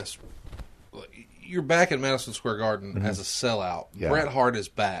frame this, you're back in Madison Square Garden as a sellout. Yeah. Bret Hart is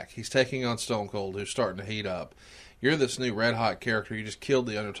back. He's taking on Stone Cold, who's starting to heat up. You're this new red-hot character. You just killed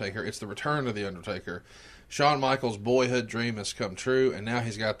The Undertaker. It's the return of The Undertaker. Shawn Michaels' boyhood dream has come true, and now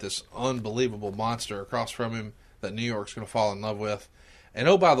he's got this unbelievable monster across from him that New York's going to fall in love with. And,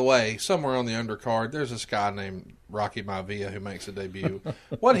 oh, by the way, somewhere on the undercard, there's this guy named Rocky Maivia who makes a debut.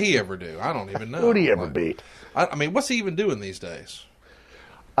 What'd he ever do? I don't even know. Who'd he ever beat? I mean, what's he even doing these days?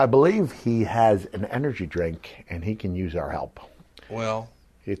 I believe he has an energy drink, and he can use our help. Well,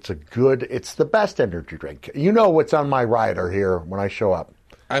 it's the best energy drink. You know what's on my rider here when I show up.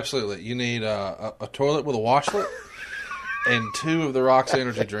 Absolutely. You need a toilet with a washlet and 2 of the Rock's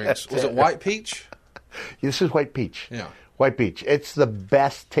energy drinks. Was it White Peach? This is White Peach. Yeah. White Peach. It's the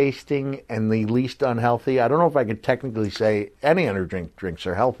best tasting and the least unhealthy. I don't know if I could technically say any energy drinks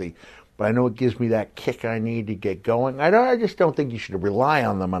are healthy, but I know it gives me that kick I need to get going. I just don't think you should rely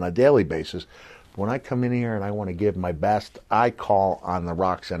on them on a daily basis. When I come in here and I want to give my best, I call on the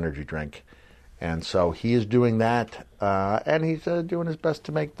Rock's energy drink. And so he is doing that, and he's doing his best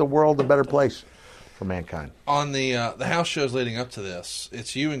to make the world a better place for mankind. On the house shows leading up to this,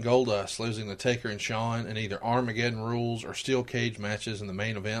 it's you and Goldust losing to Taker and Shawn in either Armageddon rules or steel cage matches in the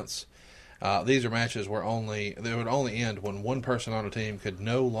main events. These are matches where they would only end when one person on a team could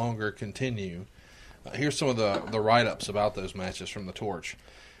no longer continue. Here's some of the write-ups about those matches from the Torch.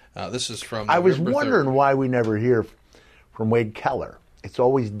 This is from November I was wondering 3rd. why we never hear from Wade Keller. It's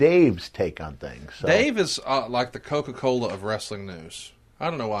always Dave's take on things. So. Dave is like the Coca-Cola of wrestling news. I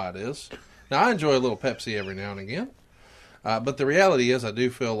don't know why it is. Now, I enjoy a little Pepsi every now and again. But the reality is, I do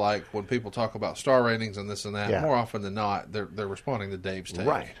feel like when people talk about star ratings and this and that, Yeah. more often than not, they're responding to Dave's take.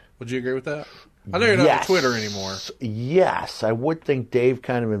 Right. Would you agree with that? I know you're not on Twitter anymore. Yes, I would think Dave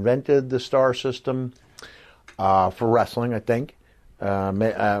kind of invented the star system for wrestling, I think.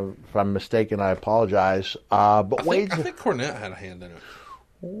 If I'm mistaken, I apologize. But I think Cornette had a hand in it.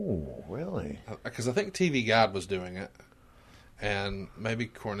 Oh, really? Because I think TV Guide was doing it. And maybe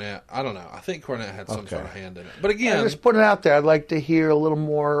Cornette, I don't know. I think Cornette had some sort of hand in it. But again, I'm just putting it out there. I'd like to hear a little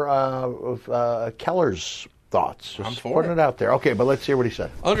more of Keller's thoughts. Just I'm for putting it. it out there. Okay, but let's hear what he said.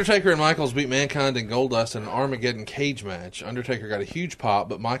 Undertaker and Michaels beat Mankind and Goldust in an Armageddon cage match. Undertaker got a huge pop,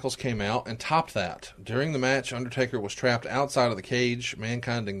 but Michaels came out and topped that. During the match, Undertaker was trapped outside of the cage.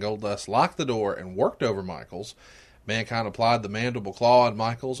 Mankind and Goldust locked the door and worked over Michaels. Mankind applied the mandible claw on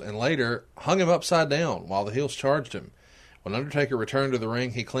Michaels and later hung him upside down while the heels charged him. When Undertaker returned to the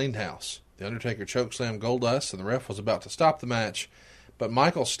ring, he cleaned house. The Undertaker chokeslammed Goldust, and the ref was about to stop the match, but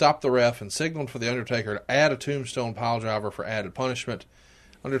Michaels stopped the ref and signaled for the Undertaker to add a tombstone piledriver for added punishment.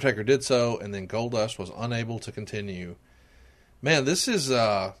 Undertaker did so, and then Goldust was unable to continue. Man, this is,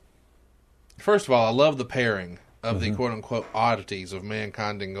 first of all, I love the pairing of the quote-unquote oddities of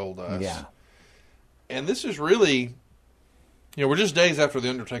Mankind and Goldust. Yeah. And this is really, we're just days after the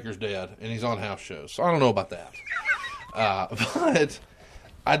Undertaker's dead, and he's on house shows, so I don't know about that. But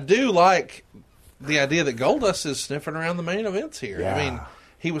I do like the idea that Goldust is sniffing around the main events here. Yeah. I mean,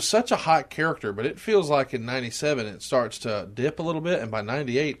 he was such a hot character, but it feels like in 97 it starts to dip a little bit, and by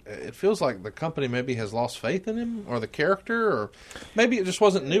 98 it feels like the company maybe has lost faith in him or the character, or maybe it just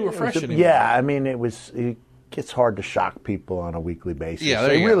wasn't new or fresh anymore. Yeah, I mean, it gets hard to shock people on a weekly basis. Yeah,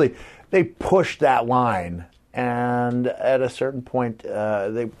 there you go. They pushed that line, and at a certain point,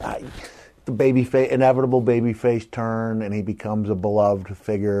 the inevitable babyface turn, and he becomes a beloved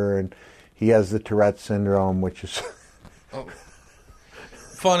figure, and he has the Tourette syndrome, which is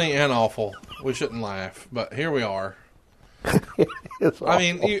funny and awful. We shouldn't laugh, but here we are. I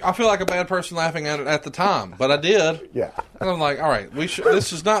mean, I feel like a bad person laughing at it at the time, but I did. Yeah. And I'm like, all right,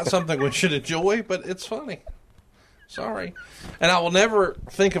 this is not something we should enjoy, but it's funny. Sorry. And I will never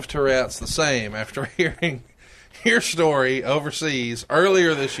think of Tourette's the same after hearing your story overseas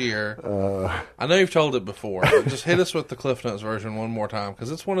earlier this year. I know you've told it before, but just hit us with the Cliff Notes version one more time,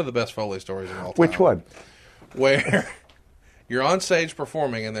 because it's one of the best Foley stories of all time. Which one? Where you're on stage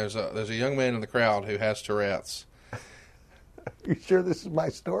performing, and there's a young man in the crowd who has Tourette's. You sure this is my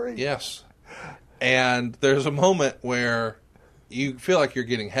story? Yes. And there's a moment where you feel like you're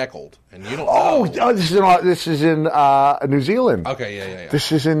getting heckled, and you don't know. This is in New Zealand. Okay, yeah.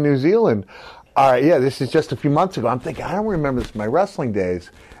 This is in New Zealand. All right, yeah, this is just a few months ago. I'm thinking, I don't remember this from my wrestling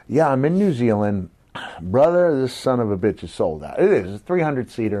days. Yeah, I'm in New Zealand. Brother, this son of a bitch is sold out. It is. It's a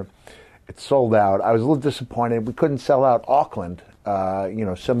 300-seater. It's sold out. I was a little disappointed. We couldn't sell out Auckland.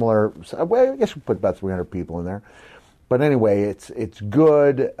 Similar. Well, I guess we put about 300 people in there. But anyway, it's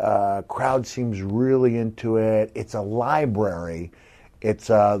good. Crowd seems really into it. It's a library. It's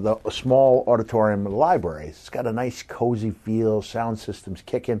the small auditorium of the library. It's got a nice, cozy feel. Sound system's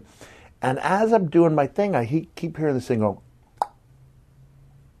kicking. And as I'm doing my thing, I keep hearing this thing go.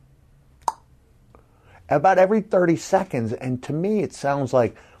 About every 30 seconds. And to me, it sounds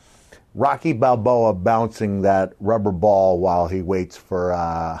like Rocky Balboa bouncing that rubber ball while he waits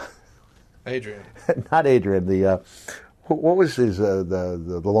for... Adrian. Not Adrian. What was his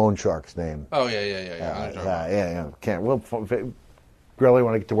the loan shark's name? Oh yeah. Yeah. Can't. We'll really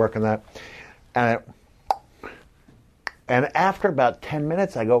want to get to work on that. And after about 10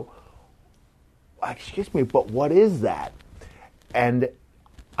 minutes, I go, excuse me, but what is that? And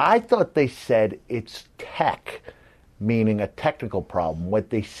I thought they said it's tech, meaning a technical problem.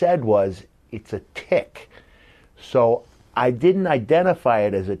 What they said was it's a tick. So I didn't identify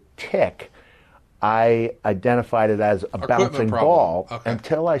it as a tick. I identified it as a bouncing ball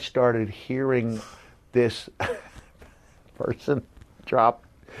until I started hearing this person drop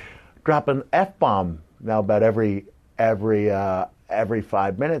an F-bomb now about every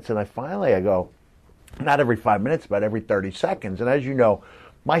 5 minutes. And I go, not every 5 minutes, but every 30 seconds. And as you know,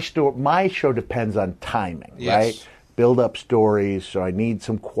 my show depends on timing, yes. Right? Build up stories, so I need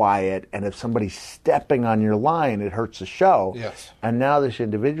some quiet. And if somebody's stepping on your line, it hurts the show. Yes. And now this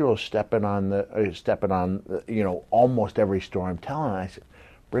individual is stepping on almost every story I'm telling. I said,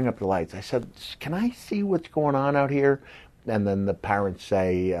 bring up the lights. I said, can I see what's going on out here? And then the parents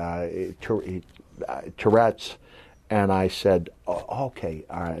say Tourette's, and I said, okay,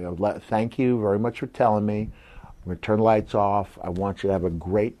 all right. Thank you very much for telling me. I'm going to turn the lights off. I want you to have a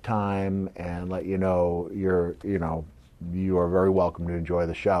great time and let you know you are very welcome to enjoy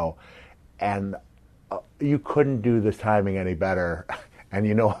the show. and you couldn't do the timing any better. And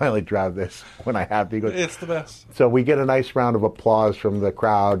you know I only drive this when I have to. He goes, It's the best. so we get a nice round of applause from the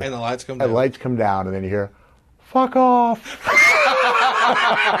crowd. And the lights come down. And lights come down, and then you hear, fuck off.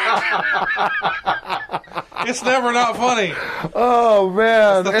 It's never not funny. Oh,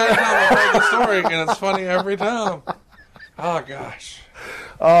 man. The third time I've heard the story, and it's funny every time. Oh, gosh.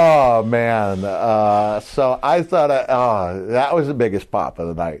 Oh, man. So I thought that was the biggest pop of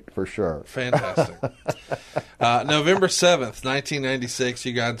the night, for sure. Fantastic. November 7th, 1996,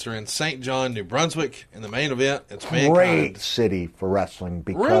 you guys are in St. John, New Brunswick. In the main event, it's Mankind. Great city for wrestling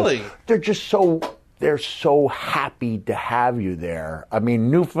because Really? they're so happy to have you there. I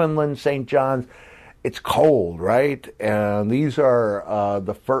mean, Newfoundland, St. John's, it's cold, right? And these are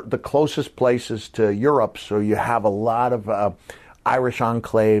the closest places to Europe, so you have a lot of Irish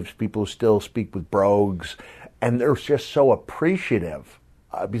enclaves, people who still speak with brogues, and they're just so appreciative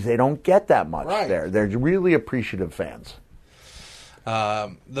because they don't get that much there. They're really appreciative fans.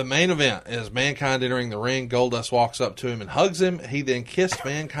 The main event is Mankind entering the ring. Goldust walks up to him and hugs him. He then kissed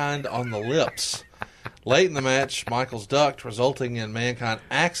Mankind on the lips. Late in the match, Michaels ducked, resulting in Mankind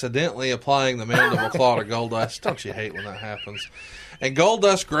accidentally applying the mandible claw to Goldust. Don't you hate when that happens? And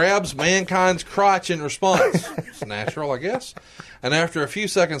Goldust grabs Mankind's crotch in response. It's natural, I guess. And after a few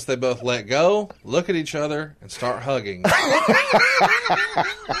seconds, they both let go, look at each other, and start hugging.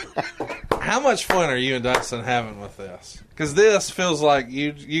 How much fun are you and Dustin having with this? Because this feels like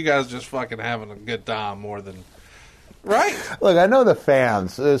you guys just fucking having a good time more than... Right? Look, I know the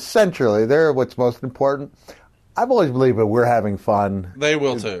fans, centrally, they're what's most important. I've always believed that we're having fun. They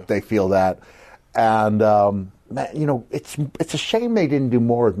will, too. They feel that. And... you know, it's a shame they didn't do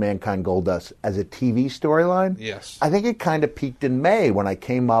more with Mankind Goldust as a TV storyline. Yes. I think it kind of peaked in May when I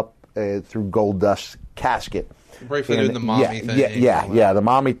came up through Goldust's casket. Briefly doing the mommy thing. Yeah, the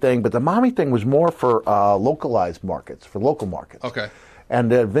mommy thing. But the mommy thing was more for localized markets, for local markets. Okay. And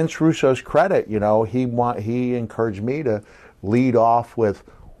Vince Russo's credit, you know, he encouraged me to lead off with,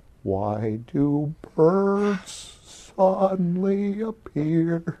 "Why do birds suddenly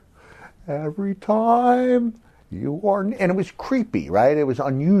appear every time you are," and it was creepy, right? It was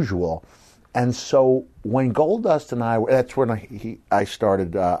unusual. And so when Goldust and that's when I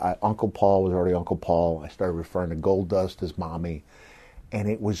started, Uncle Paul was already Uncle Paul. I started referring to Goldust as mommy. And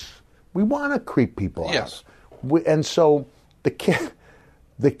it was, we want to creep people out. Yes. And so the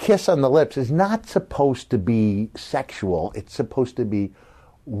kiss on the lips is not supposed to be sexual. It's supposed to be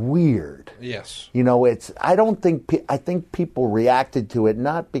weird. Yes. You know, I think people reacted to it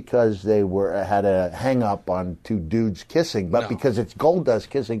not because they had a hang up on two dudes kissing, but because it's Goldust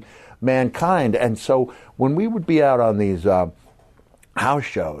kissing Mankind. And so when we would be out on these house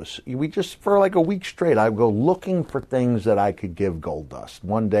shows, we just, for like a week straight, I would go looking for things that I could give Goldust.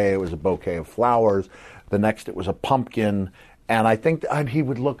 One day it was a bouquet of flowers. The next it was a pumpkin. And I think he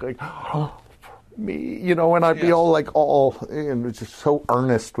would look like, oh, me, you know, and I'd be all just so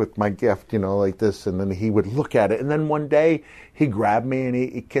earnest with my gift, you know, like this. And then he would look at it. And then one day he grabbed me and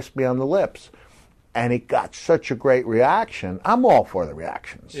he kissed me on the lips. And it got such a great reaction. I'm all for the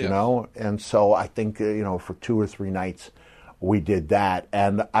reactions, you know. And so I think, you know, for 2 or 3 nights we did that.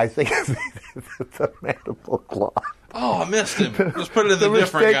 And I think the mandible claw. Oh, I missed him. Just put it in the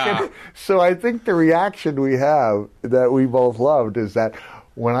different guy. So I think the reaction we have that we both loved is that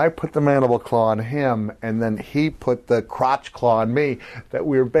when I put the mandible claw on him and then he put the crotch claw on me, that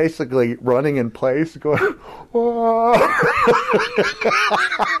we were basically running in place going, whoa.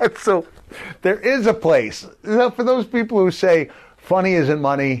 So there is a place. For those people who say funny isn't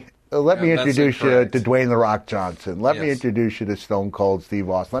money, let me introduce you to Dwayne "The Rock" Johnson. Let me introduce you to Stone Cold Steve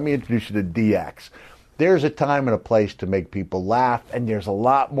Austin. Let me introduce you to DX. There's a time and a place to make people laugh, and there's a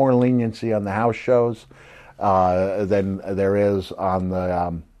lot more leniency on the house shows than there is on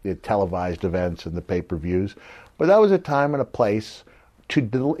the televised events and the pay-per-views. But that was a time and a place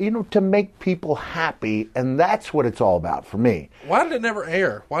to make people happy, and that's what it's all about for me. Why did it never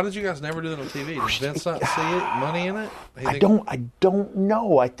air? Why did you guys never do that on TV? Did Vince not see it? Money in it? I don't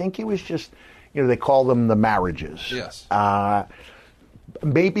know. I think it was just, you know, they call them the marriages. Yes.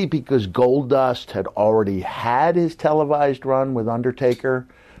 Maybe because Goldust had already had his televised run with Undertaker,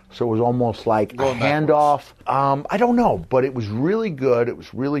 so it was almost like a handoff. I don't know, but it was really good. It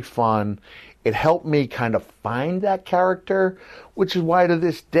was really fun. It helped me kind of find that character, which is why to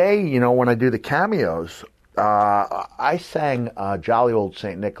this day, you know, when I do the cameos, I sang Jolly Old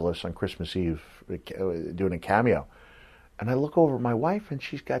St. Nicholas on Christmas Eve, doing a cameo. And I look over at my wife, and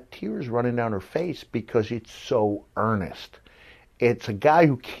she's got tears running down her face because it's so earnest. It's a guy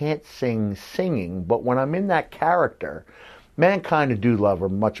who can't sing singing, but when I'm in that character, Mankind and Dude Love are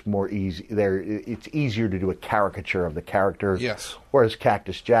much more easy. It's easier to do a caricature of the character. Yes. Whereas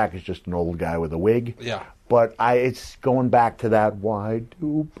Cactus Jack is just an old guy with a wig. Yeah. But it's going back to that, why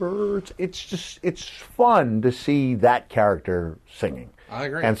do birds? It's fun to see that character singing. I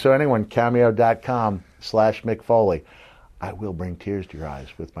agree. And so anyone, cameo.com/Mick Foley. I will bring tears to your eyes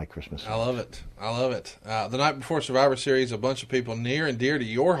with my Christmas song. I love it. The night before Survivor Series, a bunch of people near and dear to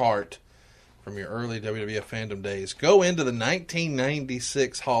your heart from your early WWF fandom days go into the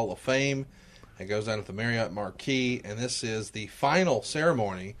 1996 Hall of Fame. It goes down at the Marriott Marquis, and this is the final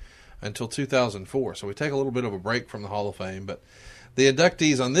ceremony until 2004. So we take a little bit of a break from the Hall of Fame, but the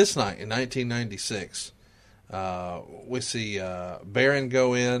inductees on this night in 1996, we see Baron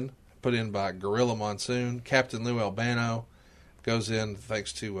go in, put in by Gorilla Monsoon. Captain Lou Albano goes in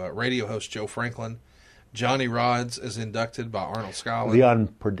thanks to radio host Joe Franklin. Johnny Rods is inducted by Arnold Skaaland. The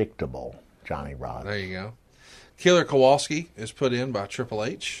unpredictable Johnny Rods. There you go. Killer Kowalski is put in by Triple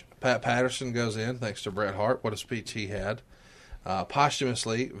H. Pat Patterson goes in thanks to Bret Hart. What a speech he had.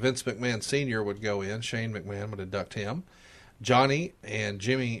 Posthumously, Vince McMahon Sr. would go in. Shane McMahon would induct him. Johnny and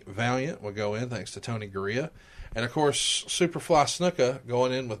Jimmy Valiant would go in thanks to Tony Gurria. And, of course, Superfly Snuka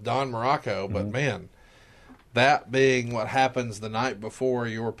going in with Don Morocco. But, man, that being what happens the night before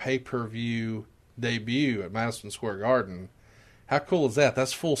your pay-per-view debut at Madison Square Garden, how cool is that?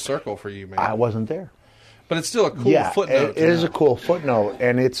 That's full circle for you, man. I wasn't there. But it's still a cool footnote. It is a cool footnote,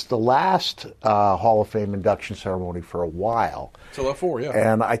 and it's the last Hall of Fame induction ceremony for a while. Till 04, yeah.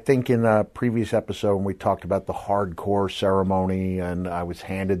 And I think in a previous episode when we talked about the hardcore ceremony, and I was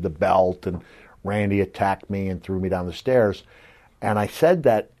handed the belt, and Randy attacked me and threw me down the stairs, and I said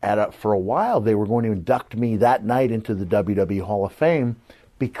that for a while they were going to induct me that night into the WWE Hall of Fame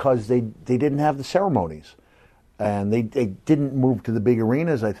because they didn't have the ceremonies. And they didn't move to the big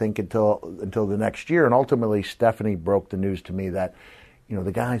arenas, I think, until the next year. And ultimately, Stephanie broke the news to me that,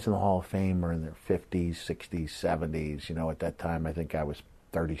 the guys in the Hall of Fame are in their 50s, 60s, 70s. At that time, I think I was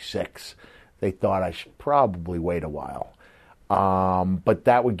 36. They thought I should probably wait a while. But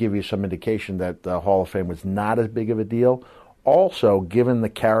that would give you some indication that the Hall of Fame was not as big of a deal. Also, given the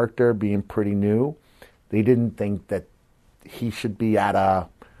character being pretty new, they didn't think that he should be at a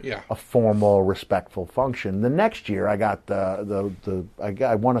formal, respectful function. The next year, I got I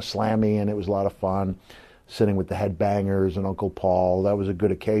won a Slammy, and it was a lot of fun, sitting with the Headbangers and Uncle Paul. That was a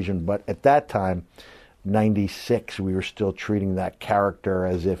good occasion. But at that time, 96, we were still treating that character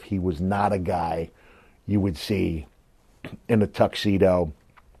as if he was not a guy you would see in a tuxedo,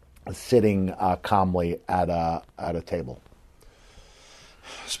 sitting calmly at a table.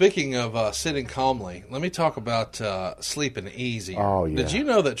 Speaking of sitting calmly, let me talk about sleeping easy. Oh, yeah. Did you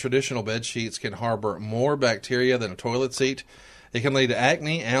know that traditional bed sheets can harbor more bacteria than a toilet seat? It can lead to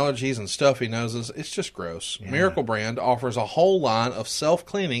acne, allergies, and stuffy noses. It's just gross. Yeah. Miracle Brand offers a whole line of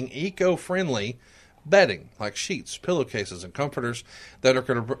self-cleaning, eco-friendly bedding, like sheets, pillowcases, and comforters that are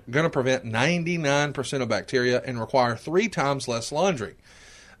going to prevent 99% of bacteria and require 3 times less laundry.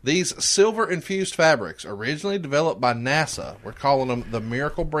 These silver-infused fabrics, originally developed by NASA, we're calling them the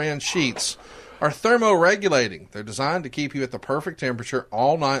Miracle Brand sheets, are thermoregulating. They're designed to keep you at the perfect temperature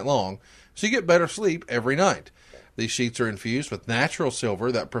all night long, so you get better sleep every night. These sheets are infused with natural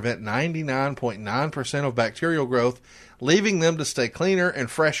silver that prevent 99.9% of bacterial growth, leaving them to stay cleaner and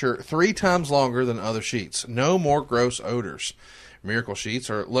fresher 3 times longer than other sheets. No more gross odors. Miracle sheets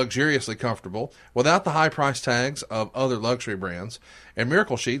are luxuriously comfortable without the high price tags of other luxury brands, and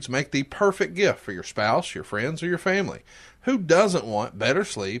Miracle sheets make the perfect gift for your spouse, your friends, or your family. Who doesn't want better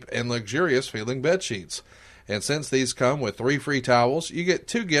sleep and luxurious feeling bed sheets? And since these come with 3 free towels, you get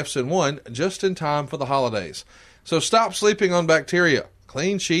 2 gifts in one just in time for the holidays. So stop sleeping on bacteria.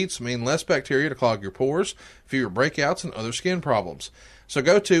 Clean sheets mean less bacteria to clog your pores, fewer breakouts, and other skin problems. So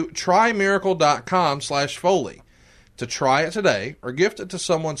go to trymiracle.com/Foley to try it today or gift it to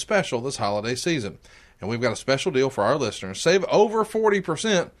someone special this holiday season. And we've got a special deal for our listeners. Save over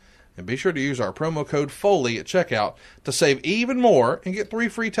 40%, and be sure to use our promo code FOLEY at checkout to save even more and get 3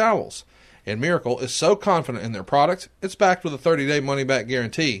 free towels. And Miracle is so confident in their product, it's backed with a 30-day money-back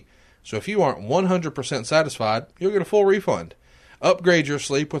guarantee. So if you aren't 100% satisfied, you'll get a full refund. Upgrade your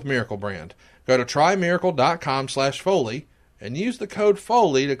sleep with Miracle Brand. Go to trymiracle.com/Foley and use the code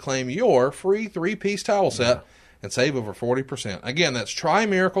FOLEY to claim your free 3-piece towel set and save over 40%. Again, that's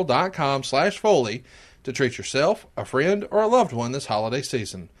trymiracle.com/Foley to treat yourself, a friend, or a loved one this holiday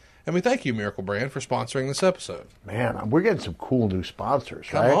season. And we thank you, Miracle Brand, for sponsoring this episode. Man, we're getting some cool new sponsors,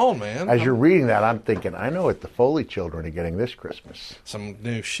 Come right? on, man. As you're reading that, I'm thinking, I know what the Foley children are getting this Christmas. Some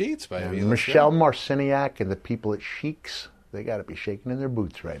new sheets, baby. And Michelle Marciniak and the people at Chics They got to be shaking in their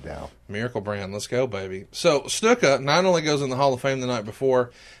boots right now. Miracle Brand, let's go, baby. So Snuka not only goes in the Hall of Fame the night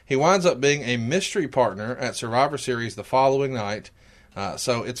before, he winds up being a mystery partner at Survivor Series the following night.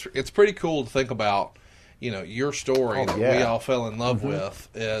 So it's pretty cool to think about, your story that we all fell in love with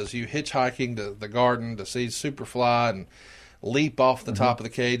is you hitchhiking to the Garden to see Superfly and leap off the top of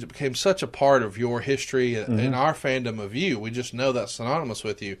the cage. It became such a part of your history and our fandom of you. We just know that's synonymous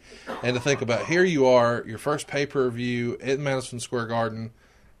with you. And to think about, here you are, your first pay-per-view in Madison Square Garden,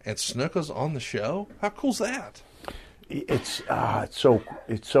 and Snuka's on the show? How cool's that? It's so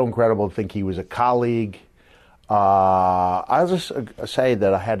incredible to think he was a colleague. I'll just say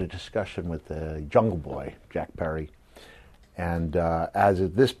that I had a discussion with the Jungle Boy, Jack Perry. And as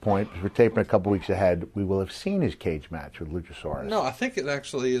at this point, we're taping a couple weeks ahead, we will have seen his cage match with Luchasaurus. No, I think it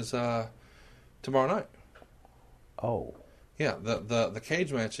actually is tomorrow night. Oh. Yeah, the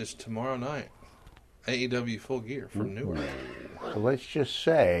cage match is tomorrow night. AEW Full Gear from Newark. So let's just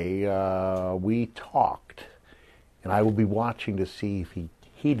say we talked, and I will be watching to see if he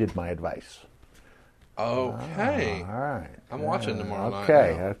heeded my advice. Okay. All right. I'm watching tomorrow night.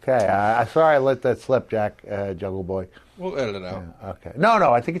 Okay. Sorry I let that slip, Jack, Jungle Boy. We'll edit it out. Okay.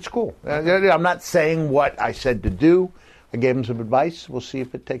 No, I think it's cool. I'm not saying what I said to do. I gave him some advice. We'll see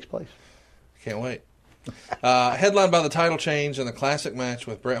if it takes place. Can't wait. Headlined by the title change and the classic match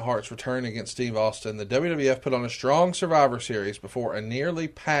with Bret Hart's return against Steve Austin, the WWF put on a strong Survivor Series before a nearly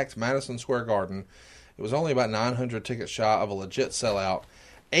packed Madison Square Garden. It was only about 900 tickets shy of a legit sellout.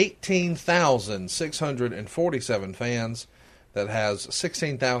 18,647 fans. That has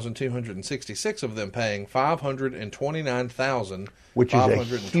 16,266 of them paying $529,522. Which is a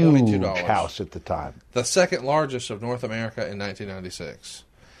huge house at the time. The second largest of North America in 1996.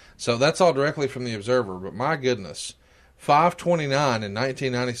 So that's all directly from the Observer. But my goodness, $529 in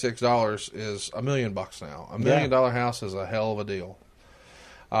 1996 is $1 million now. $1 million house is a hell of a deal.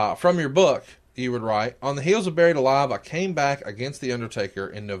 From your book, you would write, on the heels of Buried Alive, I came back against The Undertaker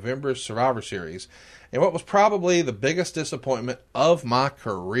in November's Survivor Series in what was probably the biggest disappointment of my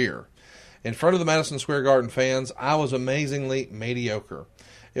career. In front of the Madison Square Garden fans, I was amazingly mediocre.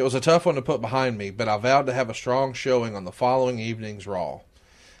 It was a tough one to put behind me, but I vowed to have a strong showing on the following evening's Raw.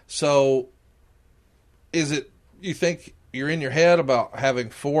 So, is it, you think you're in your head about having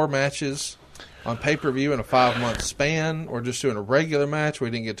 4 matches on pay-per-view in a 5-month span, or just doing a regular match where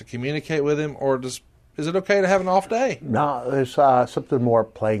you didn't get to communicate with him, or is it okay to have an off day? No, there's something more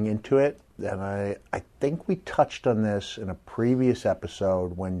playing into it, and I think we touched on this in a previous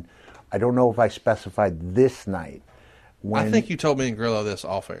episode when, I don't know if I specified this night. I think you told me and Grillo this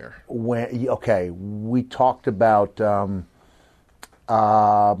off air. We talked about my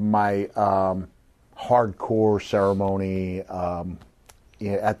hardcore ceremony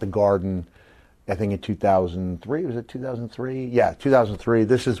at the Garden, I think in 2003. Was it 2003? Yeah, 2003.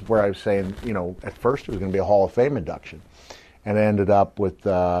 This is where I was saying, at first it was going to be a Hall of Fame induction. And it ended up with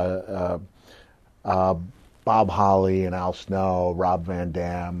Bob Holly and Al Snow, Rob Van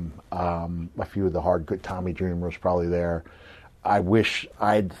Dam, a few of the hardcore. Tommy Dreamer was probably there. I wish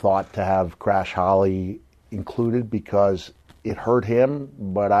I'd thought to have Crash Holly included because it hurt him,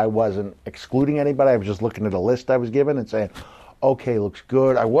 but I wasn't excluding anybody. I was just looking at a list I was given and saying, okay, looks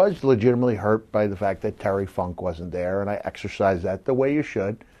good. I was legitimately hurt by the fact that Terry Funk wasn't there, and I exercised that the way you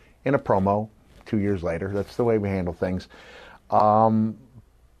should in a promo 2 years later. That's the way we handle things.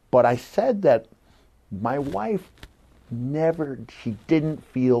 But I said that my wife she didn't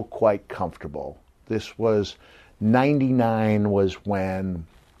feel quite comfortable. This was 99 was when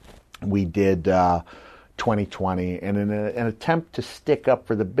we did 2020, and in an attempt to stick up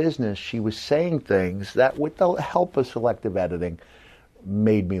for the business, she was saying things that, with the help of selective editing,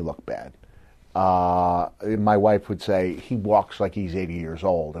 made me look bad. My wife would say, he walks like he's 80 years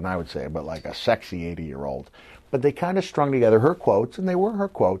old, and I would say, but like a sexy 80-year-old. But they kind of strung together her quotes, and they were her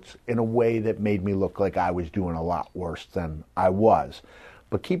quotes, in a way that made me look like I was doing a lot worse than I was.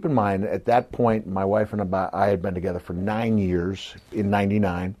 But keep in mind, at that point, my wife and I had been together for 9 years in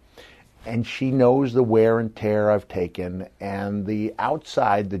 99, and she knows the wear and tear I've taken, and the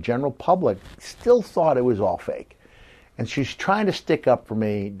outside, the general public, still thought it was all fake. And she's trying to stick up for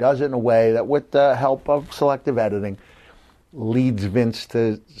me, does it in a way that, with the help of selective editing, leads Vince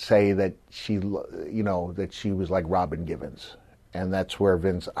to say that she was like Robin Givens. And that's where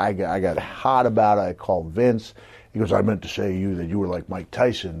Vince, I got hot about it. I called Vince. He goes, I meant to say that you were like Mike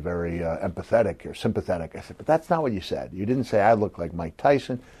Tyson, very empathetic or sympathetic. I said, but that's not what you said. You didn't say I look like Mike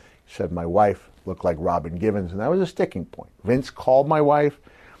Tyson. You said my wife looked like Robin Givens, and that was a sticking point. Vince called my wife.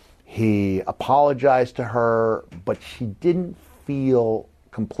 He apologized to her, but she didn't feel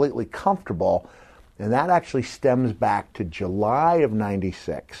completely comfortable. And that actually stems back to July of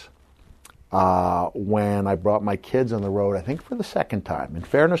 96, when I brought my kids on the road, I think for the second time. In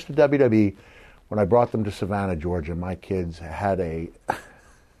fairness to WWE, when I brought them to Savannah, Georgia, my kids had they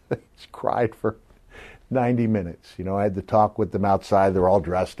cried for 90 minutes. You know, I had to talk with them outside. They were all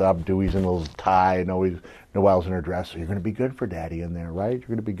dressed up. Dewey's in a little tie. Noelle's in her dress. So you're going to be good for Daddy in there, right? You're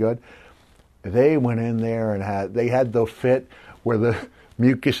going to be good. They went in there and had the fit where the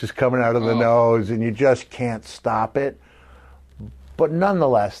mucus is coming out of the nose and you just can't stop it. But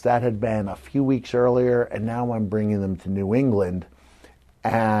nonetheless, that had been a few weeks earlier, and now I'm bringing them to New England.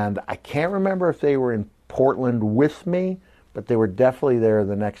 And I can't remember if they were in Portland with me, but they were definitely there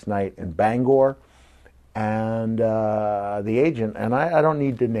the next night in Bangor. And the agent, and I don't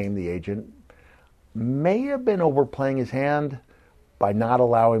need to name the agent, may have been overplaying his hand by not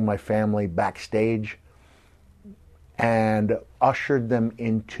allowing my family backstage, and ushered them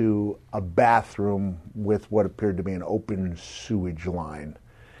into a bathroom with what appeared to be an open sewage line.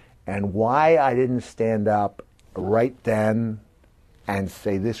 And why I didn't stand up right then and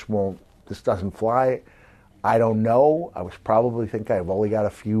say this doesn't fly, I don't know. I was probably thinking I've only got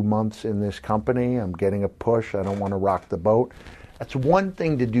a few months in this company. I'm getting a push. I don't want to rock the boat. That's one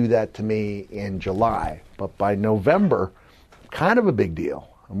thing to do that to me in July. But by November, kind of a big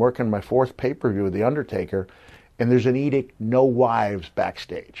deal. I'm working my 4th pay-per-view with The Undertaker, and there's an edict, no wives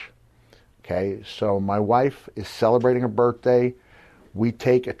backstage. Okay, so my wife is celebrating her birthday. We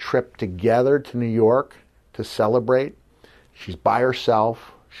take a trip together to New York to celebrate. She's by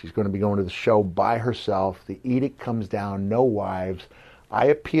herself. She's going to be going to the show by herself. The edict comes down, no wives. I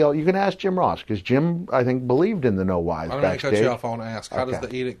appeal. You can ask Jim Ross, because Jim, I think, believed in the no wives backstage. I don't know, cut you off. I want to ask, how does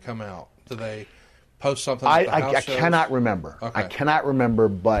the edict come out? Do they post something at the house shows? I cannot remember. Okay. I cannot remember,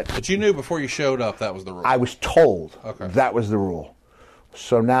 but you knew before you showed up that was the rule. I was told that was the rule.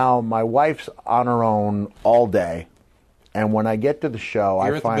 So now my wife's on her own all day, and when I get to the show,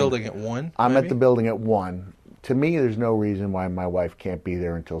 You're at the building at 1? I'm at the building at 1. To me, there's no reason why my wife can't be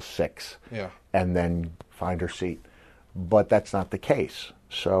there until 6 and then find her seat. But that's not the case.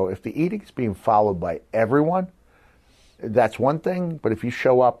 So if the edict's being followed by everyone, that's one thing. But if you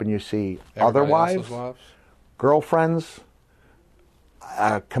show up and you see other wives, girlfriends,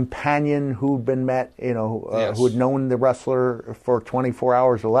 a companion who'd been met, who had known the wrestler for 24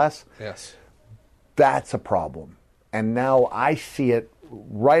 hours or less, that's a problem. And now I see it,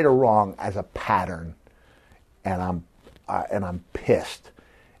 right or wrong, as a pattern. And I'm pissed.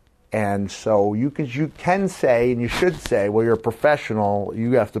 And so you can say, and you should say, well, you're a professional,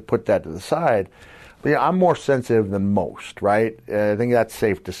 you have to put that to the side. But I'm more sensitive than most, right? I think that's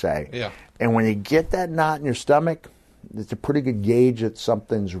safe to say. Yeah. And when you get that knot in your stomach, it's a pretty good gauge that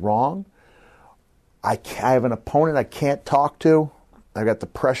something's wrong. I have an opponent I can't talk to. I've got the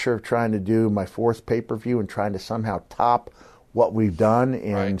pressure of trying to do my 4th pay-per-view and trying to somehow top what we've done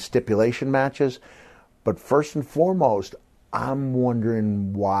in stipulation matches. But first and foremost, I'm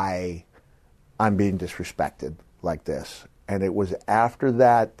wondering why I'm being disrespected like this. And it was after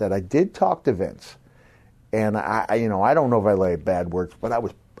that I did talk to Vince. And I don't know if I laid bad words, but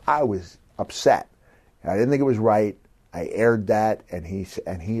I was upset. I didn't think it was right. I aired that, and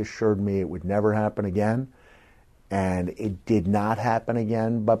he assured me it would never happen again. And it did not happen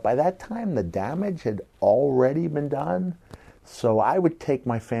again. But by that time, the damage had already been done. So I would take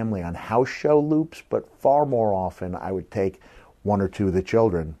my family on house show loops, but far more often I would take 1 or 2 of the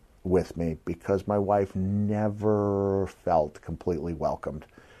children with me, because my wife never felt completely welcomed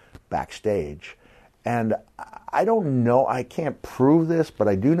backstage. And I don't know, I can't prove this, but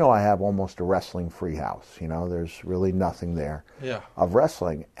I do know I have almost a wrestling-free house. There's really nothing there of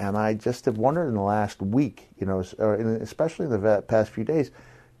wrestling. And I just have wondered in the last week, especially in the past few days,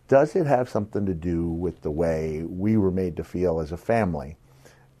 does it have something to do with the way we were made to feel as a family,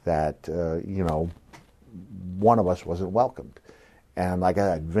 that, one of us wasn't welcomed? And like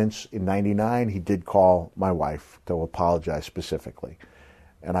I said, Vince in '99, he did call my wife to apologize specifically.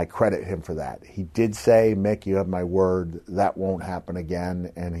 And I credit him for that. He did say, Mick, you have my word, that won't happen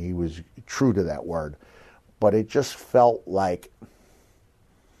again. And he was true to that word. But it just felt like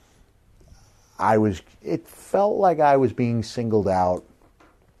I was being singled out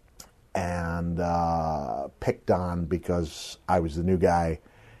and picked on because I was the new guy.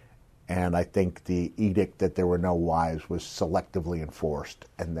 And I think the edict that there were no wives was selectively enforced,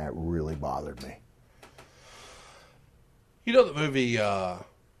 and that really bothered me. You know the movie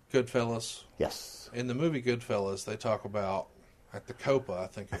Goodfellas? Yes. In the movie Goodfellas, they talk about, at the Copa, I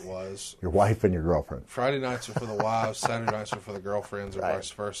think it was, your wife and your girlfriend. Friday nights are for the wives, Saturday nights are for the girlfriends, or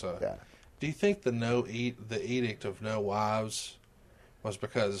vice versa. Yeah. Do you think the edict of no wives was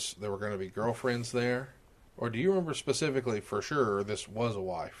because there were going to be girlfriends there? Or do you remember specifically for sure this was a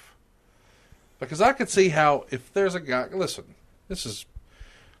wife? Because I could see how if there's a guy, listen, this is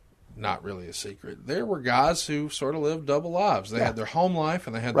not really a secret. There were guys who sort of lived double lives. They had their home life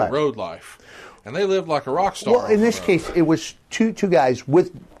and they had Right. the road life. And they lived like a rock star. Well, in on the this road. case, it was two guys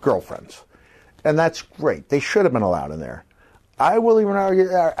with girlfriends, and that's great. They should have been allowed in there. I will even argue,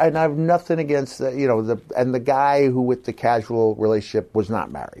 and I have nothing against the guy who with the casual relationship was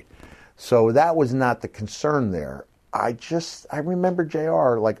not married, so that was not the concern there. I remember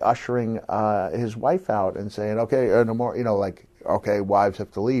JR like ushering his wife out and saying, "Okay, no more," okay, wives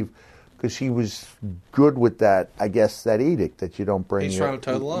have to leave. Because he was good with that, I guess, that edict that you don't bring. He's trying to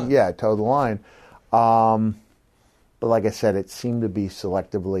toe the line. Yeah, toe the line. But like I said, it seemed to be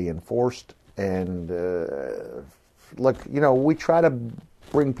selectively enforced. And look, we try to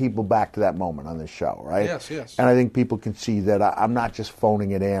bring people back to that moment on this show, right? Yes. And I think people can see that I'm not just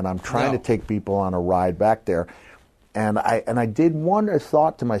phoning it in. I'm trying to take people on a ride back there. And I did wonder,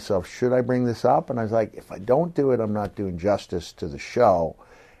 thought to myself, should I bring this up? And I was like, if I don't do it, I'm not doing justice to the show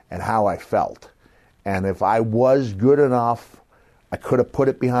and how I felt. And if I was good enough, I could have put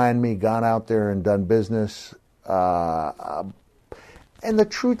it behind me, gone out there and done business. And the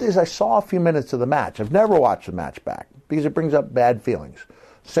truth is, I saw a few minutes of the match. I've never watched the match back because it brings up bad feelings.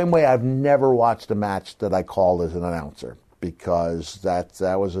 Same way I've never watched a match that I called as an announcer because that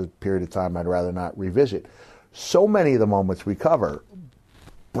was a period of time I'd rather not revisit. So many of the moments we cover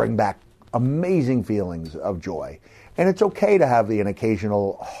bring back amazing feelings of joy. And it's okay to have an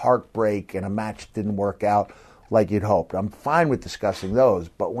occasional heartbreak and a match didn't work out like you'd hoped. I'm fine with discussing those.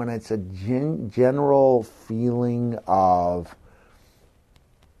 But when it's a general feeling of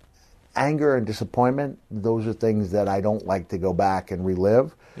anger and disappointment, those are things that I don't like to go back and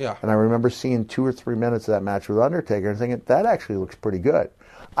relive. Yeah. And I remember seeing 2 or 3 minutes of that match with Undertaker and thinking, that actually looks pretty good.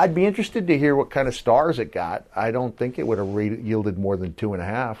 I'd be interested to hear what kind of stars it got. I don't think it would have yielded more than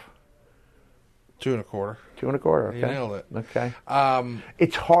 2.5. 2.25. 2.25. Okay. You nailed it. Okay.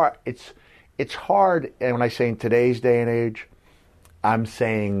 It's hard. It's hard. And when I say in today's day and age, I'm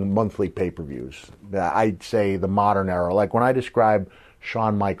saying monthly pay-per-views. I'd say the modern era. Like when I describe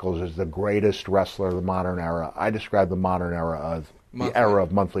Shawn Michaels as the greatest wrestler of the modern era, I describe the modern era as the era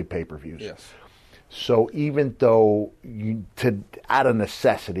of monthly pay-per-views. Yes. So even though out of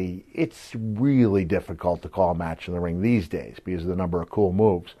necessity, it's really difficult to call a match in the ring these days because of the number of cool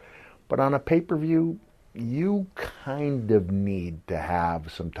moves. But on a pay-per-view, you kind of need to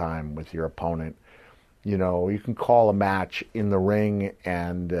have some time with your opponent. You can call a match in the ring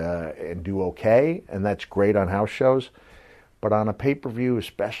and do okay, and that's great on house shows. But on a pay-per-view,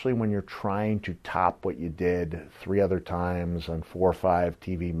 especially when you're trying to top what you did 3 other times on 4 or 5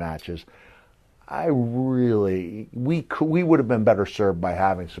 TV matches, we would have been better served by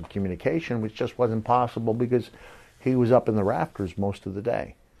having some communication, which just wasn't possible because he was up in the rafters most of the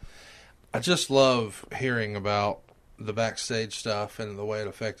day. I just love hearing about the backstage stuff and the way it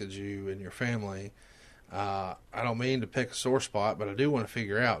affected you and your family. I don't mean to pick a sore spot, but I do want to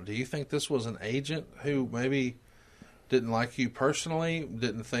figure out, do you think this was an agent who maybe didn't like you personally,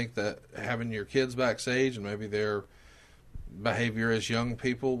 didn't think that having your kids backstage and maybe their behavior as young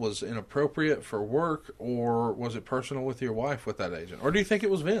people was inappropriate for work, or was it personal with your wife with that agent? Or do you think it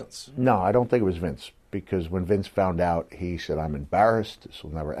was Vince? No, I don't think it was Vince. Because when Vince found out, he said, "I'm embarrassed. This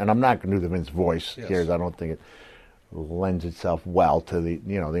will never." And I'm not going to do the Vince voice here. I don't think it lends itself well to the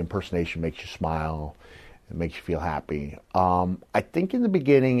impersonation makes you smile, it makes you feel happy. I think in the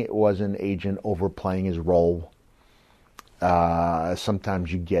beginning it was an agent overplaying his role.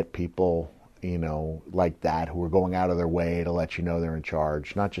 Sometimes you get people, like that who are going out of their way to let you know they're in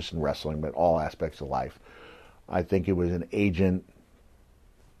charge, not just in wrestling, but all aspects of life. I think it was an agent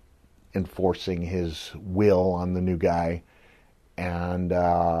enforcing his will on the new guy. And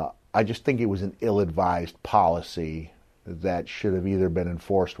I just think it was an ill-advised policy that should have either been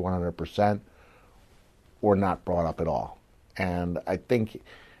enforced 100% or not brought up at all. And I think,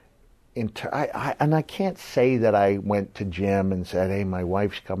 I can't say that I went to Jim and said, "Hey, my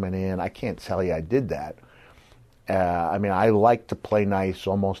wife's coming in." I can't tell you I did that. I like to play nice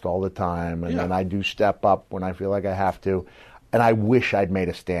almost all the time, and then I do step up when I feel like I have to. And I wish I'd made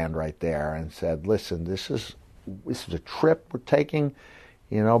a stand right there and said, "Listen, this is a trip we're taking,"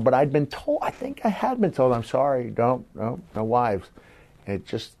 But I'd been told. I think I had been told, "I'm sorry, no wives." It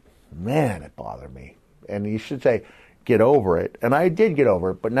just, man, it bothered me. And you should say, "Get over it." And I did get over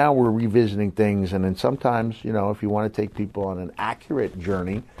it. But now we're revisiting things, and then sometimes, if you want to take people on an accurate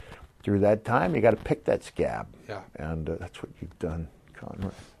journey through that time, you got to pick that scab. Yeah. And that's what you've done,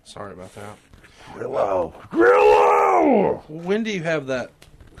 Conrad. Sorry about that. Grillo! When do you have that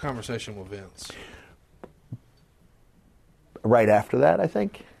conversation with Vince? Right after that, I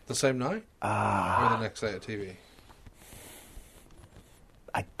think. The same night? Or the next day at TV?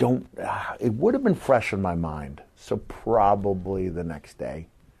 I don't. It would have been fresh in my mind, so probably the next day,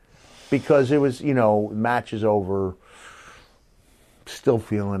 because it was, match is over, still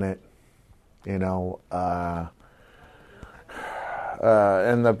feeling it, and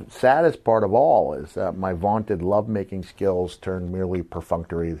the saddest part of all is that my vaunted lovemaking skills turned merely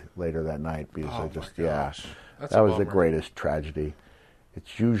perfunctory later that night because That's that a was the bummer. greatest tragedy.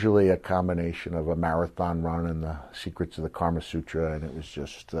 It's usually a combination of a marathon run and the secrets of the Kama Sutra, and it was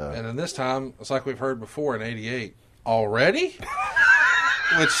just... And then this time, it's like we've heard before in '88. Already?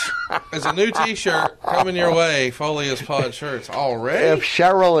 Which is a new T-shirt coming your way, Foley's Pod shirts. Already? if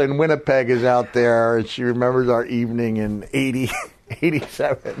Cheryl in Winnipeg is out there and she remembers our evening in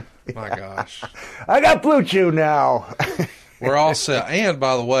 87. My gosh. I got Blue Chew now. We're all set. And,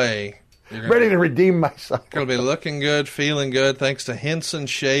 by the way, you're Ready to redeem myself. going to be looking good, feeling good, thanks to Henson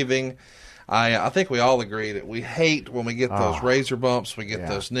Shaving. I think we all agree that we hate when we get those razor bumps, we get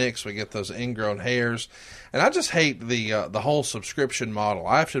those nicks, we get those ingrown hairs. And I just hate the whole subscription model.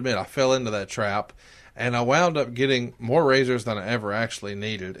 I have to admit, I fell into that trap, and I wound up getting more razors than I ever actually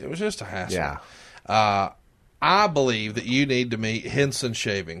needed. It was just a hassle. Yeah. I believe that you need to meet Henson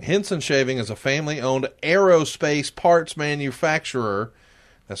Shaving. Henson Shaving is a family-owned aerospace parts manufacturer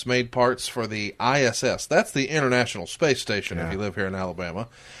that's made parts for the ISS. That's the International Space Station if you live here in Alabama.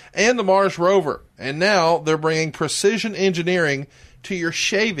 And the Mars rover. And now they're bringing precision engineering to your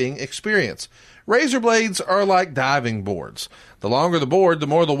shaving experience. Razor blades are like diving boards. The longer the board, the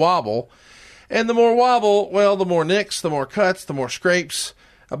more the wobble. And the more wobble, well, the more nicks, the more cuts, the more scrapes.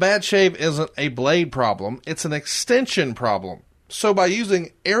 A bad shave isn't a blade problem. It's an extension problem. So by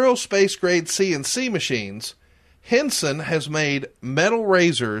using aerospace-grade CNC machines, Henson has made metal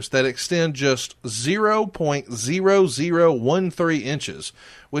razors that extend just 0.0013 inches,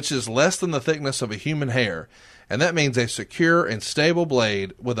 which is less than the thickness of a human hair. And that means a secure and stable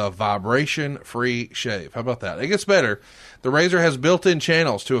blade with a vibration-free shave. How about that? It gets better. The razor has built-in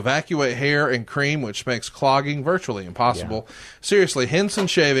channels to evacuate hair and cream, which makes clogging virtually impossible. Yeah. Seriously, Henson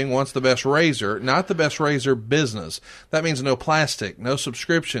Shaving wants the best razor, not the best razor business. That means no plastic, no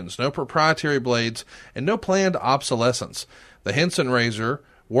subscriptions, no proprietary blades, and no planned obsolescence. The Henson razor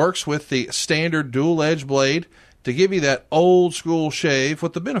works with the standard dual-edge blade to give you that old-school shave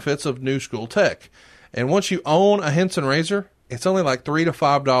with the benefits of new-school tech. And once you own a Henson razor, it's only like $3 to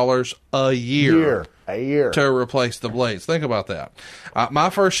 $5 a year. To replace the blades. Think about that. My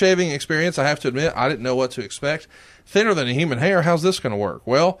first shaving experience, I have to admit, I didn't know what to expect. Thinner than a human hair, how's this going to work?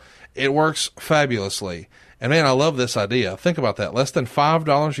 Well, it works fabulously. And man, I love this idea. Think about that. Less than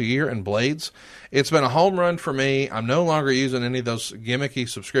 $5 a year in blades. It's been a home run for me. I'm no longer using any of those gimmicky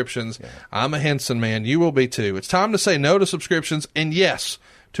subscriptions. Yeah. I'm a Henson man. You will be too. It's time to say no to subscriptions and yes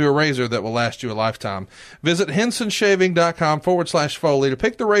to a razor that will last you a lifetime. Visit HensonShaving.com/Foley to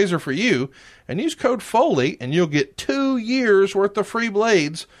pick the razor for you and use code Foley and you'll get 2 years worth of free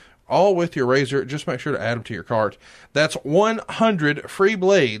blades, all with your razor. Just make sure to add them to your cart. That's 100 free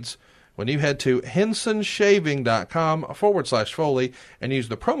blades when you head to HensonShaving.com/Foley and use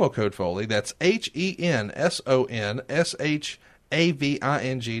the promo code Foley. That's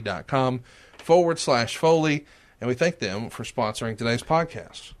HensonShaving.com/Foley. And we thank them for sponsoring today's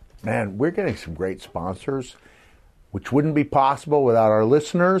podcast. Man, we're getting some great sponsors, which wouldn't be possible without our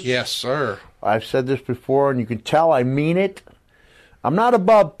listeners. Yes, sir. I've said this before, and you can tell I mean it. I'm not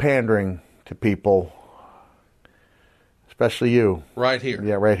above pandering to people, especially you. Right here.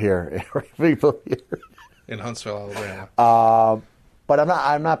 Yeah, right here. People here. In Huntsville, Alabama. But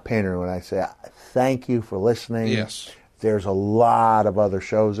I'm not pandering when I say thank you for listening. Yes. There's a lot of other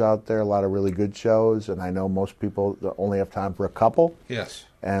shows out there, a lot of really good shows, and I know most people only have time for a couple. Yes.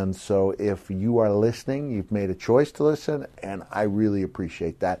 And so if you are listening, you've made a choice to listen, and I really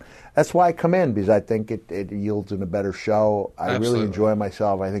appreciate that. That's why I come in, because I think it yields in a better show. I really enjoy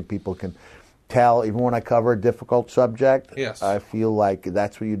myself. I think people can tell, even when I cover a difficult subject, yes. I feel like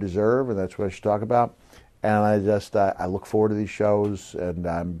that's what you deserve, and that's what I should talk about. And I look forward to these shows, and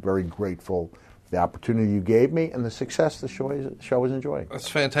I'm very grateful the opportunity you gave me, and the success the show is enjoying. It's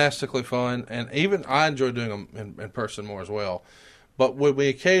fantastically fun, and even I enjoy doing them in person more as well. But when we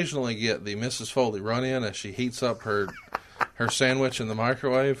occasionally get the Mrs. Foley run-in as she heats up her her sandwich in the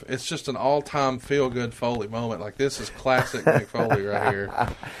microwave. It's just an all-time feel-good Foley moment. Like, this is classic Mick Foley right here.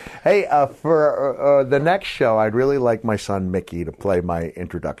 Hey, for the next show, I'd really like my son Mickey to play my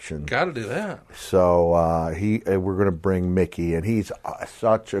introduction. Got to do that. So we're going to bring Mickey, and he's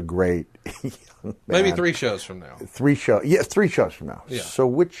such a great young man. Maybe 3 shows from now. 3 shows. Yeah, 3 shows from now. Yeah. So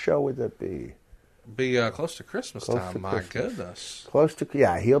which show would that be? Be close to Christmas time. My goodness. Close to,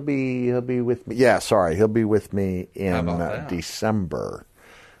 yeah. He'll be with me. Yeah, sorry, he'll be with me in December.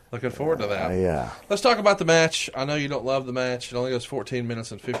 Looking forward to that. Yeah. Let's talk about the match. I know you don't love the match. It only goes 14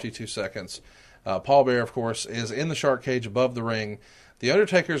 minutes and 52 seconds. Paul Bearer, of course, is in the shark cage above the ring. The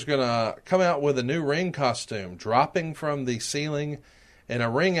Undertaker is going to come out with a new ring costume, dropping from the ceiling in a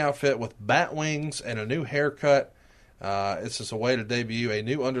ring outfit with bat wings and a new haircut. This is a way to debut a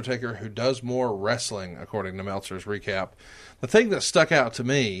new Undertaker who does more wrestling, according to Meltzer's recap. The thing that stuck out to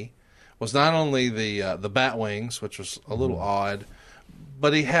me was not only the bat wings, which was a little odd,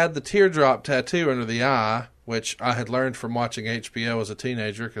 but he had the teardrop tattoo under the eye, which I had learned from watching HBO as a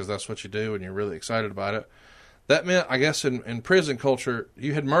teenager, because that's what you do when you're really excited about it. That meant, I guess, in prison culture,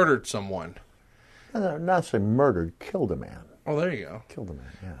 you had murdered someone. No, not say murdered, killed a man. Oh, there you go. Killed a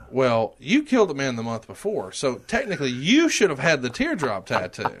man, yeah. Well, you killed a man the month before, so technically you should have had the teardrop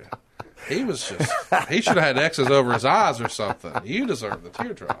tattoo. He should have had X's over his eyes or something. You deserve the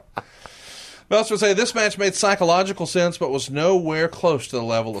teardrop. Meltzer would say this match made psychological sense, but was nowhere close to the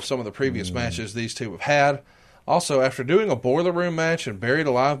level of some of the previous matches these two have had. Also, after doing a Boiler Room match and Buried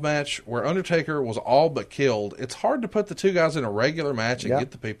Alive match where Undertaker was all but killed, it's hard to put the two guys in a regular match and get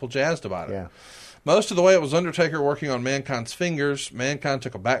the people jazzed about it. Yeah. Most of the way it was Undertaker working on Mankind's fingers. Mankind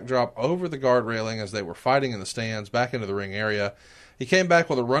took a backdrop over the guard railing as they were fighting in the stands back into the ring area. He came back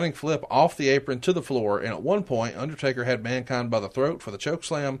with a running flip off the apron to the floor, and at one point, Undertaker had Mankind by the throat for the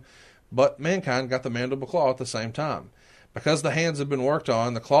chokeslam, but Mankind got the mandible claw at the same time. Because the hands had been worked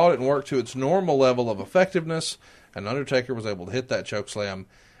on, the claw didn't work to its normal level of effectiveness, and Undertaker was able to hit that chokeslam.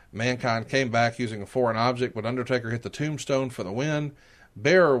 Mankind came back using a foreign object, but Undertaker hit the tombstone for the win.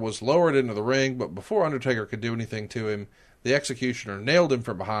 Bearer was lowered into the ring, but before Undertaker could do anything to him, the Executioner nailed him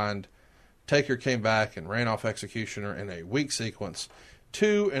from behind. Taker came back and ran off Executioner in a weak sequence.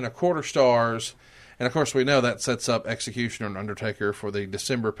 2 1/4 stars. And, of course, we know that sets up Executioner and Undertaker for the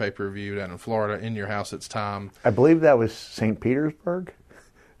December pay-per-view down in Florida. In Your House, It's Time. I believe that was St. Petersburg.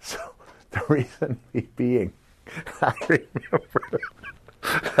 So the reason being, I remember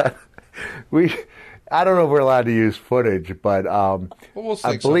I don't know if we're allowed to use footage, but we'll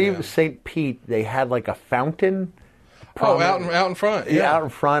I believe St. Pete, they had like a fountain. Out in front. Yeah, out in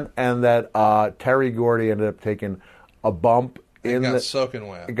front, and that Terry Gordy ended up taking a bump. It got soaking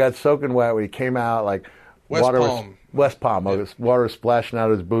wet. It got soaking wet when he came out, like West Palm. Yeah. Water was splashing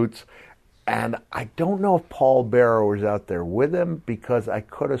out his boots. And I don't know if Paul Bearer was out there with him, because I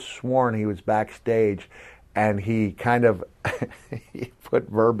could have sworn he was backstage, and he kind of he put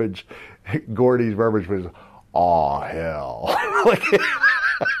verbiage. Gordy's verbiage was, "Aw, hell." Like,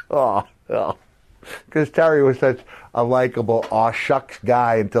 "Aw, hell." Because Terry was such a likable, aw shucks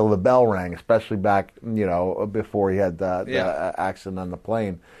guy until the bell rang, especially back, before he had the accident on the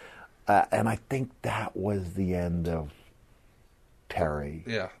plane. And I think that was the end of Terry.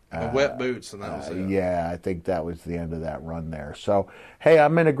 Yeah, the wet boots, and that was it. Yeah, I think that was the end of that run there. So, hey,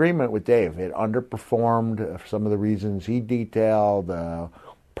 I'm in agreement with Dave. It underperformed for some of the reasons he detailed,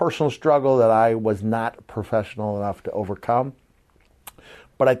 personal struggle that I was not professional enough to overcome.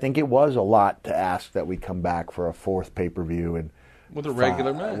 But I think it was a lot to ask that we come back for a 4th pay-per-view and with a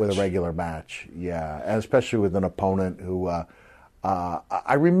regular match. With a regular match, yeah, and especially with an opponent who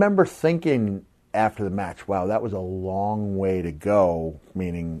I remember thinking after the match, wow, that was a long way to go.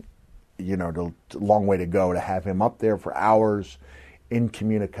 Meaning, long way to go to have him up there for hours,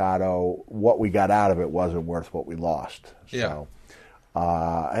 incommunicado. What we got out of it wasn't worth what we lost. Yeah.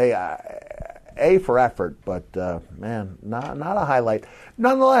 So, hey, A for effort, but man, not a highlight.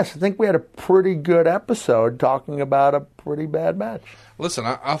 Nonetheless, I think we had a pretty good episode talking about a pretty bad match. Listen,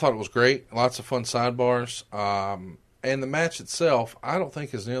 I thought it was great. Lots of fun sidebars. And the match itself, I don't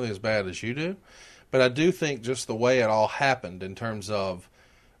think is nearly as bad as you do. But I do think just the way it all happened in terms of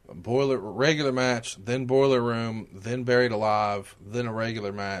regular match, then Boiler Room, then Buried Alive, then a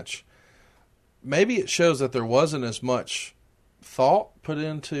regular match. Maybe it shows that there wasn't as much thought put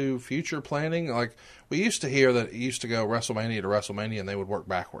into future planning. Like, we used to hear that it used to go WrestleMania to WrestleMania and they would work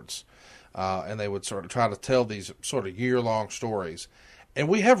backwards. And they would sort of try to tell these sort of year-long stories. And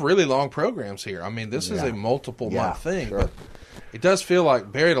we have really long programs here. I mean, this is a multiple-month thing. Sure. But it does feel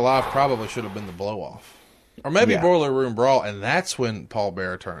like Buried Alive probably should have been the blow-off. Or maybe Boiler Room Brawl, and that's when Paul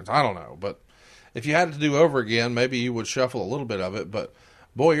Bearer turns. I don't know. But if you had it to do over again, maybe you would shuffle a little bit of it, but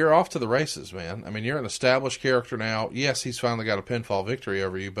boy, you're off to the races, man. I mean, you're an established character now. Yes, he's finally got a pinfall victory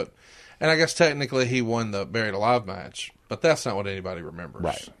over you, and I guess technically he won the Buried Alive match, but that's not what anybody remembers.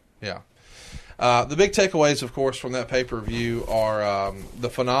 Right. Yeah. The big takeaways, of course, from that pay-per-view are the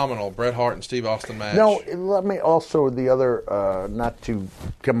phenomenal Bret Hart and Steve Austin match. No, let me also, the other, not to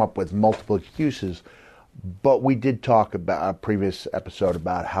come up with multiple excuses, but we did talk about a previous episode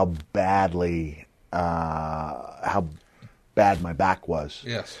about how bad my back was.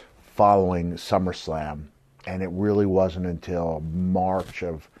 Yes. Following SummerSlam, and it really wasn't until March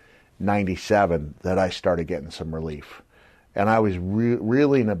of '97 that I started getting some relief. And I was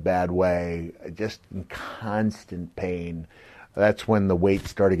really in a bad way, just in constant pain. That's when the weight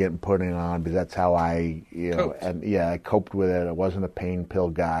started getting put on, because that's how I, I coped with it. I wasn't a pain pill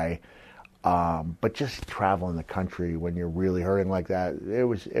guy. But just traveling the country when you're really hurting like that, it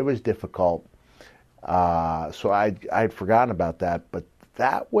was difficult. So I'd forgotten about that, but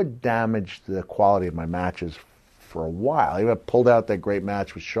that would damage the quality of my matches for a while. I pulled out that great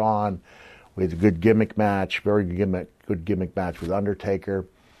match with Shawn. We had a good gimmick match, very good gimmick match with Undertaker.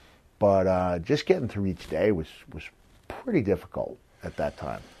 But just getting through each day was pretty difficult at that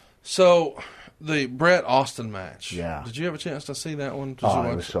time. So, the Bret Austin match. Yeah. Did you have a chance to see that one? It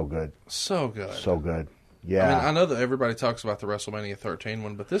was so good. So good. So good. Yeah. I mean, I know that everybody talks about the WrestleMania 13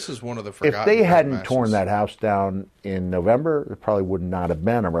 one, but this is one of the forgotten If they hadn't matches. torn that house down in November, it probably would not have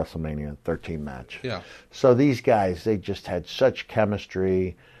been a WrestleMania 13 match. Yeah. So these guys, they just had such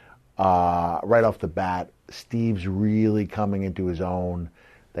chemistry right off the bat. Steve's really coming into his own.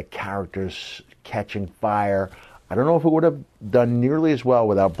 The characters catching fire. I don't know if it would have done nearly as well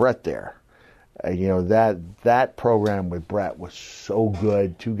without Bret there. That program with Bret was so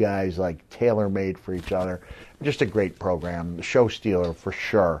good. Two guys like tailor-made for each other. Just a great program. The show stealer for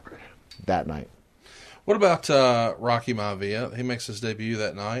sure that night. What about Rocky Maivia? He makes his debut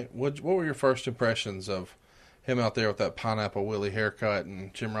that night. What were your first impressions of him out there with that Pineapple Willie haircut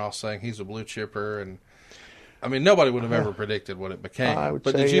and Jim Ross saying he's a blue chipper? And I mean, nobody would have ever predicted what it became.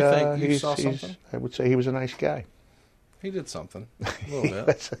 But did you think you saw something? I would say he was a nice guy. He did something a little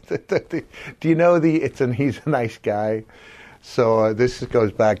bit. Do you know he's a nice guy? So this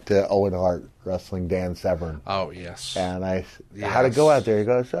goes back to Owen Hart wrestling Dan Severn. Oh, yes. And how'd it go out there? He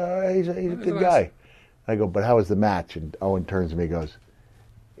goes, he's a good guy. I go, but how was the match? And Owen turns to me and goes,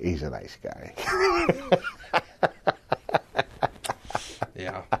 he's a nice guy.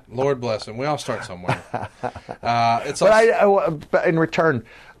 Yeah. Lord bless him. We all start somewhere. But in return,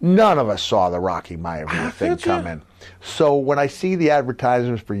 none of us saw the Rocky Maivia thing coming. So when I see the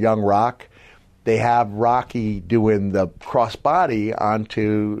advertisements for Young Rock, they have Rocky doing the crossbody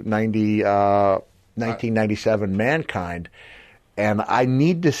onto 1997 Mankind, and I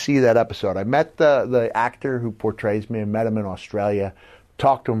need to see that episode. I met the actor who portrays me. I met him in Australia.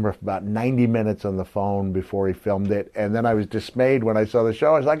 Talked to him for about 90 minutes on the phone before he filmed it, and then I was dismayed when I saw the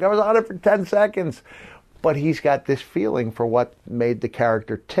show. I was like, I was on it for 10 seconds. But he's got this feeling for what made the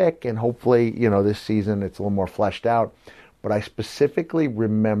character tick, and hopefully, this season it's a little more fleshed out. But I specifically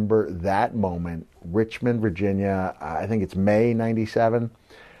remember that moment, Richmond, Virginia, I think it's May 97.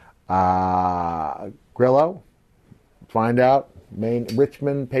 Grillo, find out,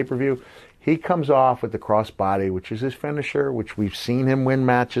 Richmond pay-per-view. He comes off with the crossbody, which is his finisher, which we've seen him win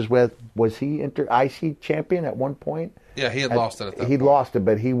matches with. Was he IC champion at one point? Yeah, he had lost it at that point. He'd lost it,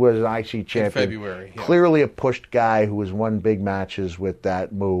 but he was an IC champion. In February. Yeah. Clearly a pushed guy who has won big matches with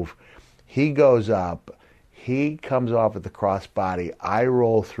that move. He goes up. He comes off with the crossbody. I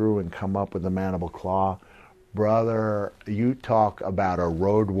roll through and come up with the mandible claw. Brother, you talk about a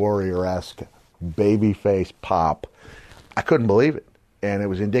Road Warrior-esque babyface pop. I couldn't believe it. And it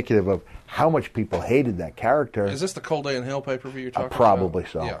was indicative of how much people hated that character. Is this the Cold Day in Hell pay-per-view you're talking probably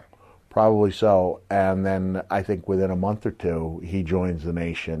about? So. Yeah. Probably so. And then I think within a month or two, he joins the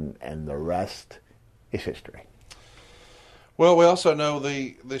Nation, and the rest is history. Well, we also know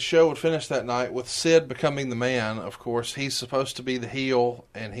the show would finish that night with Sid becoming the man. Of course, he's supposed to be the heel,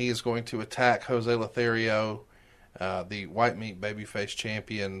 and he is going to attack Jose Lothario, the white meat babyface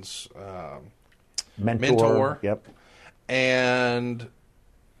champion's mentor. Yep. And,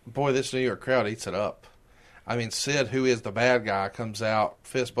 boy, this New York crowd eats it up. I mean, Sid, who is the bad guy, comes out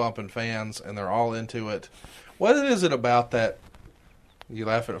fist-bumping fans, and they're all into it. What is it about that? You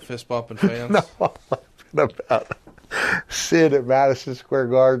laughing at fist-bumping fans? No, I'm laughing about Sid at Madison Square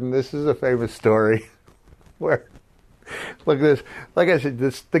Garden. This is a famous story where, look at this. Like I said,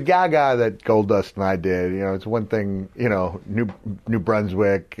 the Gaga that Goldust and I did, it's one thing, New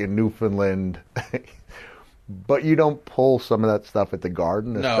Brunswick and Newfoundland. But you don't pull some of that stuff at the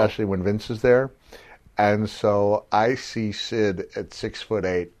Garden, No. especially when Vince is there. And so I see Sid at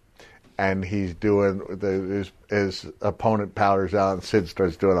 6'8", and he's doing his opponent powders out, and Sid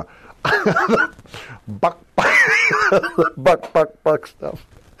starts doing a buck stuff.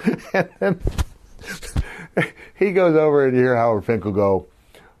 And then he goes over and you hear Howard Finkel go,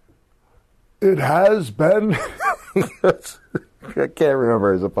 "It has been." I can't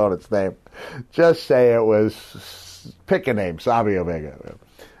remember his opponent's name. Just say it was, pick a name, Savio Vega.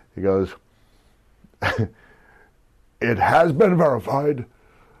 He goes, "It has been verified.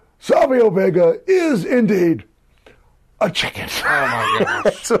 Savio Vega is indeed a chicken." Oh,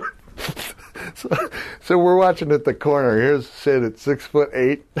 my gosh. So we're watching at the corner. Here's Sid at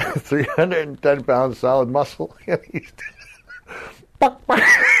 6'8", 310 pounds, solid muscle. And he's buck.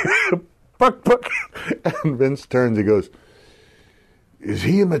 And Vince turns and goes, "Is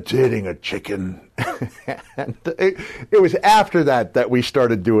he imitating a chicken?" And it was after that we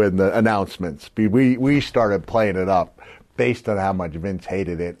started doing the announcements. We started playing it up based on how much Vince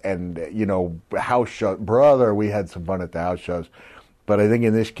hated it. And, house show. Brother, we had some fun at the house shows. But I think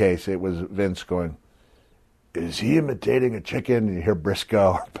in this case, it was Vince going, "Is he imitating a chicken?" And you hear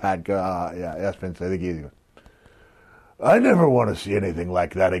Briscoe or Pat go, "Yeah, that's Vince. I think he's going, I never want to see anything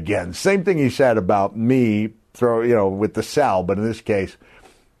like that again." Same thing he said about me, with the cell. But in this case,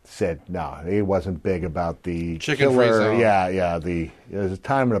 said, no, he wasn't big about the Chicken free zone. Yeah. There's a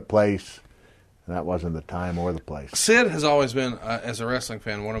time and a place. And that wasn't the time or the place. Sid has always been, as a wrestling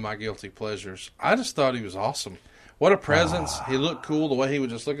fan, one of my guilty pleasures. I just thought he was awesome. What a presence. He looked cool the way he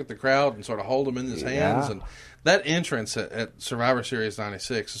would just look at the crowd and sort of hold them in his hands. And that entrance at Survivor Series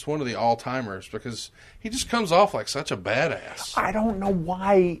 96 is one of the all-timers because he just comes off like such a badass. I don't know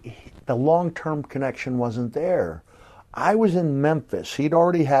why the long-term connection wasn't there. I was in Memphis. He'd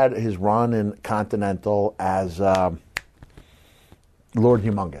already had his run in Continental as Lord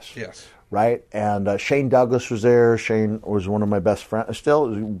Humongous. Yes. Right? And Shane Douglas was there. Shane was one of my best friends.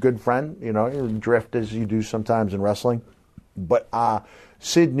 Still a good friend. You drift as you do sometimes in wrestling. But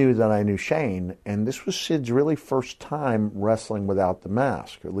Sid knew that I knew Shane, and this was Sid's really first time wrestling without the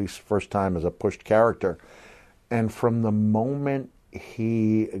mask, or at least first time as a pushed character. And from the moment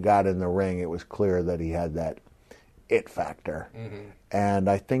he got in the ring, it was clear that he had that it factor. Mm-hmm. And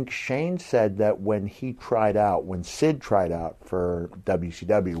I think Shane said that when Sid tried out for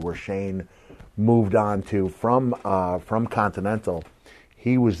WCW, where Shane moved on to from Continental,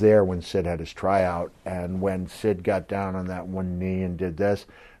 he was there when Sid had his tryout. And when Sid got down on that one knee and did this,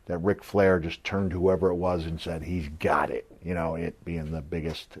 that Ric Flair just turned to whoever it was and said, "He's got it." It being the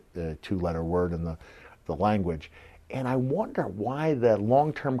biggest two-letter word in the language. And I wonder why the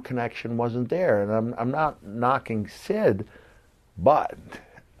long-term connection wasn't there. And I'm not knocking Sid, but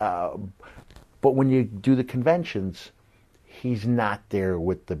when you do the conventions, he's not there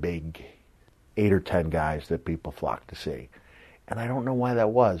with the big 8 or 10 guys that people flock to see. And I don't know why that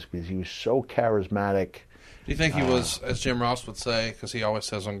was, because he was so charismatic. Do you think he was, as Jim Ross would say, because he always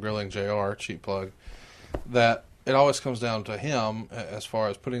says on Grilling JR, cheap plug, that it always comes down to him as far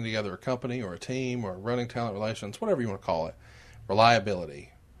as putting together a company or a team or running talent relations, whatever you want to call it,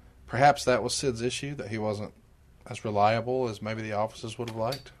 reliability. Perhaps that was Sid's issue, that he wasn't as reliable as maybe the offices would have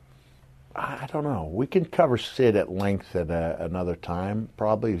liked? I don't know. We can cover Sid at length at another time,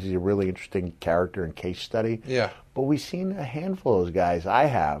 probably. He's a really interesting character and case study. Yeah. But we've seen a handful of those guys. I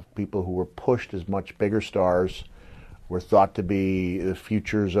have. People who were pushed as much bigger stars, were thought to be the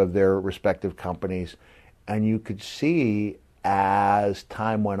futures of their respective companies. And you could see as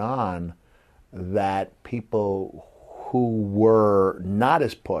time went on that people who were not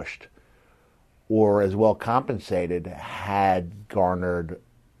as pushed or as well compensated had garnered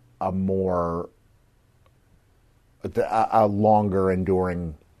a longer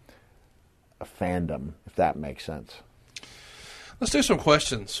enduring fandom, if that makes sense. Let's do some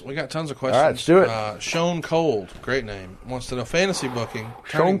questions. We got tons of questions. All right, let's do it. Sean Cold, great name, wants to know fantasy booking.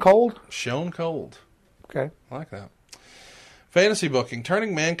 Sean Cold? Sean Cold. Okay. I like that. Fantasy booking,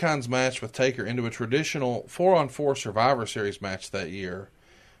 turning Mankind's match with Taker into a traditional 4-on-4 Survivor Series match that year.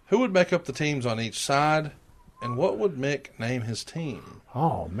 Who would make up the teams on each side, and what would Mick name his team?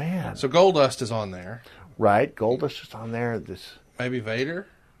 Oh, man. So Goldust is on there. Right, Goldust is on there. Maybe Vader?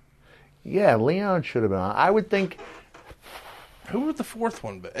 Yeah, Leon should have been on. I would think... Who would the fourth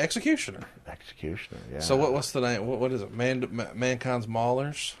one be? Executioner. Executioner, yeah. So what's the name? What is it? Mankind's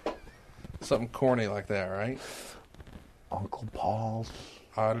Maulers? Something corny like that, right? Uncle Paul's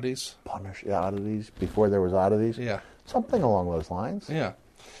Oddities? Oddities, before there was Oddities? Yeah. Something along those lines. Yeah.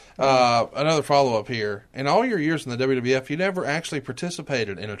 Another follow-up here. In all your years in the WWF, you never actually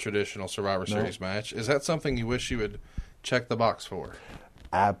participated in a traditional Survivor Series match. Is that something you wish you would check the box for?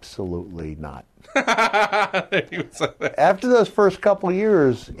 Absolutely not. After After those first couple of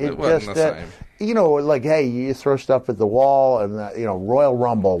years, it wasn't just, the same. you know, like, hey, you throw stuff at the wall, and, Royal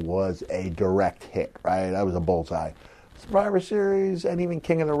Rumble was a direct hit, right? That was a bullseye. Survivor Series and even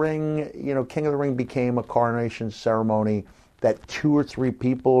King of the Ring, King of the Ring became a coronation ceremony that 2 or 3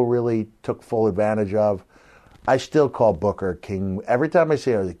 people really took full advantage of. I still call Booker King. Every time I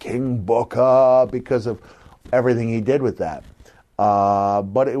see him, King Booker, because of everything he did with that.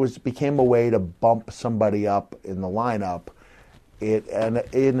 But it became a way to bump somebody up in the lineup. And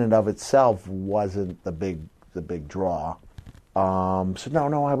in and of itself wasn't the big draw. So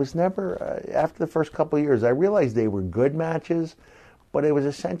no, I was never. After the first couple of years, I realized they were good matches, but it was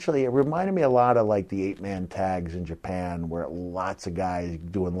essentially, it reminded me a lot of like the 8-man tags in Japan, where lots of guys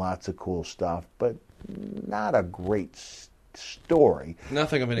doing lots of cool stuff, but not a great story.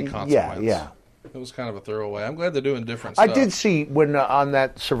 Nothing of any consequence. Yeah. It was kind of a throwaway. I'm glad they're doing different stuff. I did see when on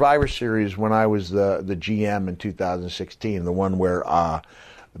that Survivor Series when I was the GM in 2016, the one where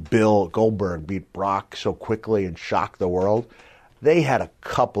Bill Goldberg beat Brock so quickly and shocked the world. They had a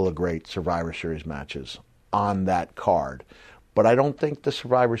couple of great Survivor Series matches on that card, but I don't think the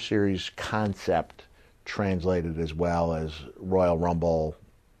Survivor Series concept translated as well as Royal Rumble,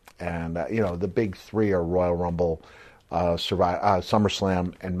 and the big 3 are Royal Rumble,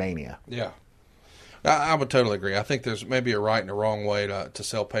 SummerSlam, and Mania. Yeah. I would totally agree. I think there's maybe a right and a wrong way to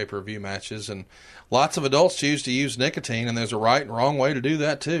sell pay-per-view matches, and lots of adults choose to use nicotine, and there's a right and wrong way to do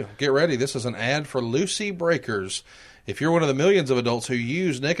that too. Get ready. This is an ad for Lucy Breakers. If you're one of the millions of adults who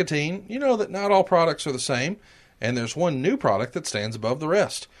use nicotine, you know that not all products are the same, and there's one new product that stands above the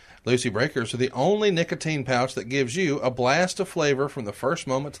rest. Lucy Breakers are the only nicotine pouch that gives you a blast of flavor from the first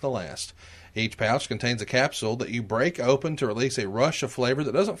moment to the last. Each pouch contains a capsule that you break open to release a rush of flavor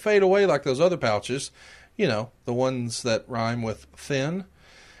that doesn't fade away like those other pouches. The ones that rhyme with thin.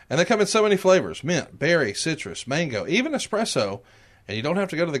 And they come in so many flavors: mint, berry, citrus, mango, even espresso. And you don't have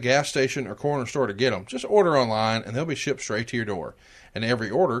to go to the gas station or corner store to get them. Just order online and they'll be shipped straight to your door. And every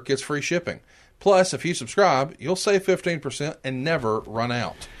order gets free shipping. Plus, if you subscribe, you'll save 15% and never run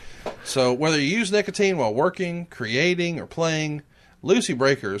out. So whether you use nicotine while working, creating, or playing, Lucy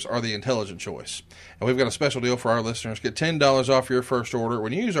Breakers are the intelligent choice. And we've got a special deal for our listeners. Get $10 off your first order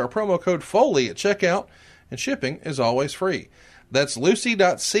when you use our promo code FOLEY at checkout, and shipping is always free. That's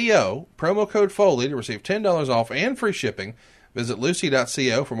lucy.co, promo code FOLEY, to receive $10 off and free shipping. Visit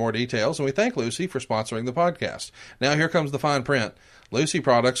lucy.co for more details, and we thank Lucy for sponsoring the podcast. Now here comes the fine print. Lucy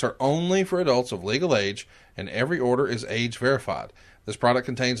products are only for adults of legal age, and every order is age verified. This product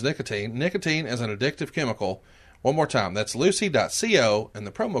contains nicotine. Nicotine is an addictive chemical. One more time, that's lucy.co, and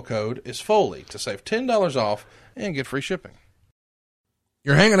the promo code is FOLEY to save $10 off and get free shipping.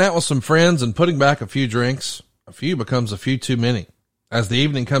 You're hanging out with some friends and putting back a few drinks. A few becomes a few too many. As the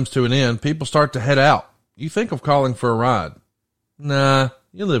evening comes to an end, people start to head out. You think of calling for a ride. Nah,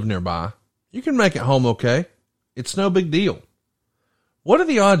 you live nearby. You can make it home okay. It's no big deal. What are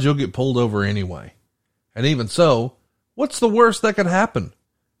the odds you'll get pulled over anyway? And even so, what's the worst that could happen?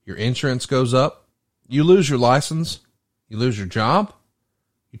 Your insurance goes up. You lose your license, you lose your job,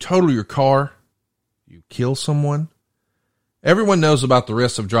 you total your car, you kill someone. Everyone knows about the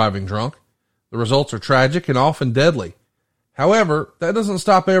risks of driving drunk. The results are tragic and often deadly. However, that doesn't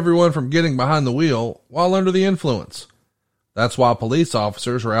stop everyone from getting behind the wheel while under the influence. That's why police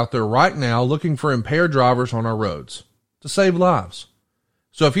officers are out there right now looking for impaired drivers on our roads to save lives.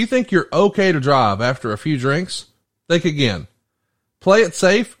 So if you think you're okay to drive after a few drinks, think again. Play it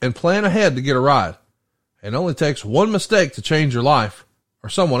safe and plan ahead to get a ride. It only takes one mistake to change your life, or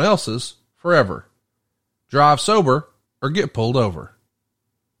someone else's, forever. Drive sober or get pulled over.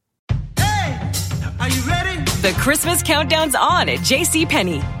 Hey, are you ready? The Christmas countdown's on at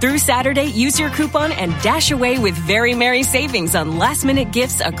JCPenney. Through Saturday, use your coupon and dash away with very merry savings on last-minute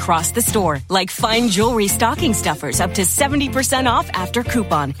gifts across the store, like fine jewelry stocking stuffers up to 70% off after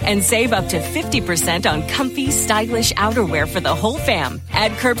coupon, and save up to 50% on comfy, stylish outerwear for the whole fam.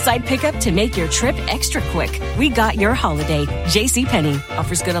 Add curbside pickup to make your trip extra quick. We got your holiday. JCPenney.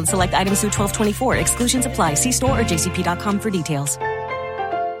 Offers good on select items through 12/24. Exclusions apply. See store or jcp.com for details.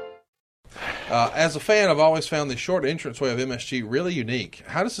 As a fan, I've always found the short entranceway of MSG really unique.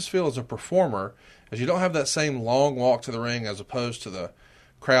 How does this feel as a performer, as you don't have that same long walk to the ring as opposed to the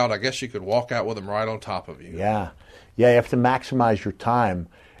crowd? I guess you could walk out with them right on top of you. Yeah, you have to maximize your time.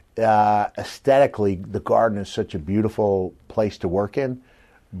 Aesthetically, the Garden is such a beautiful place to work in.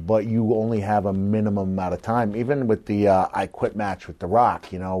 but you only have a minimum amount of time. Even with the I Quit match with The Rock,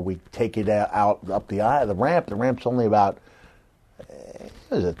 we take it out up the ramp. The ramp's only about,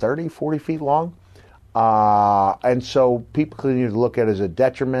 30, 40 feet long? And so people continue to look at it as a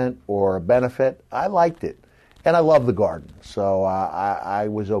detriment or a benefit. I liked it. And I love the garden, so I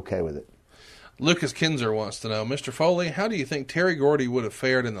was okay with it. Lucas Kinzer wants to know, Mr. Foley, how do you think Terry Gordy would have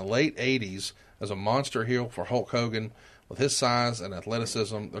fared in the late 80s as a monster heel for Hulk Hogan? With his size and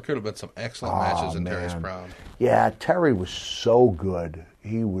athleticism, there could have been some excellent matches in Terry's prime. Yeah, Terry was so good.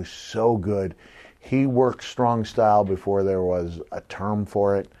 He was so good. He worked strong style before there was a term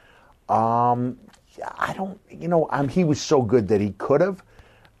for it. He was so good that he could have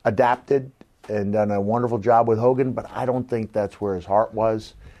adapted and done a wonderful job with Hogan, but I don't think that's where his heart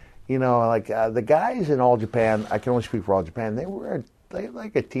was. The guys in All Japan, I can only speak for All Japan, they were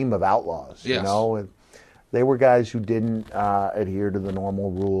like a team of outlaws, yes. And they were guys who didn't adhere to the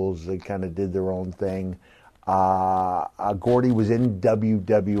normal rules. They kind of did their own thing. Gordy was in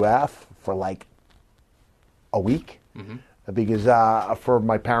WWF for like a week. Mm-hmm. Because for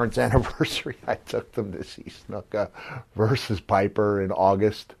my parents' anniversary, I took them to see Snuka versus Piper in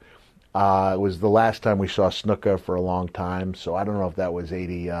August. It was the last time we saw Snuka for a long time, so I don't know if that was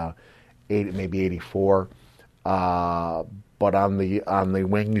 80, maybe 84. But on the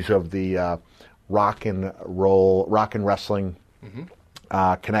wings of the rock and wrestling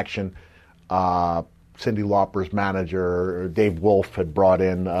connection, Cyndi Lauper's manager, Dave Wolf, had brought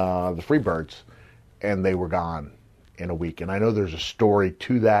in the Freebirds, and they were gone in a week. And I know there's a story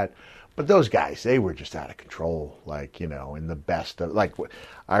to that. But those guys, they were just out of control, in the best of,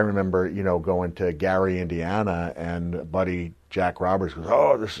 I remember, going to Gary, Indiana, and buddy Jack Roberts goes,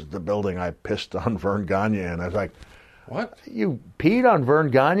 "Oh, this is the building I pissed on Vern Gagne." And I was like, "What? You peed on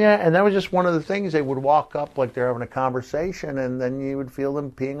Vern Gagne?" And that was just one of the things. They would walk up like they're having a conversation, and then you would feel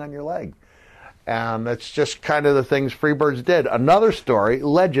them peeing on your leg. And that's just kind of the things Freebirds did. Another story,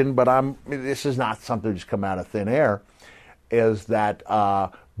 legend, but this is not something that's come out of thin air, is that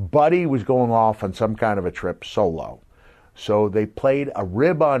Buddy was going off on some kind of a trip solo. So they played a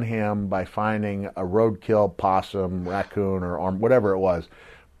rib on him by finding a roadkill possum, raccoon, or whatever it was,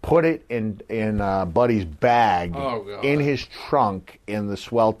 put it in Buddy's bag in his trunk in the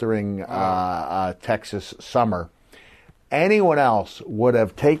sweltering Texas summer. Anyone else would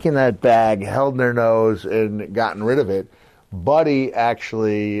have taken that bag, held their nose, and gotten rid of it. Buddy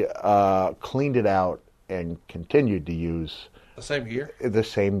actually cleaned it out and continued to use the same gear? The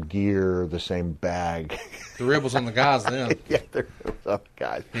same bag. The rib was on the guys then. Yeah, the rib was on the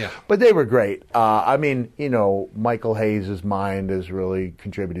guys. Yeah. But they were great. Michael Hayes' mind has really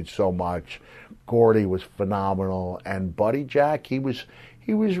contributed so much. Gordy was phenomenal. And Buddy Jack, he was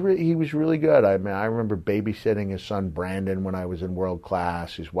really good. I remember babysitting his son Brandon when I was in World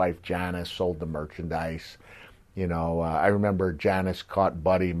Class. His wife Janice sold the merchandise. I remember Janice caught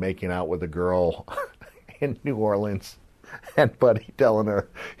Buddy making out with a girl in New Orleans, and Buddy telling her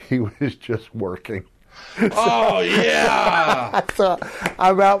he was just working. Oh, yeah. So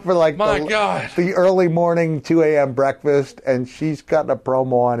I'm out for the early morning 2 a.m. breakfast, and she's cutting a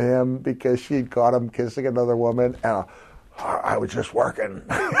promo on him because she'd caught him kissing another woman. And I was just working.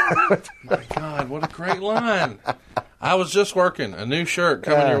 My God, what a great line. I was just working. A new shirt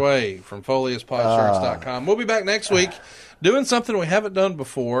coming your way from FoleyIsPodShirts.com. We'll be back next week doing something we haven't done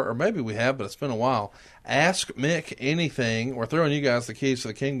before, or maybe we have, but it's been a while. Ask Mick anything. We're throwing you guys the keys to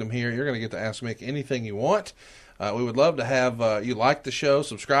the kingdom here. You're going to get to ask Mick anything you want. We would love to have you like the show,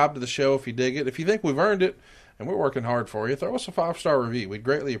 subscribe to the show if you dig it. If you think we've earned it, and we're working hard for you, throw us a 5-star review. We'd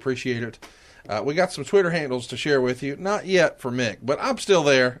greatly appreciate it. We got some Twitter handles to share with you. Not yet for Mick, but I'm still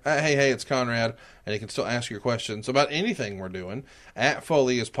there. Hey, it's Conrad, and you can still ask your questions about anything we're doing. At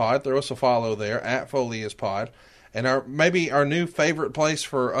FoleyIsPod. Throw us a follow there, at FoleyIsPod. And our new favorite place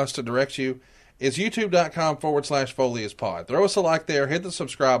for us to direct you is youtube.com/FoleyIsPod. Throw us a like there, hit the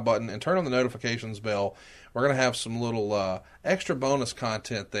subscribe button, and turn on the notifications bell. We're going to have some little extra bonus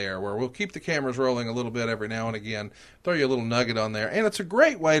content there where we'll keep the cameras rolling a little bit every now and again, throw you a little nugget on there. And it's a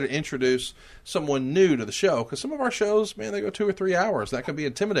great way to introduce someone new to the show, because some of our shows, man, they go 2 or 3 hours. That can be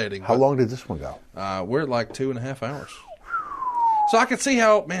intimidating. How long did this one go? We're like 2.5 hours. So I can see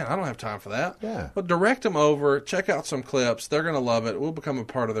how, man, I don't have time for that. Yeah. But direct them over, check out some clips. They're going to love it. We'll become a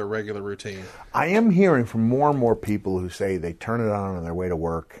part of their regular routine. I am hearing from more and more people who say they turn it on their way to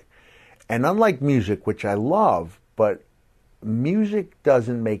work. And unlike music, which I love, but music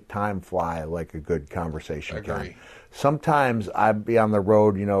doesn't make time fly like a good conversation can. Sometimes I'd be on the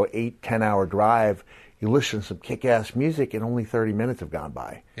road, 8-10 hour drive. You listen to some kick-ass music and only 30 minutes have gone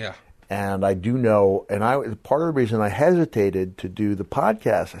by. Yeah. And I do know, and part of the reason I hesitated to do the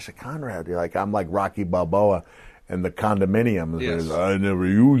podcast, I said, Conrad, I'm like Rocky Balboa and the condominiums. Yes. I never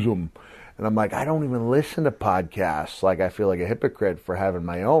use them. And I'm like, I don't even listen to podcasts. Like, I feel like a hypocrite for having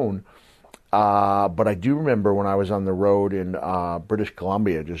my own. But I do remember when I was on the road in British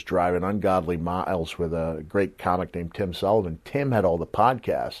Columbia, just driving ungodly miles with a great comic named Tim Sullivan. Tim had all the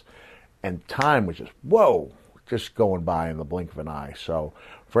podcasts, and time was just, whoa, just going by in the blink of an eye. So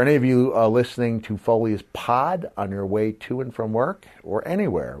for any of you listening to Foley's Pod on your way to and from work or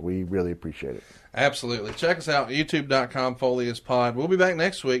anywhere, we really appreciate it. Absolutely. Check us out, youtube.com/FoleyIsPod. We'll be back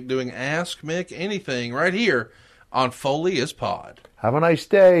next week doing Ask Mick Anything right here on Foley is Pod. Have a nice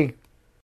day.